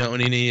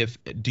own any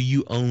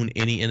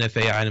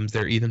NFA items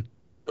there, Ethan?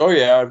 Oh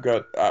yeah,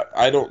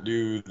 I don't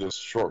do the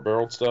short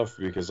barreled stuff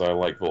because I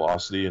like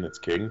velocity and it's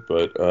king,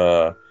 but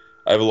I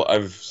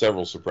have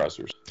several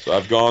suppressors. So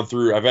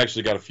I've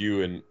actually got a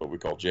few in what we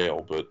call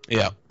jail, but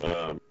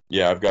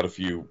I've got a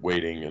few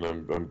waiting, and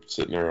I'm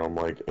sitting there and I'm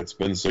like, it's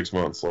been 6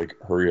 months, like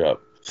hurry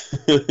up.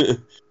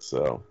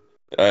 So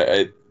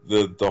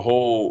the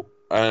whole,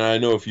 and I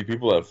know a few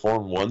people that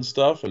Form 1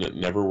 stuff and it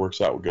never works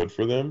out good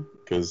for them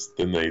because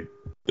then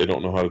they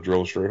don't know how to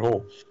drill a straight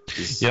hole.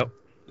 Yep.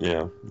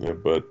 Yeah,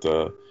 but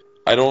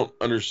I don't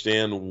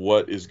understand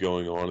what is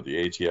going on at the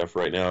ATF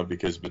right now,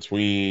 because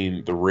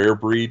between the rare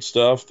breed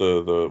stuff,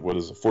 the what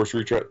is it, force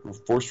reset triggers.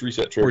 Force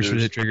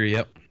reset trigger,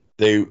 yep.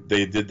 They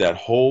did that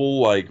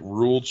whole like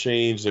rule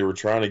change they were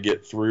trying to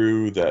get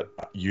through that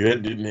you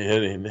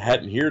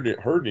hadn't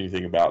heard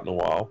anything about in a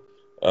while.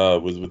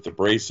 Was with the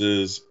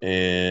braces,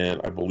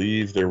 and I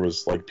believe there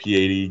was like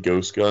P80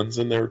 ghost guns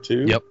in there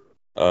too. Yep.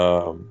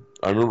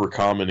 I remember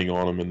commenting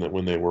on them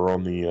when they were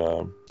on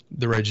the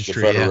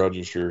registry, the federal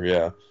register,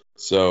 yeah.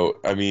 So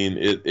I mean,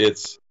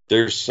 it's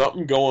there's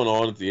something going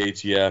on at the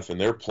ATF, and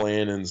they're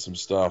planning some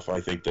stuff.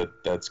 I think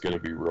that's going to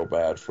be real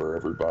bad for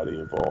everybody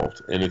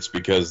involved, and it's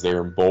because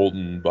they're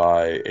emboldened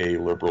by a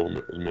liberal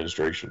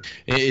administration.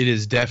 It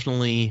is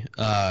definitely,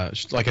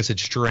 like I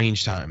said,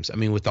 strange times. I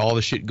mean, with all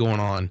the shit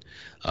going on,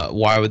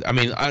 why would, I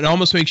mean, it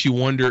almost makes you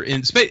wonder,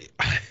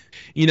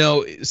 you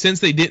know, since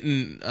they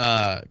didn't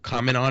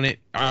comment on it,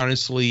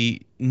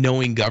 honestly,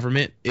 knowing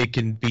government, it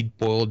can be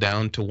boiled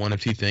down to one of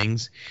two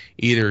things.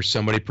 Either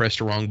somebody pressed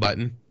the wrong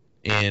button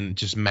and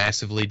just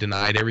massively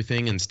denied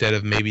everything, instead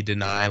of maybe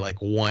deny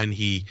like one,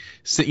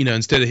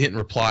 instead of hitting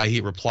reply,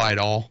 he replied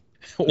all.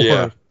 Or,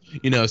 Yeah.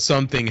 you know,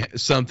 something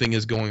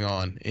is going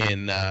on,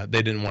 and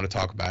they didn't want to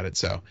talk about it.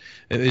 So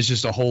it's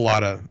just a whole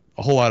lot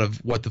of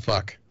what the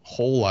fuck.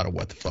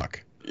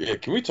 Yeah,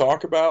 can we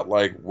talk about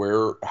like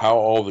how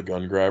all the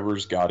gun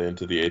grabbers got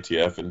into the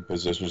ATF in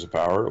positions of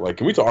power? Like,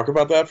 can we talk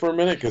about that for a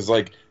minute? Because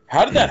like,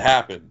 how did that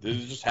happen?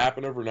 Did it just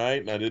happen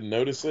overnight and I didn't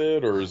notice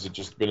it, or has it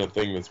just been a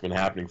thing that's been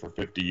happening for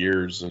 50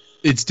 years?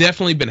 It's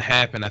definitely been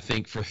happening, I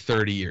think, for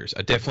 30 years.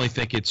 I definitely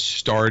think it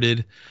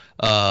started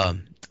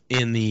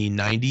in the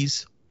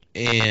 90s,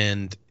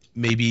 and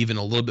maybe even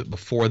a little bit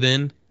before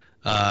then.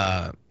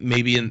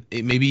 Maybe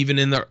even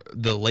in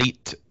the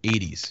late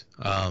 80s.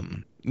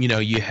 You know,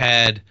 you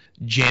had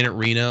Janet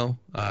Reno,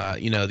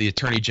 you know, the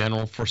Attorney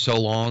General for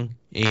so long,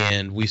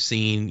 and we've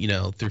seen, you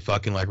know, through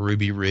fucking like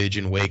Ruby Ridge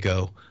and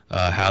Waco,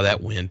 how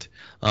that went.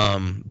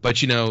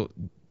 But you know,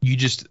 you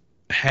just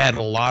had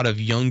a lot of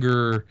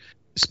younger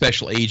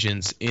special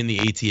agents in the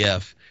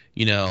ATF,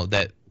 you know,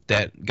 that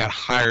got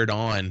hired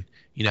on,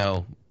 you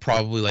know,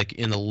 probably like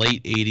in the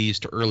late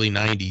 80s to early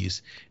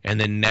 90s, and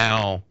then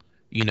now,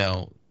 you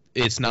know,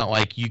 it's not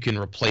like you can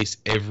replace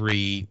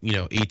every, you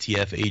know,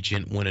 ATF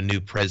agent when a new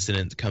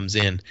president comes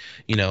in.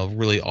 You know,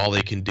 really all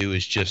they can do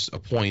is just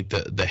appoint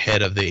the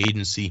head of the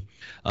agency.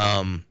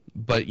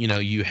 But, you know,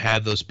 you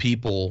have those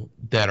people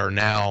that are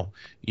now,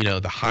 you know,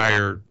 the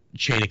higher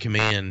chain of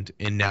command,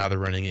 and now they're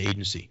running an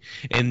agency.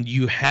 And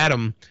you had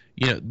them,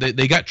 you know,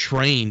 they got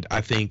trained,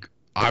 I think,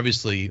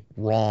 obviously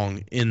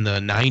wrong in the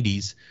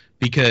 90s,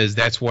 because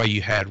that's why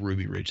you had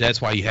Ruby Ridge. That's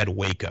why you had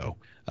Waco.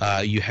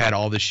 You had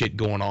all this shit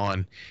going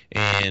on,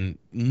 and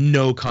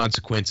no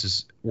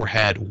consequences were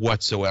had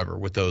whatsoever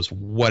with those.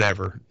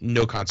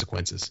 No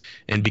consequences.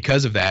 And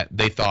because of that,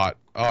 they thought,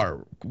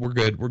 "Oh, we're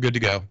good to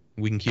go.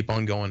 We can keep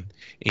on going."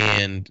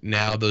 And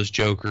now those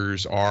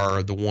jokers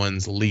are the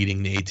ones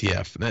leading the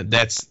ATF.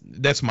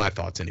 That's my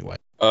thoughts anyway.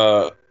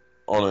 On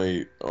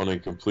a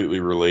completely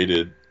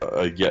related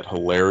yet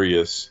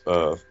hilarious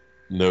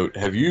note,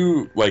 have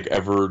you like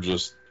ever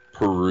just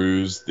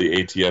peruse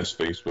the ATF's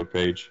Facebook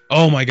page?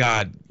 Oh my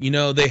God. You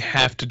know, they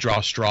have to draw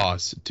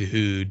straws to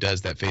who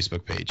does that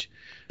Facebook page.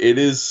 It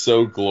is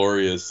so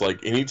glorious.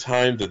 Like,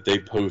 anytime that they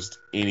post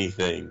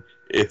anything,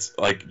 it's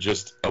like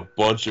just a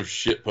bunch of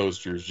shit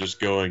posters just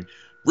going,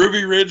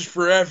 Ruby Ridge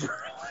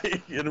forever.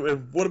 Like,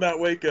 and what about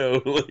Waco?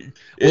 Like,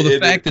 well, the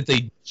fact that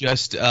they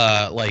just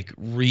like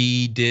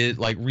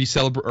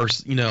re-celebrate, or,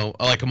 you know,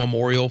 like a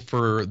memorial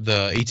for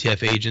the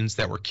ATF agents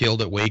that were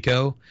killed at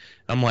Waco.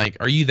 I'm like,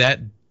 are you that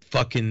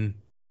fucking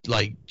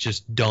like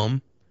just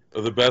dumb?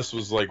 The best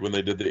was like when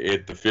they did the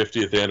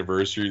 50th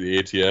anniversary of the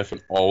ATF,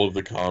 and all of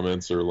the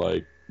comments are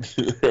like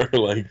are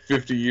like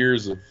 50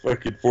 years of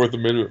fucking Fourth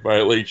Amendment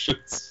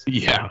violations.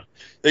 Yeah,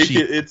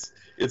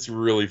 it's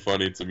really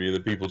funny to me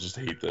that people just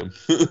hate them.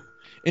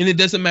 And it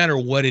doesn't matter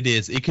what it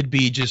is. It could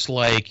be just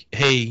like,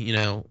 hey, you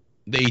know,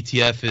 the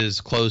ATF is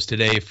closed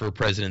today for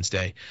President's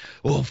Day.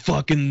 Well,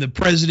 fucking the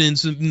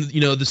presidents, you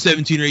know, the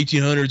 17 or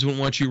 1800s wouldn't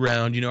want you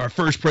around. You know, our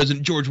first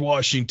president, George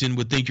Washington,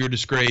 would think you're a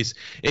disgrace.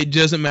 It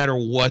doesn't matter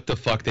what the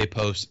fuck they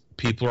post.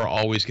 People are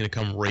always going to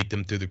come rake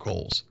them through the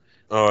coals.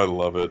 Oh, I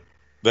love it.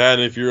 That,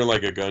 and if you're in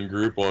like a gun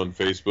group on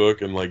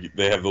Facebook and like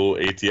they have the little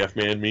ATF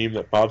man meme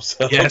that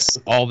pops up. Yes,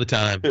 all the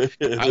time.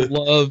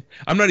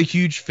 I'm not a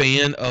huge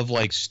fan of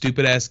like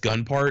stupid ass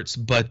gun parts,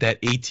 but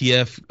that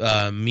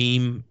ATF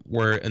meme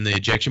where in the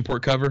ejection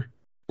port cover,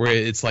 where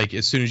it's like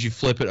as soon as you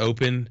flip it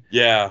open.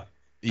 Yeah,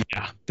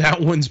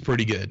 that one's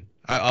pretty good.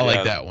 I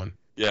like that one.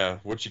 Yeah,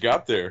 what you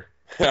got there?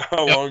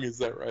 How long is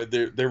that right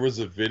there? There was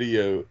a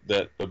video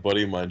that a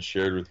buddy of mine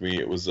shared with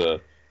me. It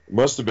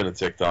must have been a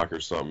TikTok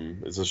or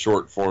something. It's a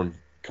short form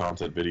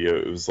content video.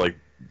 It was like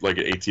an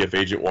ATF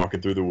agent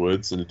walking through the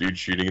woods and a dude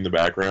shooting in the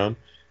background,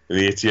 and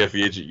the ATF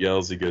agent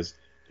yells, he goes,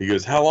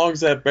 how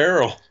long's that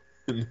barrel?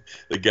 And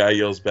the guy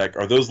yells back,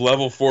 are those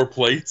level 4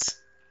 plates?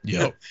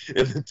 Yep.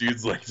 And the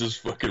dude's like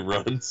just fucking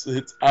runs.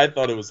 I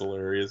thought it was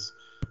hilarious.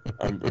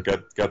 I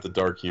got the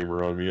dark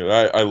humor on me.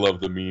 I love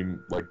the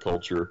meme like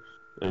culture.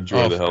 I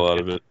enjoy the hell out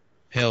of it.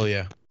 Hell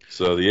yeah.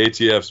 So the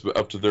ATF's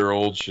up to their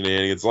old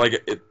shenanigans.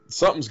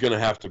 Something's gonna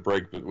have to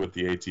break with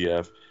the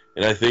ATF.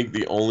 And I think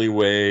the only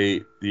way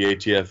the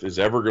ATF is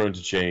ever going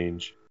to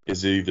change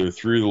is either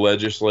through the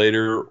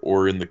legislature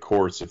or in the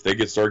courts. If they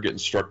start getting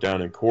struck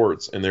down in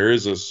courts, and there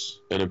is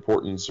an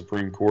important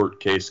Supreme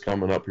Court case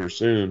coming up here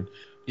soon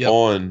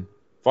on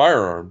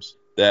firearms,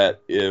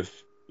 that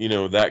if, you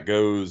know, that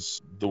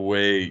goes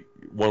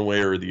one way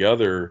or the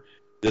other,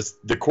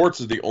 the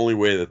courts is the only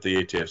way that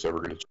the ATF's ever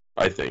going to.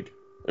 I think.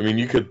 I mean,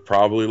 you could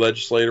probably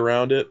legislate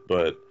around it,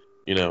 but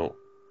I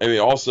mean,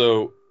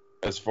 also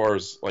as far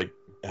as like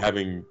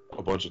having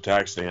a bunch of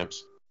tax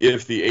stamps,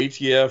 if the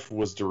ATF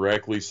was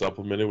directly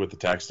supplemented with the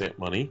tax stamp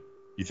money,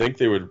 you think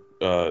they would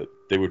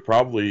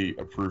probably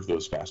approve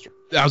those faster.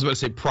 I was about to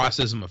say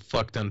process them a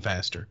fuck ton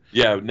faster.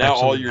 Yeah, now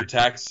Absolutely. all your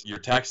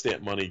tax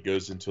stamp money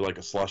goes into like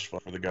a slush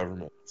fund for the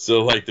government.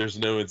 So like there's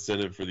no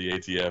incentive for the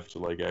ATF to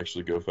like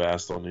actually go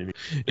fast on any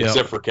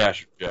except for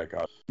cash jack.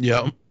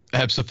 Yeah,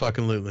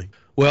 absolutely.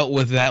 Well,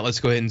 with that, let's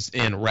go ahead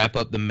and wrap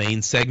up the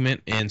main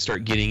segment and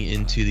start getting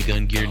into the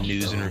gun gear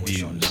news and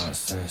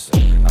reviews.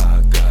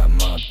 I got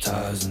my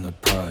ties in the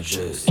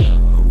projects. Who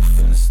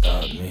finna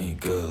stop me?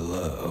 Good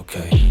luck,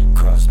 okay.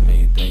 Cross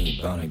me, then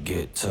you bound to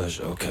get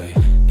touched, okay.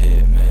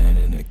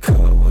 Hitman in the cut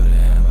with a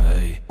hammer,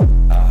 hey.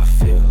 I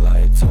feel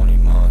like Tony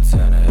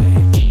Montana,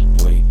 hey.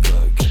 Wake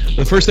up, get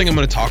The first thing I'm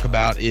going to talk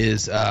about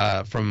is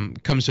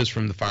comes to us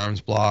from the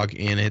Firearms blog,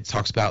 and it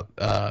talks about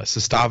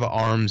Sestava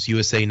Arms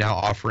USA now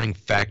offering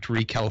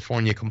factory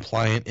California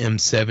compliant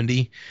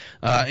M70,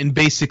 and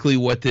basically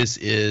what this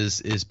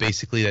is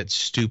basically that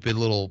stupid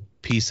little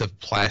piece of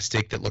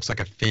plastic that looks like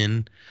a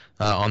fin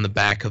on the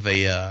back of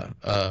a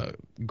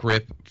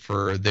grip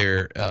for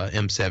their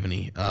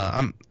M70.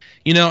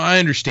 I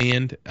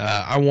understand.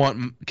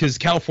 Because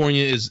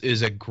California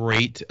is a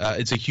great,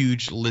 it's a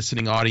huge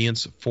listening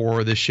audience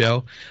for this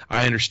show.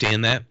 I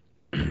understand that,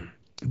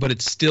 but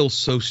it's still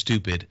so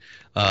stupid.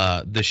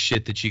 The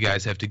shit that you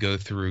guys have to go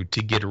through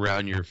to get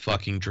around your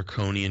fucking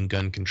draconian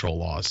gun control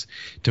laws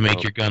to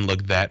make your gun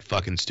look that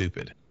fucking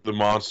stupid. The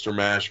Monster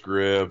Mash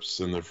grips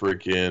and the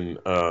freaking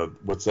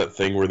what's that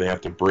thing where they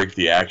have to break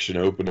the action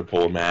open to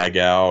pull a mag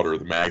out, or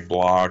the mag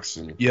blocks,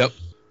 and Yep.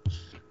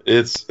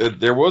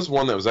 There was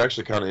one that was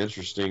actually kind of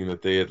interesting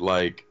that they had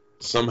like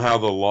somehow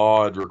the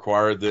law had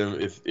required them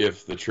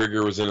if the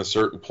trigger was in a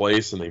certain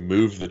place and they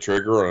moved the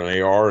trigger on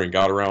an AR and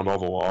got around all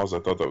the laws. I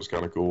thought that was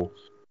kind of cool.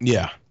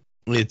 Yeah,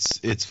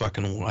 it's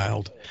fucking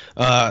wild.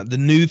 The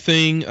new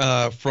thing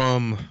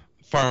from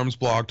Firearms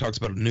blog talks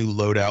about a new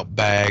loadout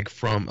bag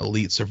from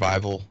Elite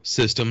Survival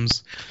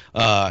Systems.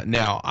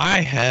 Now,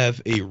 I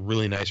have a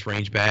really nice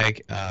range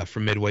bag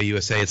from Midway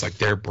USA. It's like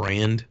their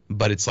brand,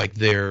 but it's like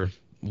their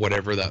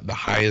whatever the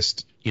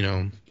highest,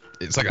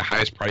 it's like a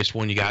highest priced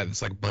one you got.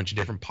 It's like a bunch of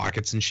different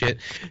pockets and shit.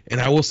 And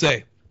I will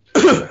say,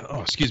 oh,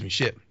 excuse me,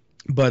 shit.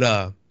 But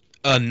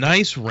a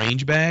nice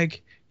range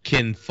bag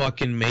can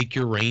fucking make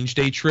your range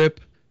day trip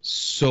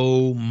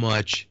so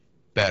much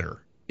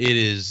better. It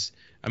is.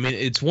 I mean,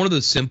 it's one of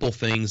those simple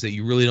things that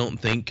you really don't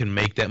think can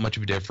make that much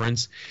of a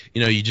difference.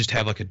 You just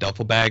have like a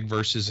duffel bag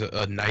versus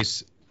a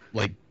nice,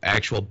 like,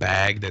 actual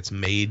bag that's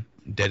made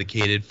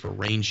dedicated for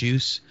range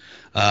use.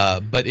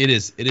 But it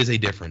is a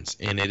difference,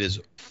 and it is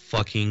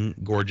fucking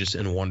gorgeous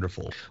and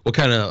wonderful. What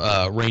kind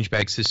of range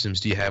bag systems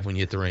do you have when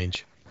you hit the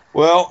range?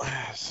 Well,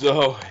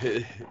 so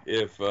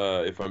if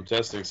I'm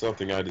testing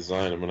something I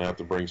design, I'm gonna have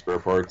to bring spare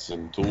parts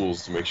and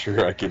tools to make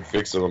sure I can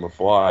fix it on the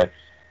fly.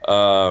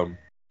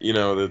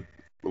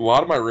 A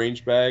lot of my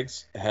range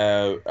bags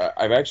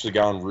I've actually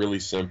gone really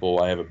simple.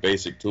 I have a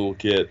basic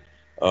toolkit,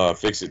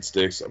 fix-it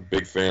sticks, a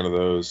big fan of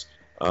those,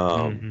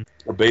 a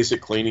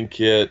basic cleaning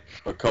kit,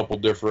 a couple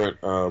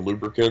different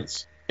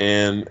lubricants,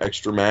 and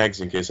extra mags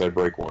in case I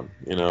break one.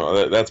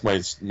 That's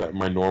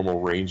my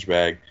normal range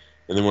bag.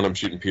 And then when I'm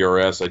shooting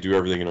PRS, I do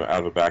everything out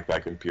of a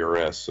backpack in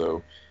PRS.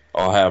 So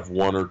I'll have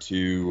one or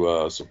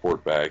two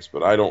support bags,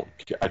 but I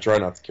try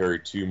not to carry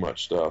too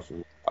much stuff.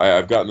 And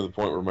I've gotten to the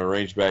point where my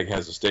range bag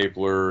has a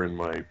stapler and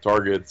my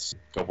targets,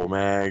 a couple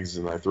mags,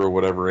 and I throw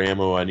whatever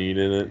ammo I need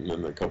in it, and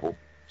then a couple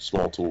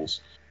small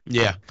tools.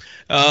 Yeah.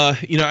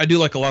 I do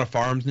like a lot of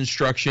firearms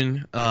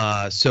instruction.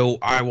 So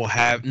I will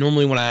have,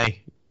 normally when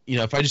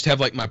if I just have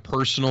like my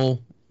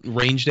personal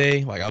range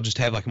day, like I'll just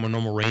have like my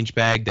normal range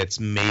bag that's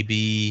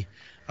maybe,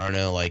 I don't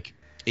know, like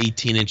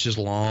 18 inches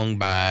long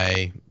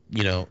by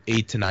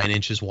 8 to 9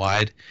 inches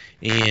wide,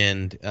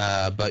 and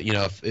but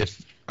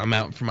if I'm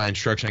out for my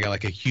instruction, I got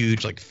like a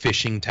huge like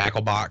fishing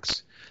tackle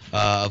box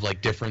of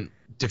like different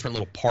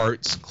little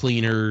parts,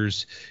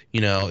 cleaners,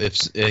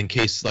 if in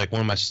case like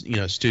one of my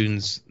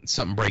students,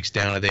 something breaks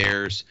down of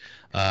theirs,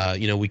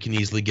 we can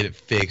easily get it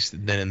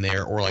fixed then and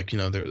there, or like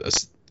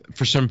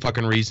for some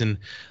fucking reason,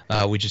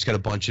 we just got a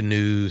bunch of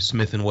new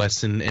Smith &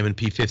 Wesson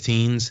M&P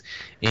 15s,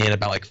 and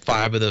about like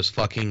 5 of those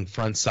fucking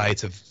front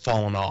sights have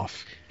fallen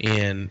off,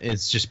 and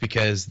it's just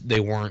because they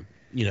weren't,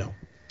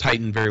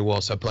 tightened very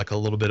well, so I put like a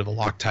little bit of a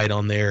Loctite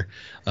on there,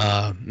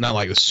 not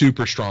like a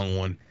super strong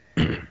one,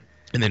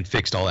 and then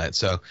fixed all that.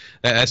 So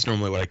that's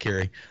normally what I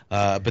carry.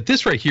 But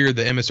this right here,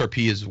 the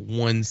MSRP is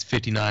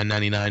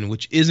 $159.99,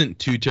 which isn't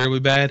too terribly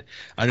bad.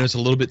 I know it's a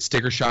little bit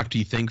sticker shock, do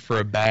you think, for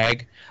a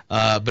bag,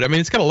 but I mean,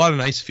 it's got a lot of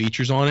nice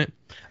features on it.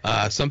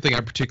 Something I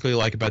particularly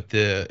like about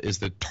is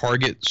the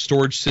target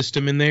storage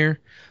system in there.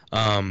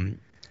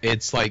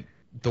 It's like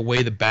the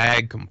way the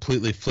bag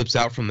completely flips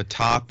out from the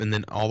top and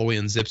then all the way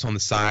unzips on the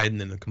side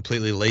and then it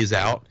completely lays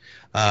out,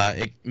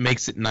 it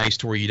makes it nice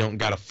to where you don't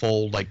got to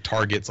fold like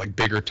targets, like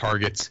bigger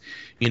targets,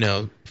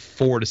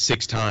 4 to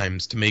 6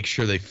 times to make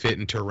sure they fit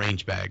into a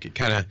range bag. It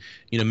kind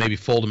of, maybe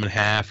fold them in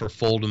half or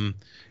fold them,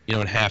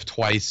 in half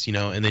twice,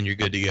 and then you're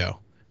good to go.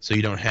 So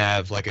you don't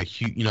have like a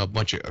huge, a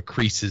bunch of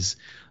creases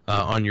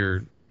on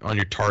your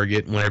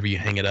target whenever you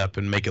hang it up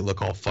and make it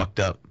look all fucked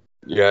up.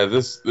 Yeah,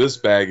 this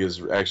bag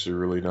is actually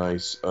really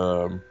nice.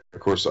 Of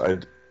course,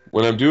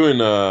 when I'm doing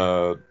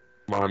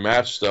my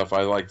match stuff,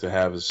 I like to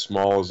have as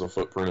small as a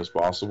footprint as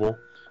possible.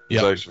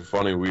 It's actually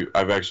funny.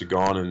 I've actually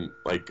gone and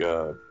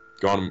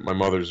my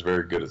mother's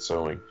very good at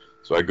sewing,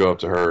 so I go up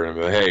to her and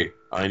I'm like, hey,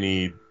 I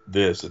need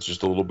this. It's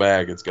just a little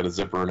bag. It's got a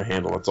zipper and a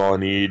handle. That's all I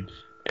need.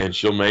 And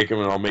she'll make them,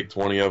 and I'll make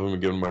 20 of them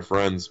and give them to my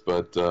friends.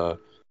 But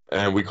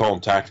and we call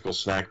them tactical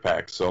snack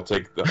packs. So I'll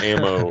take the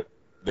ammo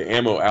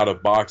out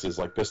of boxes,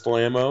 like pistol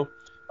ammo.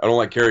 I don't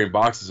like carrying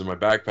boxes in my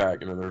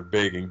backpack, and they're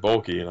big and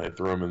bulky, and I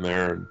throw them in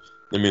there. And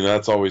I mean,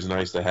 that's always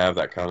nice to have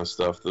that kind of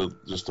stuff,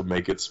 just to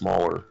make it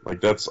smaller.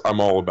 Like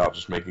I'm all about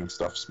just making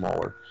stuff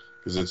smaller,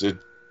 because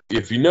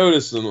if you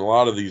notice in a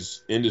lot of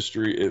this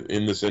industry, and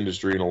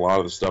a lot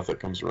of the stuff that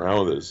comes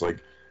around with it, it's like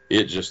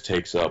it just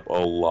takes up a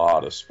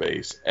lot of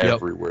space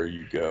everywhere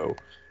you go.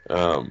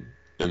 And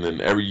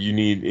then as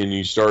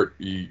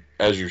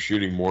you're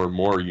shooting more and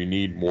more, you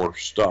need more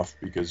stuff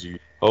because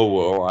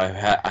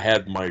I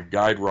had my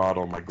guide rod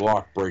on my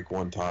Glock break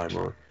one time,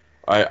 or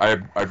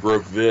I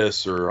broke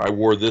this, or I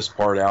wore this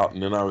part out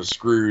and then I was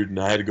screwed and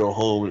I had to go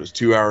home and it was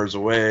 2 hours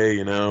away,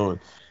 and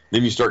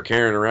then you start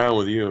carrying around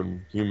with you,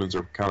 and humans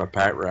are kind of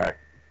pack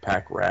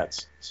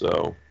rats.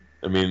 So,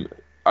 I mean,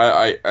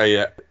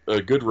 a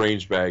good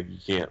range bag, you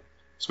can't,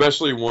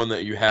 especially one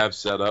that you have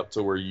set up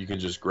to where you can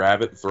just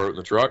grab it and throw it in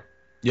the truck.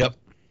 Yep.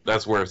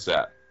 That's where it's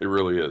at. It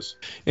really is.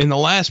 And the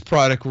last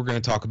product we're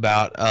going to talk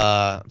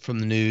about from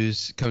the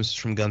news, comes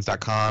from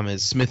guns.com,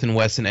 is Smith &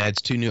 Wesson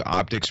adds 2 new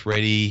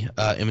optics-ready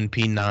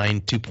M&P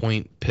 9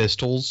 2-point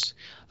pistols.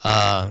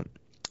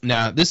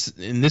 Now, this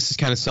is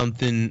kind of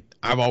something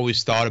I've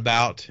always thought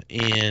about,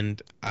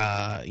 and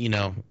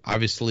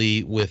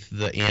obviously with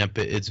the amp,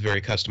 it's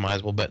very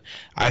customizable. But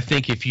I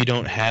think if you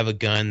don't have a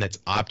gun that's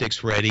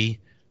optics ready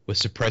with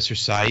suppressor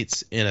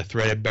sights and a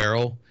threaded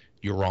barrel,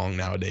 you're wrong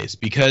nowadays,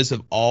 because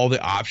of all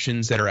the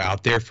options that are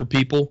out there for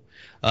people.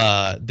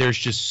 There's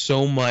just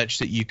so much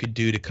that you could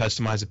do to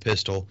customize a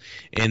pistol,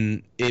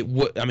 and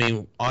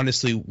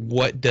honestly,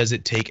 what does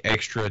it take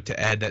extra to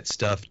add that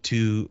stuff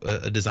to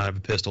a design of a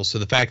pistol? So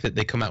the fact that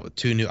they come out with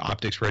 2 new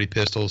optics ready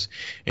pistols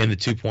and the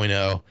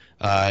 2.0,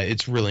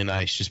 it's really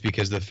nice, just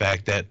because of the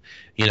fact that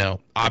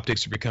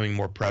optics are becoming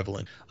more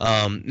prevalent.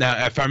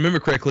 Now, if I remember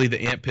correctly,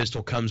 the amp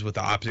pistol comes with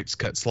the optics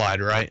cut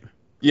slide, right?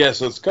 Yeah,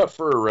 so it's cut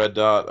for a red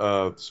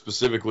dot,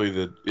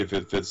 specifically if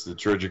it fits the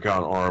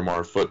Trijicon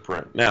RMR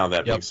footprint. Now,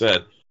 that being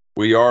said,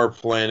 we are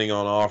planning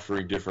on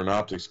offering different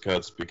optics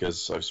cuts,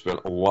 because I've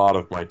spent a lot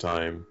of my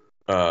time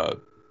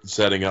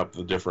setting up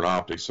the different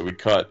optics. So we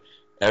cut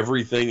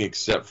everything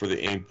except for the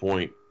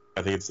Aimpoint.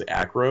 I think it's the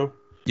Acro.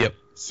 Yep.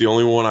 It's the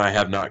only one I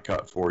have not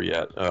cut for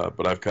yet,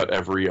 but I've cut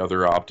every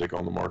other optic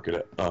on the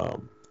market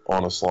on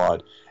a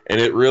slide. And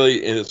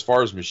as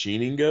far as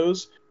machining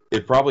goes,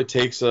 it probably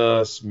takes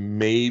us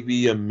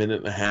maybe 1.5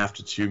 minutes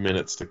to 2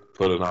 minutes to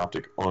put an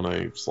optic on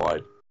a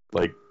slide.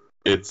 Like,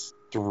 it's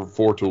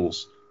 4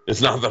 tools.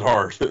 It's not that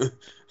hard.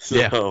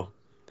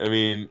 I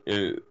mean,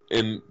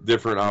 in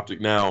different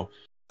optic now,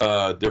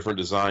 different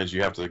designs,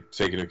 you have to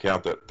take into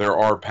account that there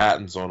are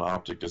patents on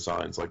optic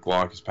designs. Like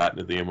Glock has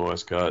patented the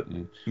MOS cut,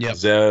 and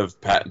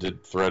Zev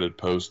patented threaded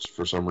posts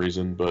for some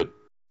reason, but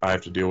I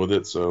have to deal with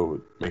it, so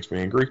it makes me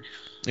angry.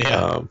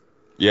 So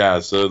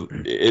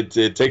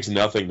it takes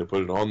nothing to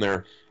put it on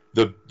there.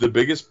 The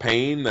biggest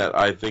pain that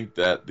I think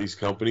that these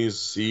companies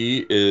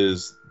see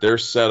is they're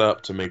set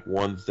up to make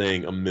one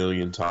thing a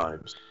million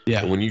times.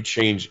 Yeah. And when you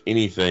change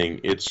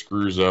anything, it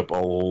screws up a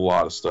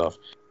lot of stuff.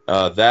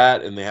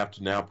 That, and they have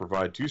to now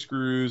provide 2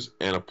 screws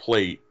and a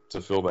plate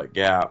to fill that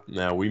gap.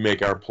 Now, we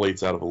make our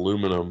plates out of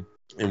aluminum,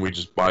 and we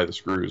just buy the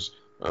screws,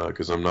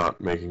 because I'm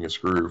not making a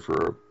screw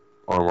for an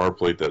RMR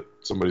plate that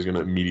somebody's going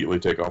to immediately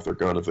take off their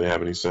gun if they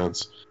have any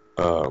sense.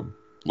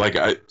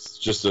 It's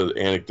just an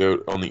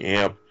anecdote on the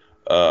amp.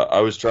 I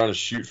was trying to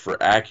shoot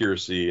for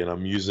accuracy, and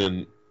I'm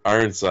using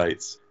iron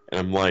sights,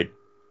 and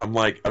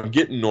I'm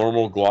getting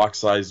normal Glock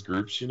sized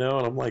groups, and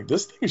I'm like,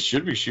 this thing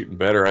should be shooting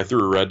better. I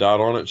threw a red dot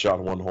on it and shot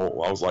 1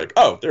 hole. I was like,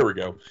 oh, there we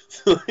go.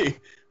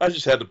 I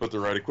just had to put the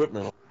right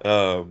equipment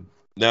on.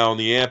 Now on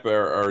the amp,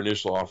 our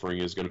initial offering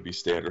is going to be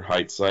standard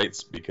height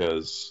sights,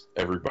 because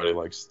everybody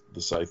likes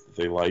the sights that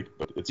they like,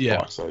 but it's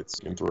Glock sights.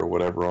 You can throw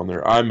whatever on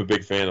there. I'm a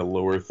big fan of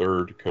lower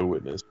third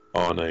co-witness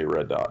on a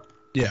red dot.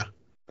 Yeah.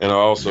 And I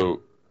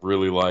also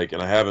really like,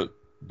 and I haven't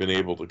been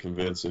able to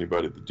convince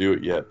anybody to do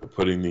it yet, but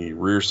putting the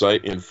rear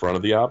sight in front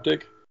of the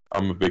optic,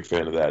 I'm a big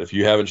fan of that. If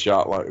you haven't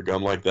shot a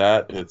gun like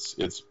that,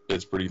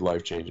 it's pretty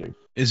life-changing.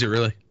 Is it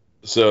really?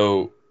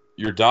 So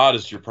your dot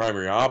is your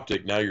primary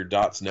optic. Now your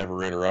dot's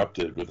never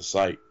interrupted with a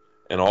sight.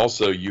 and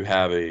also you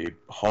have a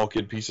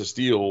honking piece of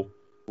steel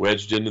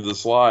wedged into the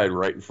slide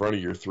right in front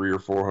of your $300 or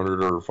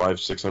 $400 or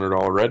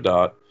 $500-$600 red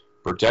dot,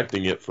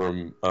 protecting it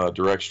from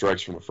direct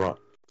strikes from the front.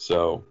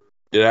 So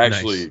it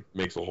actually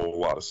makes a whole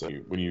lot of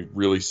sense. When you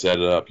really set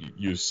it up,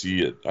 you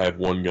see it. I have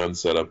one gun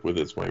set up with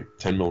it's my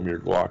 10mm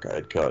Glock I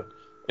had cut,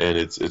 and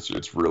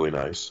it's really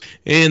nice.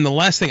 And the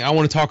last thing I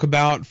want to talk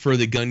about for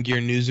the Gun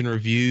Gear News and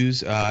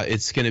Reviews,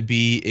 it's going to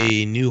be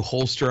a new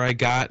holster I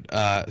got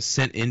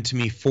sent into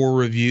me for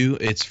review.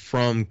 It's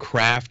from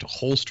Craft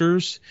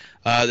Holsters.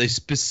 They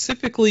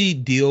specifically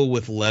deal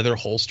with leather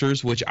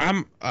holsters, which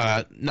I'm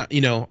not,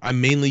 I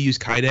mainly use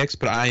Kydex,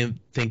 but I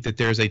think that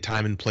there's a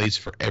time and place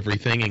for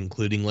everything,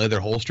 including leather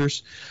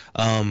holsters.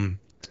 And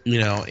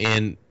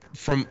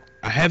from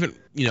I haven't,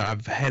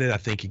 I've had it, I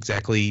think,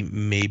 exactly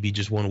maybe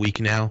just 1 week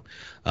now.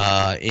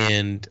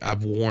 And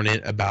I've worn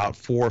it about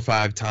 4 or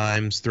 5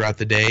 times throughout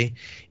the day.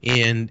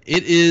 And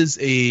it is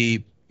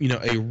a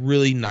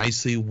really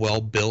nicely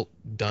well-built,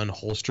 done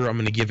holster. I'm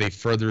going to give a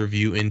further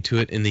review into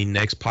it in the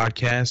next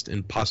podcast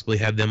and possibly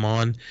have them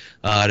on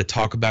to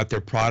talk about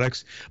their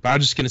products. But I'm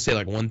just going to say,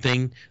 like, one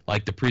thing,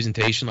 like the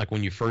presentation, like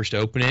when you first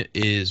open it,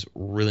 is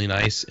really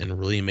nice and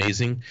really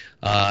amazing.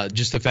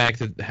 Just the fact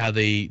that how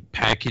they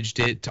packaged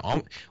it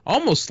to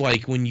almost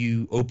like when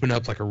you open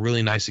up like a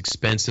really nice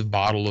expensive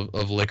bottle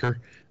of liquor,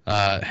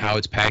 how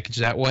it's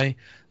packaged that way.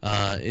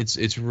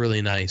 It's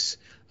really nice.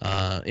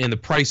 And the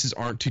prices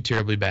aren't too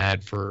terribly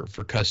bad for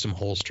custom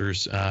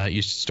holsters.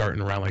 You're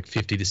starting around like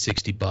 $50 to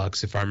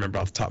 $60, if I remember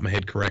off the top of my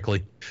head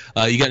correctly.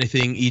 You got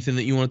anything, Ethan,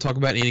 that you want to talk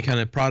about? Any kind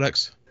of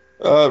products?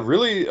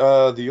 Really,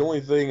 the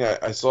only thing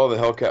I saw, the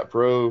Hellcat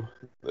Pro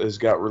has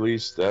got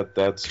released.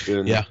 That's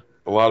been a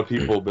lot of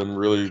people have been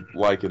really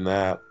liking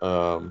that.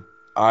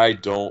 I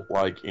don't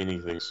like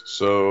anything,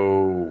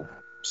 so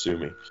sue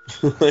me.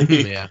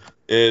 Yeah.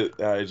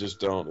 I just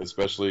don't,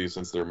 especially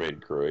since they're made in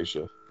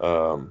Croatia.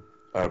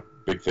 A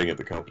big thing at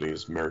the company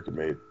is American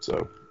made,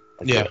 so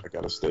I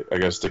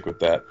gotta stick with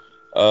that.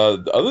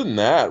 Other than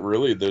that,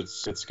 really,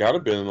 it's gotta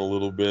been a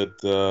little bit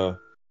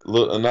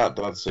not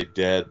to say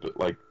dead, but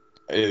like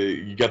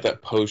you got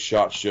that post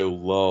SHOT Show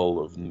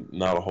lull of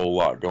not a whole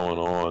lot going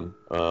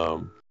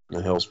on.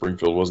 And hell,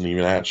 Springfield wasn't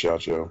even at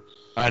SHOT Show.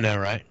 I know,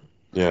 right?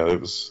 Yeah,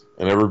 it was,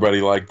 and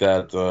everybody liked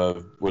that.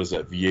 What is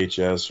that,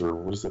 VHS, or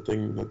what is that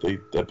thing that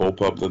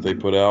bullpup that they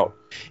put out?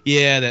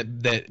 Yeah,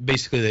 that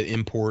basically that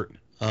import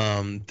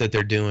that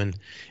they're doing,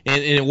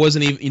 and it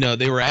wasn't even,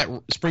 they were at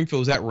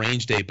Springfield was at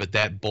range day, but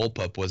that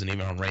bullpup wasn't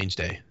even on range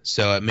day.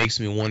 So it makes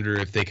me wonder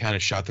if they kind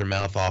of shot their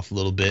mouth off a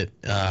little bit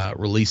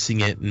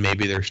releasing it, and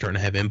maybe they're starting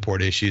to have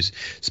import issues,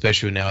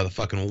 especially now with the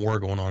fucking war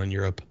going on in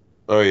Europe.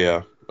 Oh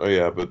yeah,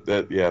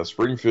 but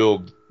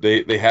Springfield,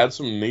 they had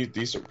some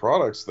decent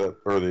products they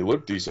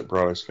looked decent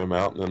products come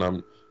out, and then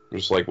I'm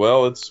just like,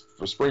 well, it's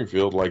for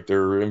Springfield, like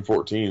their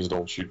M14s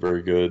don't shoot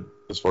very good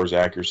as far as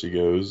accuracy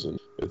goes, and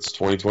it's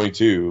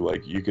 2022.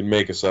 Like, you can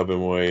make a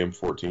sub-MOA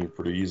M14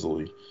 pretty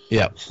easily.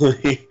 Yeah.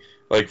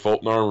 Like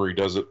Fulton Armory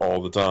does it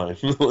all the time.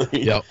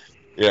 Yep.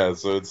 Yeah,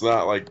 so it's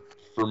not like,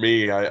 for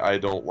me, I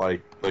don't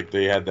like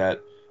they had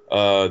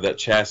that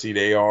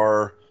chassis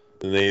AR,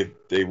 and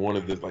they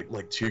wanted like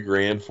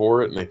 $2,000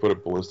 for it, and they put a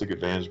ballistic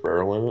advantage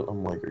barrel in it.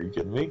 I'm like, are you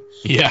kidding me?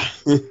 Yeah.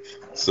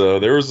 So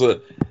there was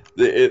like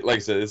I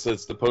said,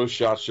 it's the post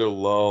SHOT Show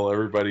lull.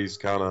 Everybody's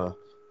kind of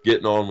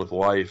getting on with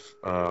life,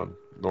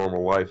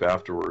 normal life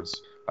afterwards.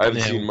 I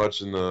haven't seen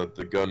much in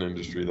the gun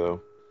industry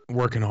though.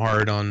 Working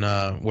hard on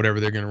whatever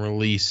they're going to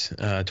release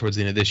towards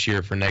the end of this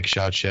year for next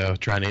SHOT Show,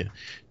 trying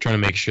to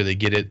make sure they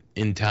get it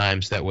in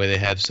time so that way they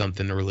have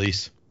something to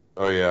release.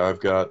 Oh yeah,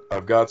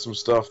 I've got some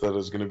stuff that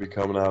is going to be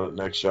coming out at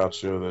next SHOT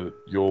Show that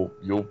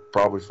you'll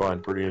probably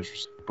find pretty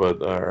interesting.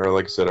 But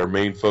like I said, our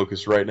main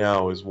focus right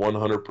now is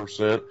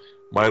 100%.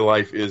 My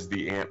life is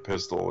the AMP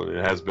pistol, and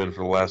it has been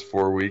for the last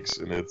 4 weeks,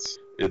 and it's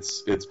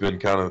been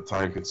kind of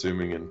time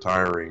consuming and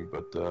tiring.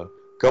 But a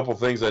couple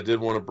things I did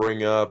want to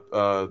bring up.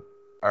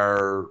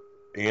 Our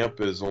AMP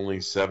is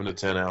only 7 to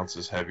 10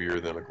 ounces heavier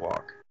than a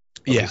Glock.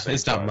 Yeah,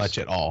 it's not much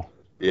at all.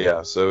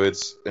 Yeah, so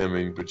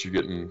but you're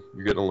getting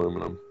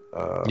aluminum.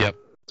 Yep.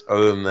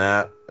 Other than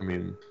that,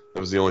 that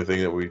was the only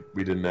thing that we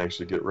didn't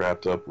actually get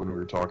wrapped up when we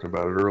were talking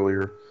about it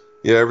earlier.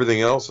 Yeah,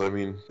 everything else,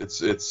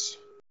 it's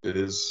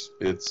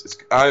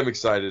I'm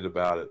excited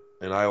about it,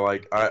 and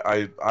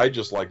I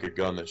just like a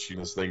gun that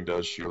this thing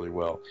does shoot really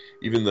well.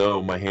 Even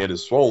though my hand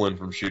is swollen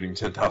from shooting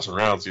 10,000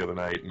 rounds the other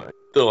night, and I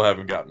still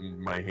haven't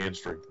gotten my hand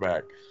strength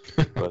back.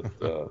 But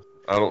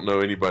I don't know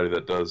anybody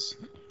that does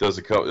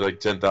a couple, like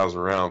 10,000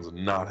 rounds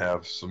and not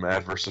have some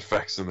adverse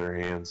effects in their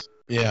hands.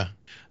 Yeah,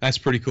 that's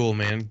pretty cool,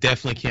 man.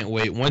 Definitely can't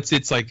wait. Once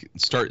it's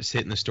starts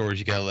hitting the stores,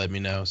 you gotta let me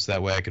know so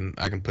that way I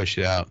can push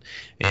it out,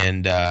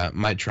 and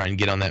might try and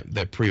get on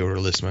that pre-order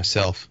list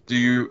myself. Do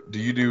you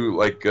do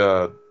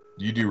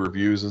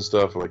reviews and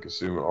stuff, like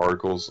assume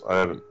articles?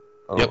 I'm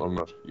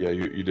not. Yeah,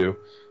 you do.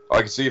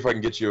 I can see if I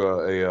can get you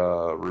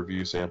a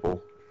review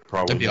sample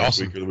probably That'd be next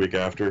awesome. week or the week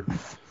after.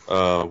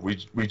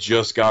 We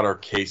just got our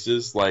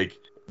cases. Like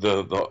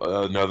the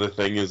another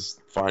thing is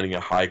finding a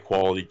high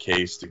quality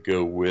case to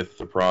go with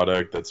the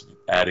product that's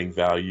adding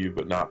value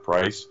but not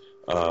price.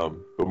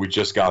 But we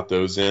just got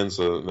those in,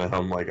 so now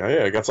I'm like,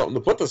 hey, I got something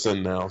to put this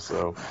in now.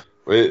 So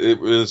it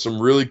was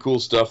some really cool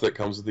stuff that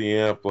comes with the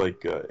amp,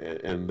 like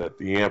and that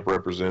the amp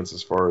represents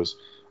as far as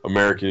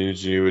American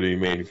ingenuity,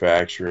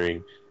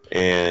 manufacturing,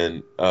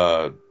 and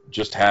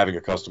just having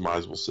a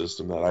customizable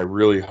system that I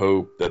really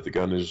hope that the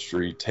gun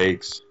industry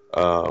takes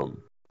and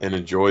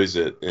enjoys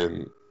it.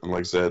 And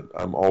like I said,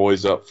 I'm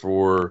always up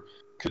for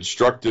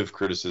constructive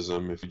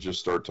criticism. If you just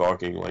start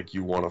talking like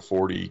you want a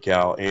 40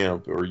 cal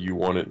amp or you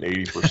want it in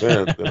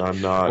 80%, then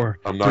I'm not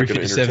going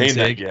to entertain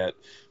that yet.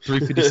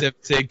 357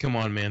 SIG, come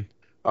on, man.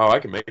 Oh, I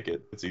can make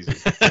it. It's easy.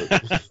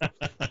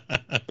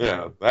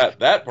 Yeah,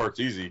 that part's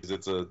easy because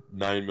it's a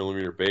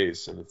 9mm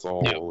base and it's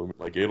all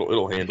like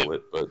it'll handle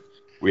it. But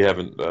we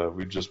haven't.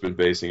 We've just been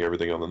basing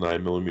everything on the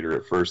 9mm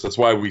at first. That's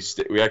why we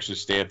actually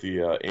stamped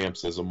the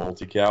amps as a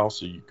multi-cal,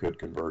 so you could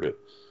convert it.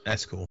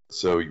 That's cool.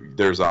 So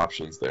there's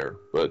options there,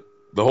 but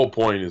the whole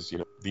point is,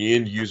 the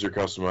end user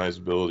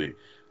customizability.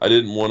 I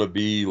didn't want to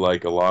be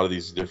like a lot of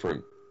these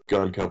different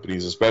gun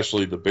companies,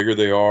 especially the bigger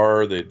they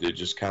are. They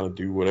just kind of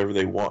do whatever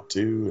they want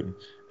to,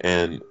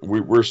 and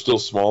we're still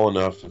small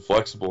enough and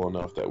flexible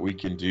enough that we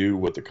can do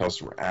what the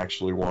customer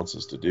actually wants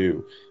us to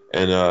do.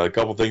 And a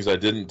couple things I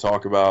didn't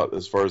talk about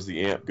as far as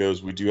the amp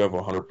goes, we do have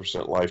a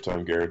 100%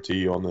 lifetime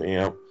guarantee on the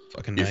amp.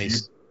 Fucking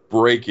nice. If you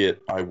break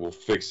it, I will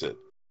fix it.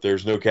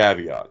 There's no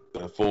caveat.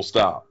 Full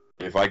stop.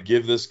 If I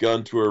give this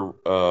gun to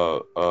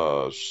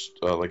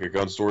like a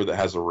gun store that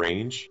has a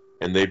range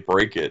and they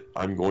break it,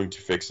 I'm going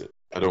to fix it.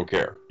 I don't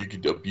care. You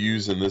could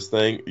abuse this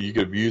thing.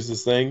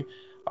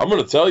 I'm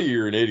going to tell you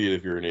you're an idiot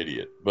if you're an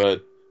idiot,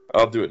 but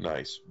I'll do it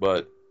nice.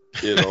 But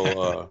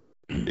it'll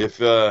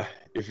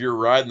if you're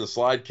riding the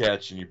slide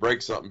catch and you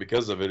break something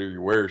because of it, or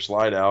you wear your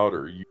slide out,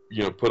 or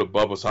you put a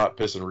Bubba's Hot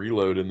Piss and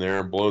Reload in there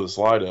and blow the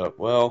slide up,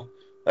 well,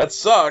 that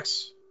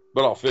sucks,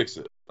 but I'll fix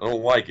it. I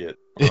don't like it.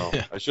 Well,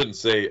 I shouldn't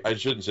say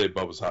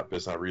Bubba's Hot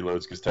Piss on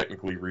reloads, because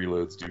technically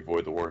reloads do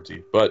void the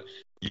warranty. But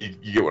you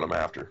get what I'm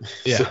after.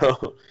 Yeah.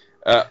 So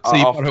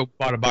you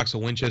bought a box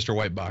of Winchester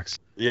white box.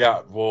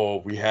 Yeah.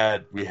 Well, we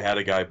had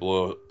a guy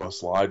blow a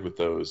slide with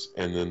those,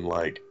 and then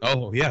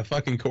oh yeah,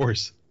 fucking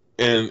course.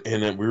 And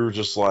then we were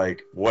just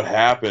like, what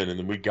happened? And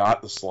then we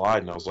got the slide,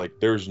 and I was like,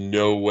 there's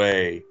no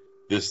way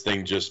this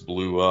thing just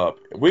blew up.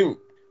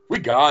 We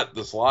got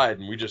the slide,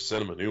 and we just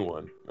sent him a new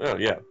one. Oh,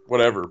 yeah,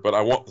 whatever. But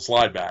I want the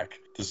slide back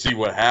to see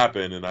what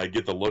happened, and I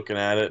get to looking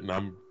at it, and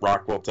I'm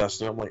Rockwell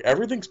testing it. I'm like,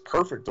 everything's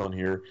perfect on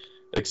here,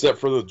 except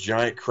for the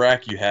giant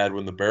crack you had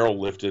when the barrel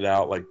lifted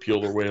out,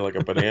 peeled away like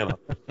a banana.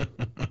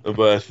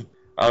 But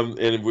and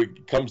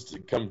it come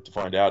to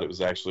find out, it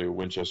was actually a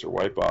Winchester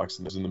white box,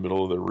 and it was in the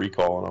middle of the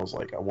recall, and I was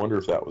like, I wonder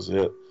if that was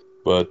it.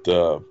 But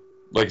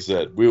like I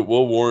said, we'll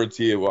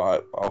warranty it.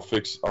 I'll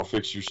fix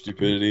your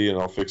stupidity, and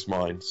I'll fix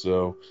mine.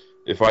 So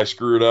if I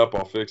screw it up,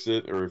 I'll fix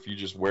it, or if you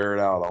just wear it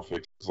out, I'll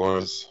fix it,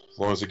 as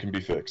long as it can be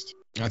fixed.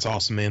 That's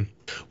awesome, man.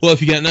 Well,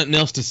 if you got nothing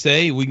else to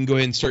say, we can go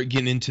ahead and start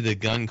getting into the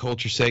gun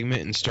culture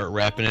segment and start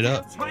wrapping it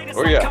up.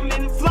 Oh yeah.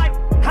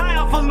 High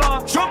off a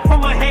log, drunk from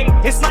my hate.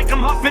 It's like I'm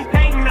huffing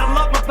pain. I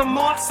love her the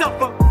more I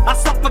suffer. I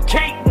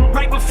suffocate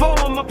right before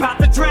I'm about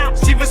to drown.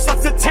 She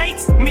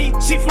resuscitates me.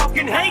 She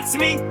fucking hates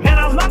me, and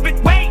I love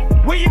it. Wait,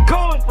 where you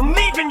going? I'm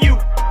leaving you.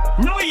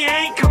 No, you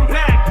ain't come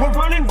back. We're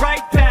running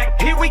right back.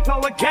 Here we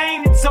go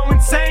again. It's so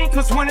insane,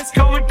 cause when it's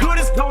going good,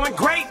 it's going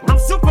great. I'm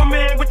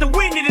Superman with the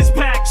wind in his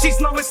back. She's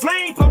Lois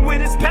Lane, but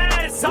when it's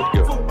bad, it's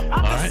awful.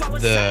 All right,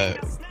 the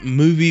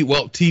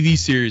TV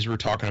series we're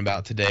talking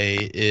about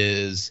today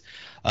is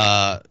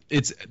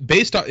it's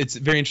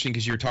very interesting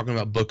because you were talking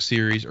about book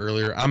series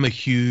earlier. I'm a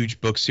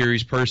huge book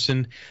series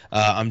person.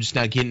 I'm just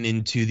now getting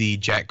into the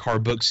Jack Carr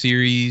book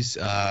series.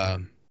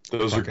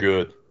 Those are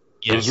good.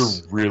 Yes.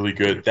 Those are really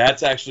good.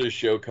 That's actually a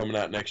show coming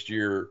out next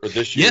year or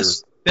this year.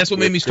 Yes, that's what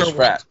made me start.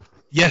 Pratt.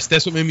 Yes,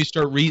 that's what made me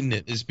start reading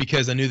it, is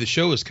because I knew the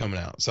show was coming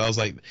out. So I was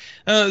like,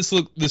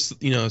 this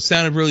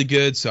sounded really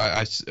good. So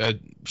I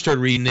started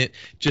reading it.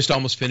 Just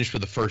almost finished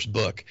with the first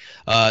book.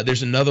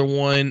 There's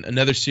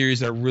another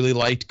series that I really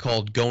liked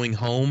called Going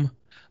Home.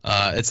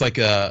 It's like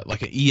an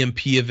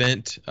EMP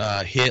event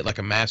hit, like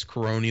a mass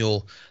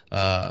coronal,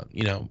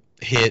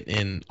 hit,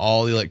 and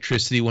all the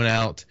electricity went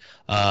out.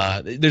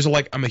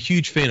 I'm a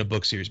huge fan of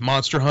book series.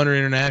 Monster Hunter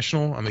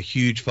International. I'm a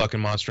huge fucking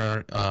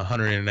Monster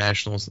Hunter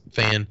International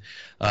fan.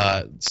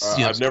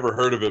 I've never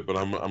heard of it, but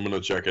I'm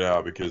gonna check it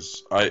out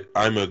because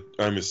I'm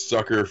a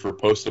sucker for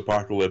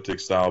post-apocalyptic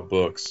style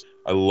books.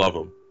 I love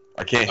them.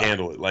 I can't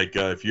handle it.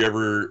 If you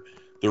ever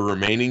the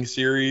Remaining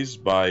series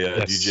by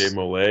DJ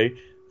Molay,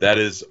 that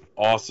is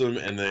awesome,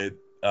 and the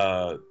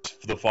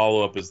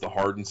follow-up is the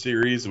Hardened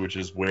series, which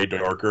is way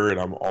darker, and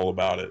I'm all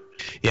about it.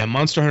 Yeah,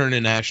 Monster Hunter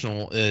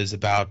International is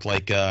about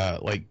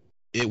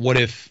what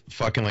if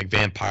fucking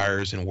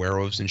vampires and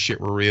werewolves and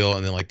shit were real,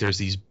 and then there's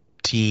these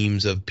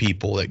teams of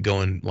people that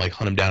go and hunt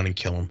them down and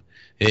kill them.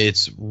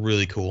 It's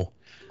really cool.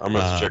 I'm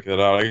gonna have to check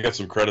that out. I got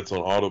some credits on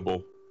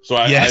Audible, so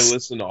I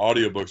listen to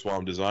audiobooks while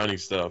I'm designing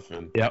stuff,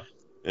 and yep.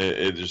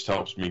 It just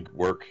helps me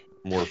work.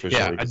 more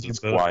efficiently because it's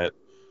quiet.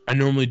 I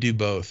normally do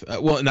both.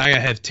 Well, and I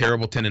have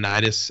terrible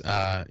tendonitis,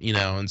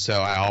 and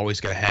so I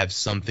always got to have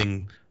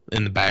something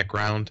in the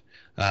background.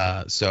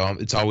 So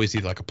it's always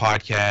either like a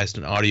podcast,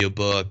 an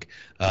audiobook,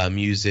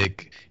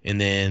 music, and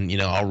then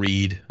I'll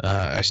read.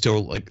 I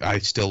still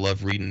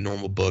love reading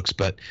normal books,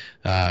 but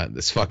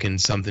it's fucking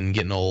something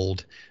getting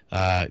old.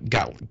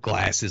 Got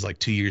glasses like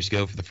 2 years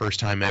ago for the first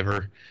time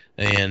ever,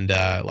 and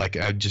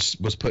I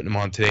just was putting them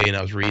on today, and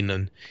I was reading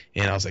them,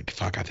 and I was like,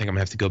 fuck, I think I'm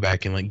gonna have to go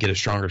back and get a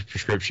stronger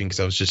prescription because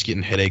I was just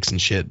getting headaches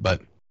and shit.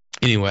 But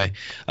anyway,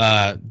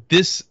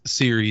 this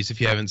series, if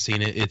you haven't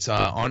seen it, it's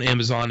on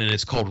Amazon, and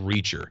it's called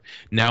Reacher.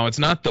 Now, it's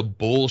not the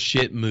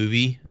bullshit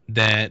movie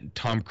that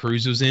Tom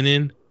Cruise was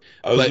in.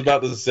 I was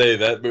about to say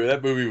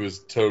that movie was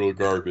total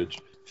garbage.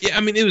 Yeah,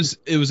 I mean it was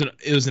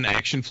an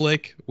action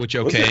flick, which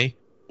okay.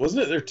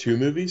 Wasn't it there 2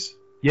 movies?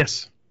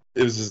 Yes.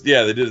 It was just,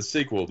 they did a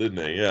sequel, didn't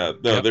they? Yeah.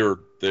 No, yep. They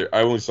were there.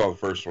 I only saw the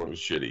first one. It was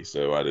shitty,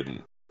 so I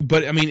didn't.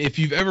 But I mean, if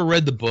you've ever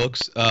read the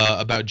books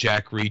about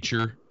Jack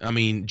Reacher, I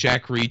mean,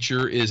 Jack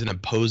Reacher is an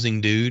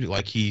imposing dude.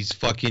 Like, he's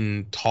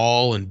fucking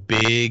tall and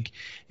big,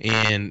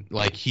 and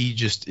he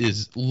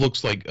just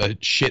looks like a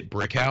shit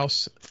brick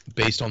house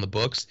based on the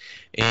books.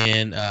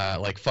 And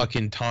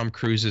fucking Tom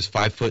Cruise's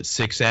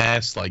 5'6"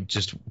 ass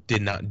just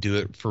did not do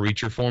it for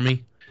Reacher for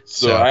me.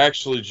 So I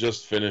actually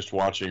just finished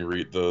watching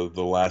the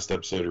last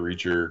episode of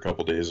Reacher a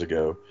couple days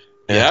ago.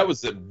 And that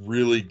was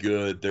really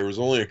good. There was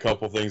only a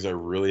couple things I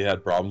really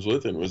had problems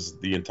with, and it was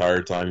the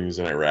entire time he was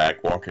in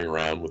Iraq walking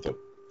around with a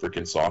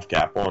freaking soft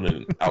cap on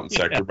and out in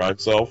sector by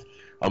himself.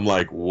 I'm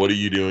like, what are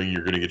you doing?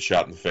 You're going to get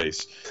shot in the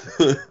face.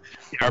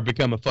 Or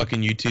become a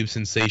fucking YouTube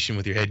sensation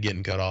with your head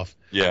getting cut off.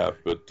 Yeah,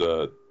 but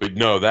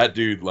no, that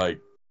dude was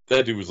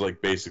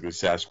basically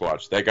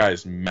Sasquatch. That guy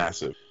is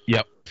massive.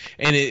 Yep.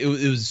 And it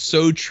was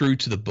so true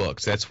to the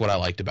books. That's what I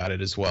liked about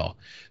it as well.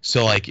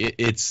 So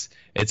it's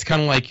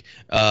kind of like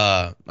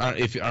I don't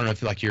know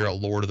if you're a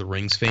Lord of the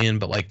Rings fan,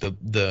 but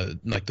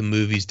the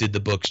movies did the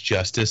books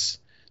justice.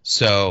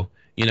 So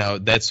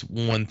that's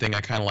one thing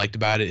I kind of liked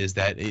about it, is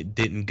that it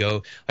didn't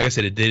go, like I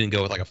said, it didn't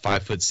go with a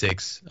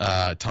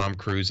 5'6" Tom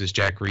Cruise as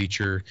Jack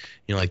Reacher.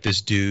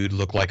 This dude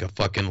looked like a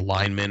fucking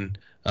lineman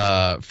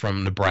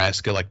from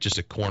Nebraska, just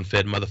a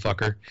corn-fed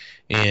motherfucker.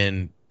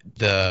 And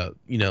the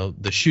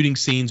shooting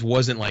scenes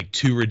wasn't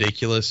too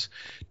ridiculous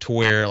to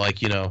where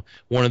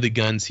one of the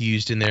guns he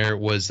used in there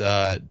was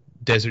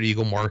Desert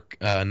Eagle Mark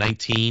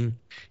 19.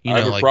 I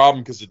have a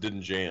problem because it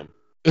didn't jam.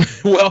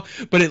 Well,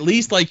 but at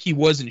least he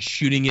wasn't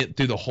shooting it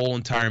through the whole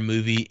entire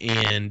movie,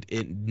 and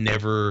it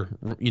never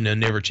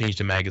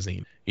changed a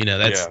magazine.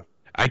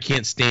 I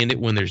can't stand it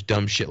when there's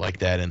dumb shit like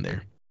that in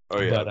there. Oh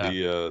yeah,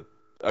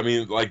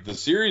 but, the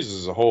series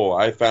as a whole,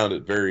 I found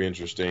it very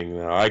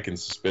interesting. I can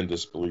suspend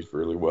disbelief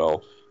really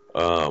well.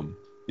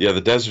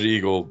 The Desert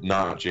Eagle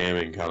not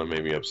jamming kind of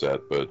made me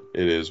upset, but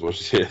it is what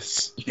it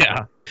is.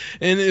 Yeah,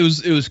 and it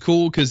was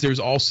cool because there's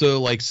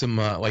also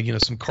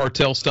some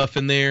cartel stuff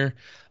in there.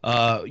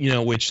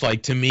 Which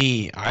to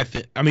me,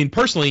 I mean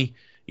personally,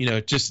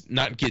 just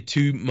not get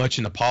too much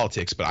into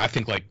politics, but I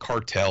think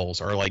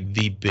cartels are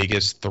the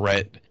biggest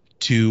threat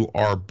to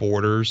our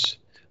borders.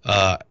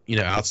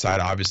 Outside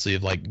obviously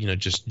of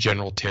just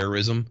general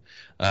terrorism,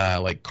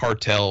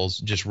 cartels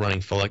just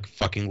running for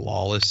fucking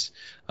lawless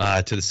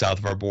to the south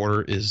of our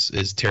border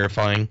is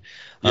terrifying.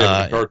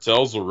 Yeah, but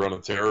cartels will run a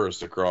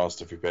terrorist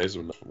across if he pays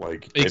them.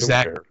 They don't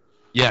care.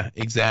 Yeah,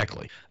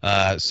 exactly.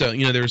 So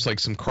there's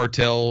some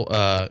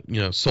cartel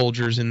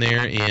soldiers in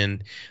there,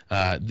 and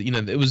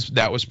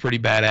that was pretty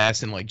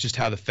badass, and just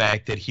how the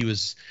fact that he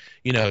was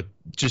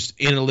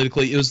just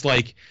analytically, it was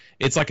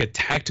it's like a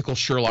tactical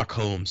Sherlock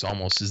Holmes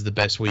almost is the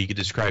best way you could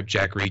describe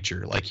Jack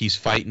Reacher. He's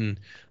fighting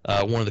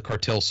one of the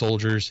cartel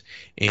soldiers,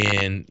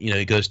 and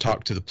he goes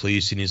talk to the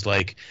police, and he's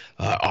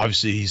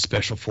obviously he's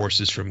special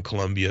forces from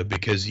Colombia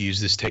because he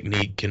used this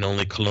technique, and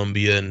only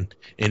Colombia and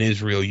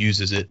Israel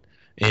uses it.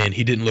 And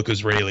he didn't look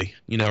Israeli,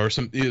 or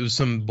it was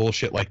some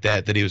bullshit like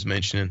that he was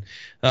mentioning.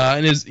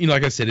 And is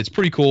like I said, it's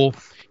pretty cool.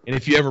 And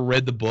if you ever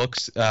read the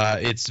books,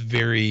 it's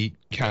very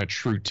kind of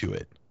true to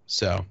it.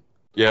 So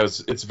yeah,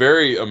 it's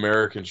very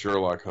American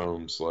Sherlock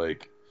Holmes,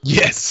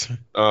 yes.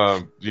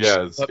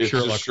 It's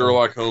just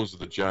Sherlock Holmes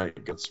with a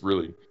giant guts,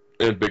 really,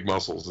 and big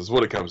muscles is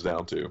what it comes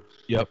down to.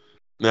 Yep.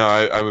 Now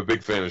I'm a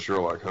big fan of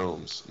Sherlock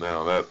Holmes.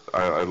 Now that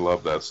I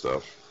love that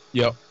stuff.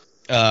 Yep.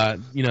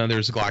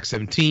 There's Glock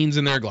 17s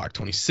in there, Glock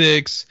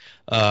 26,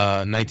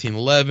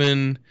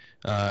 1911,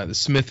 the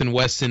Smith &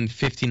 Wesson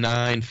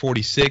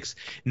 5946.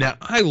 Now,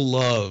 I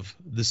love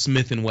the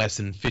Smith &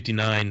 Wesson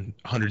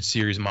 5900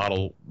 series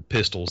model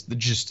pistols.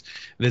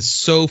 That's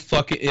so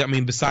fucking, I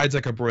mean, besides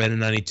a Beretta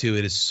 92,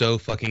 it is so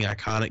fucking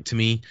iconic to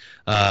me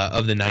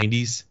of the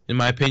 90s, in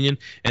my opinion.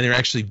 And they're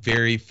actually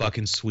very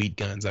fucking sweet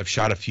guns. I've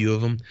shot a few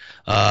of them,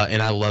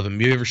 and I love them.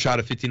 You ever shot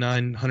a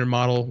 5900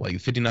 model,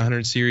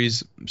 5900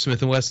 series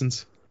Smith &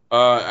 Wessons?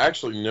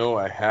 Actually, no,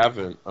 I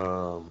haven't.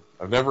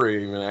 I've never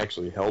even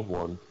actually held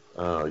one.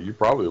 You're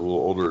probably a little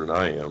older than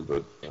I am,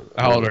 but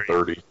how old are you?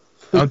 30.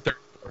 I'm 30.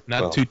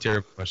 Not too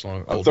terrible much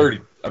longer. I'm 30.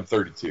 I'm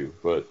 32,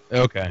 but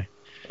okay.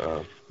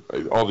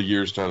 all the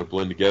years trying to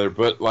blend together.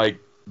 But like,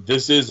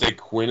 this is a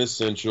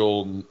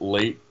quintessential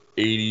late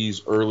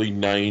 80s, early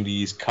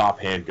 90s cop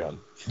handgun.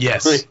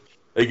 Yes. Like,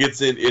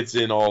 it's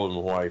in all of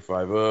them. Hawaii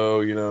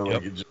 5.0, you know,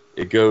 Yep. like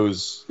it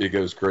goes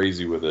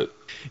crazy with it.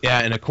 Yeah,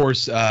 and of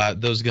course,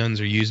 those guns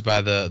are used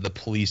by the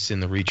police in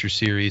the Reacher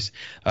series.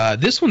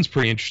 This one's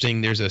pretty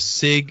interesting. There's a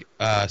Sig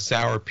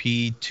Sauer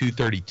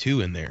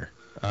P232 in there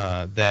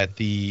that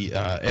the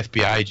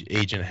FBI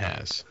agent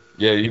has.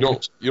 Yeah, you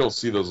don't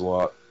see those a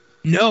lot.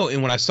 No,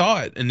 and when I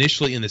saw it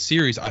initially in the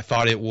series, I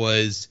thought it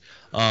was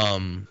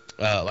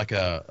like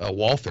a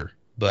Walther.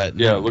 But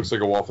yeah, it looks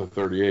like a Walther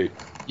 38.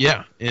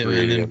 Yeah, and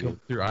then go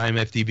through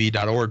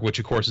imfdb.org, which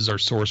of course is our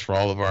source for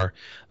all of our,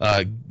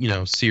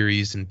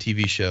 series and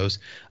TV shows.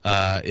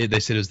 They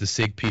said it was the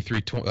Sig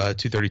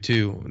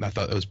P232, and I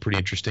thought that was pretty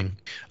interesting.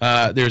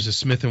 There's a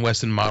Smith &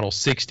 Wesson Model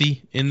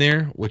 60 in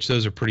there, which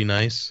those are pretty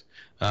nice.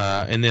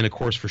 And then, of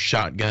course, for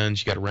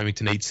shotguns, you got a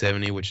Remington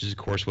 870, which is, of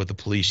course, what the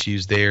police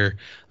use there,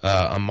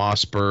 a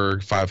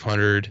Mossberg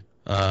 500.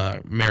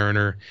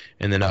 Mariner,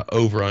 and then a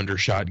over-under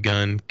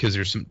shotgun, because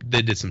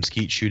they did some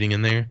skeet shooting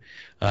in there,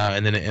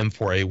 and then an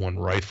M4A1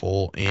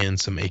 rifle and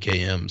some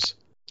AKMs.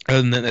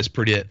 Other than that, that's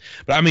pretty it.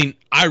 But I mean,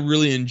 I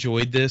really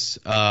enjoyed this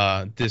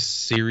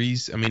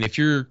series. I mean, if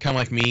you're kind of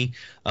like me,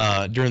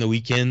 during the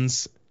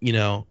weekends, you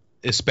know,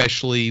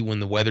 especially when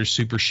the weather's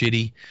super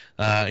shitty,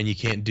 and you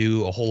can't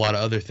do a whole lot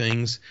of other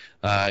things,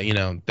 you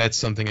know, that's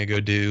something I go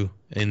do.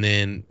 And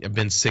then I've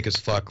been sick as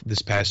fuck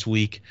this past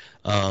week,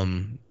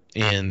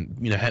 and,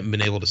 you know, haven't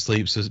been able to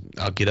sleep, so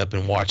I'll get up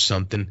and watch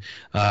something.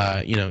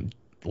 You know,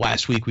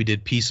 last week we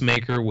did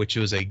Peacemaker, which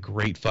was a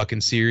great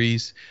fucking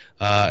series,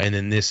 and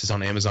then this is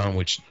on Amazon,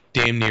 which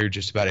damn near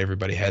just about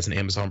everybody has an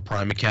Amazon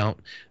Prime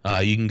account.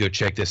 You can go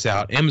check this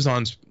out.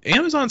 Amazon's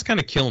kind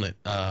of killing it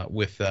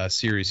with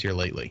series here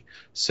lately.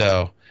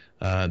 So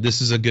this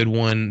is a good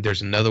one.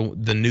 There's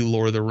the new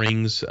Lord of the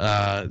Rings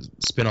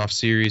spinoff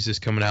series is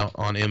coming out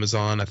on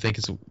Amazon. I think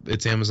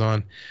it's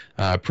Amazon.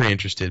 Pretty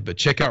interested, but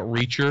check out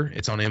Reacher.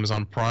 It's on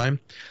Amazon Prime.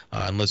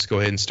 And let's go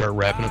ahead and start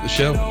wrapping up the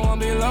show. I don't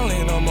wanna be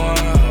lonely no more.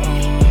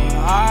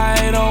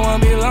 I don't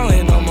wanna be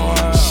lonely no more.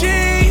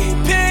 She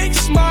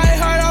picks my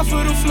heart off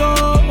of the floor.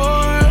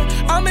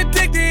 I'm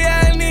addicted,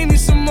 yeah, I need me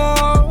some more.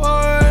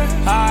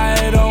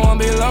 I don't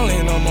wanna be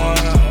lonely no more.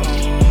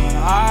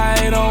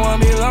 I don't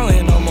wanna be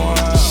lonely no more.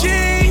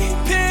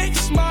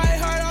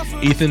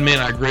 Ethan, man,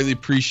 I greatly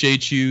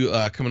appreciate you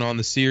coming on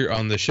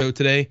the show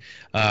today.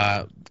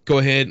 Go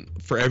ahead,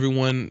 for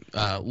everyone,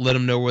 let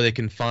them know where they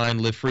can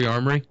find Live Free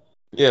Armory.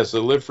 Yeah,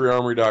 so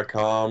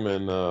livefreearmory.com,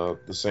 and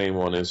the same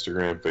on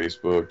Instagram,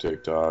 Facebook,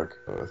 TikTok.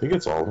 I think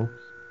it's all of them.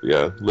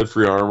 Yeah, Live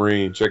Free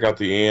Armory. Check out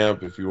the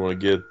amp if you want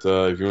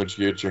to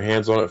get your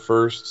hands on it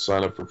first.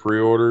 Sign up for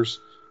pre-orders.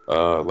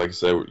 Like I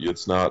said,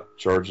 it's not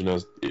charging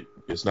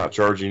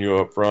you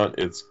up front.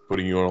 It's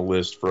putting you on a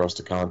list for us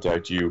to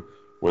contact you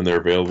when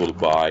they're available to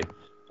buy.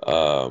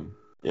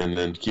 And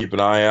then keep an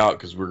eye out,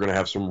 because we're going to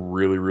have some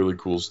really, really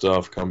cool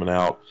stuff coming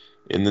out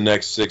in the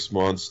next 6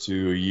 months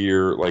to a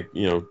year, like,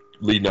 you know,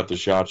 leading up to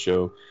SHOT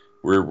Show.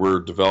 We're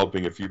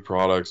developing a few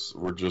products.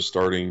 We're just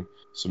starting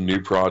some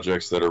new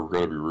projects that are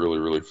going to be really,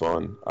 really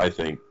fun, I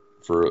think,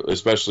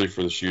 especially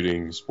for the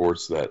shooting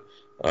sports, that,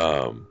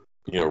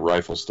 you know,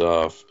 rifle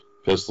stuff,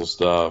 pistol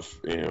stuff.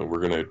 You know,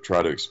 we're going to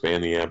try to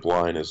expand the amp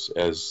line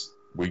as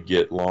we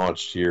get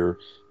launched here.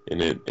 And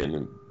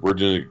we're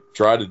going to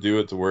try to do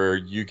it to where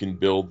you can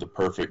build the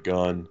perfect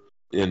gun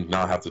and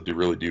not have to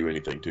really do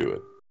anything to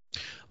it.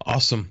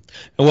 Awesome.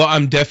 Well,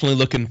 I'm definitely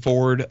looking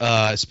forward,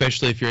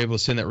 especially if you're able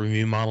to send that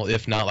review model.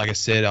 If not, like I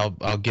said,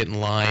 I'll get in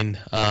line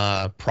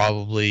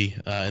probably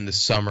in the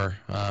summer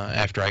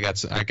after I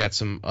got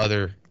some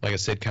other, like I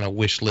said, kind of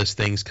wish list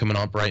things coming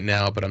up right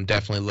now. But I'm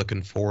definitely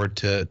looking forward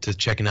to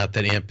checking out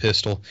that amp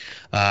pistol.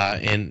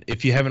 And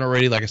if you haven't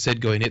already, like I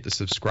said, go ahead and hit the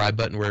subscribe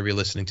button wherever you're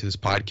listening to this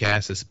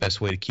podcast. It's the best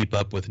way to keep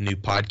up with new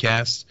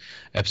podcast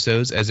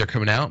episodes as they're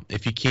coming out.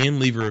 If you can,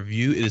 leave a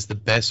review. It is the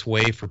best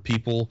way for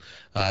people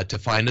to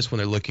find us when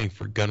they're looking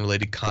for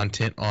gun-related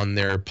content on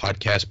their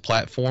podcast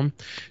platform.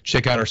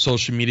 Check out our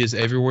social medias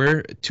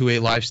everywhere. 2A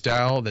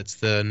Lifestyle. That's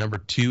the number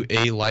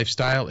 2A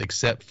Lifestyle,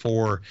 except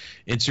for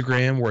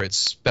Instagram, where it's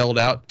spelled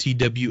out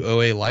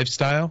TWOA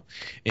Lifestyle.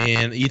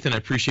 And Ethan, I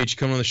appreciate you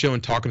coming on the show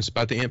and talking to us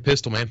about the amp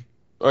pistol, man.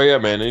 Oh yeah,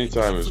 man.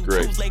 Anytime. It was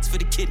great.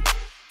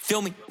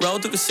 Feel me? Roll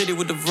through the city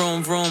with the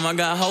vroom vroom. I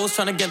got hoes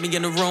trying to get me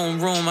in the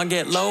room. I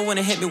get low when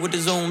it hit me with the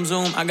zoom.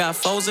 I got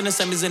foes in the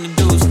semis and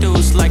the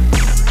deuce like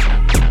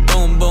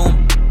boom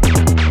boom.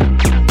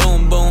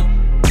 Boom boom.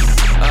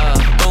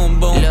 Boom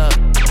boom.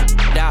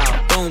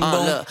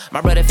 Look,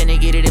 my brother finna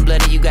get it in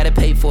blood and you gotta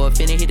pay for it.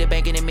 Finna hit the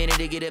bank in a minute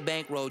to get a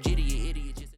bankroll.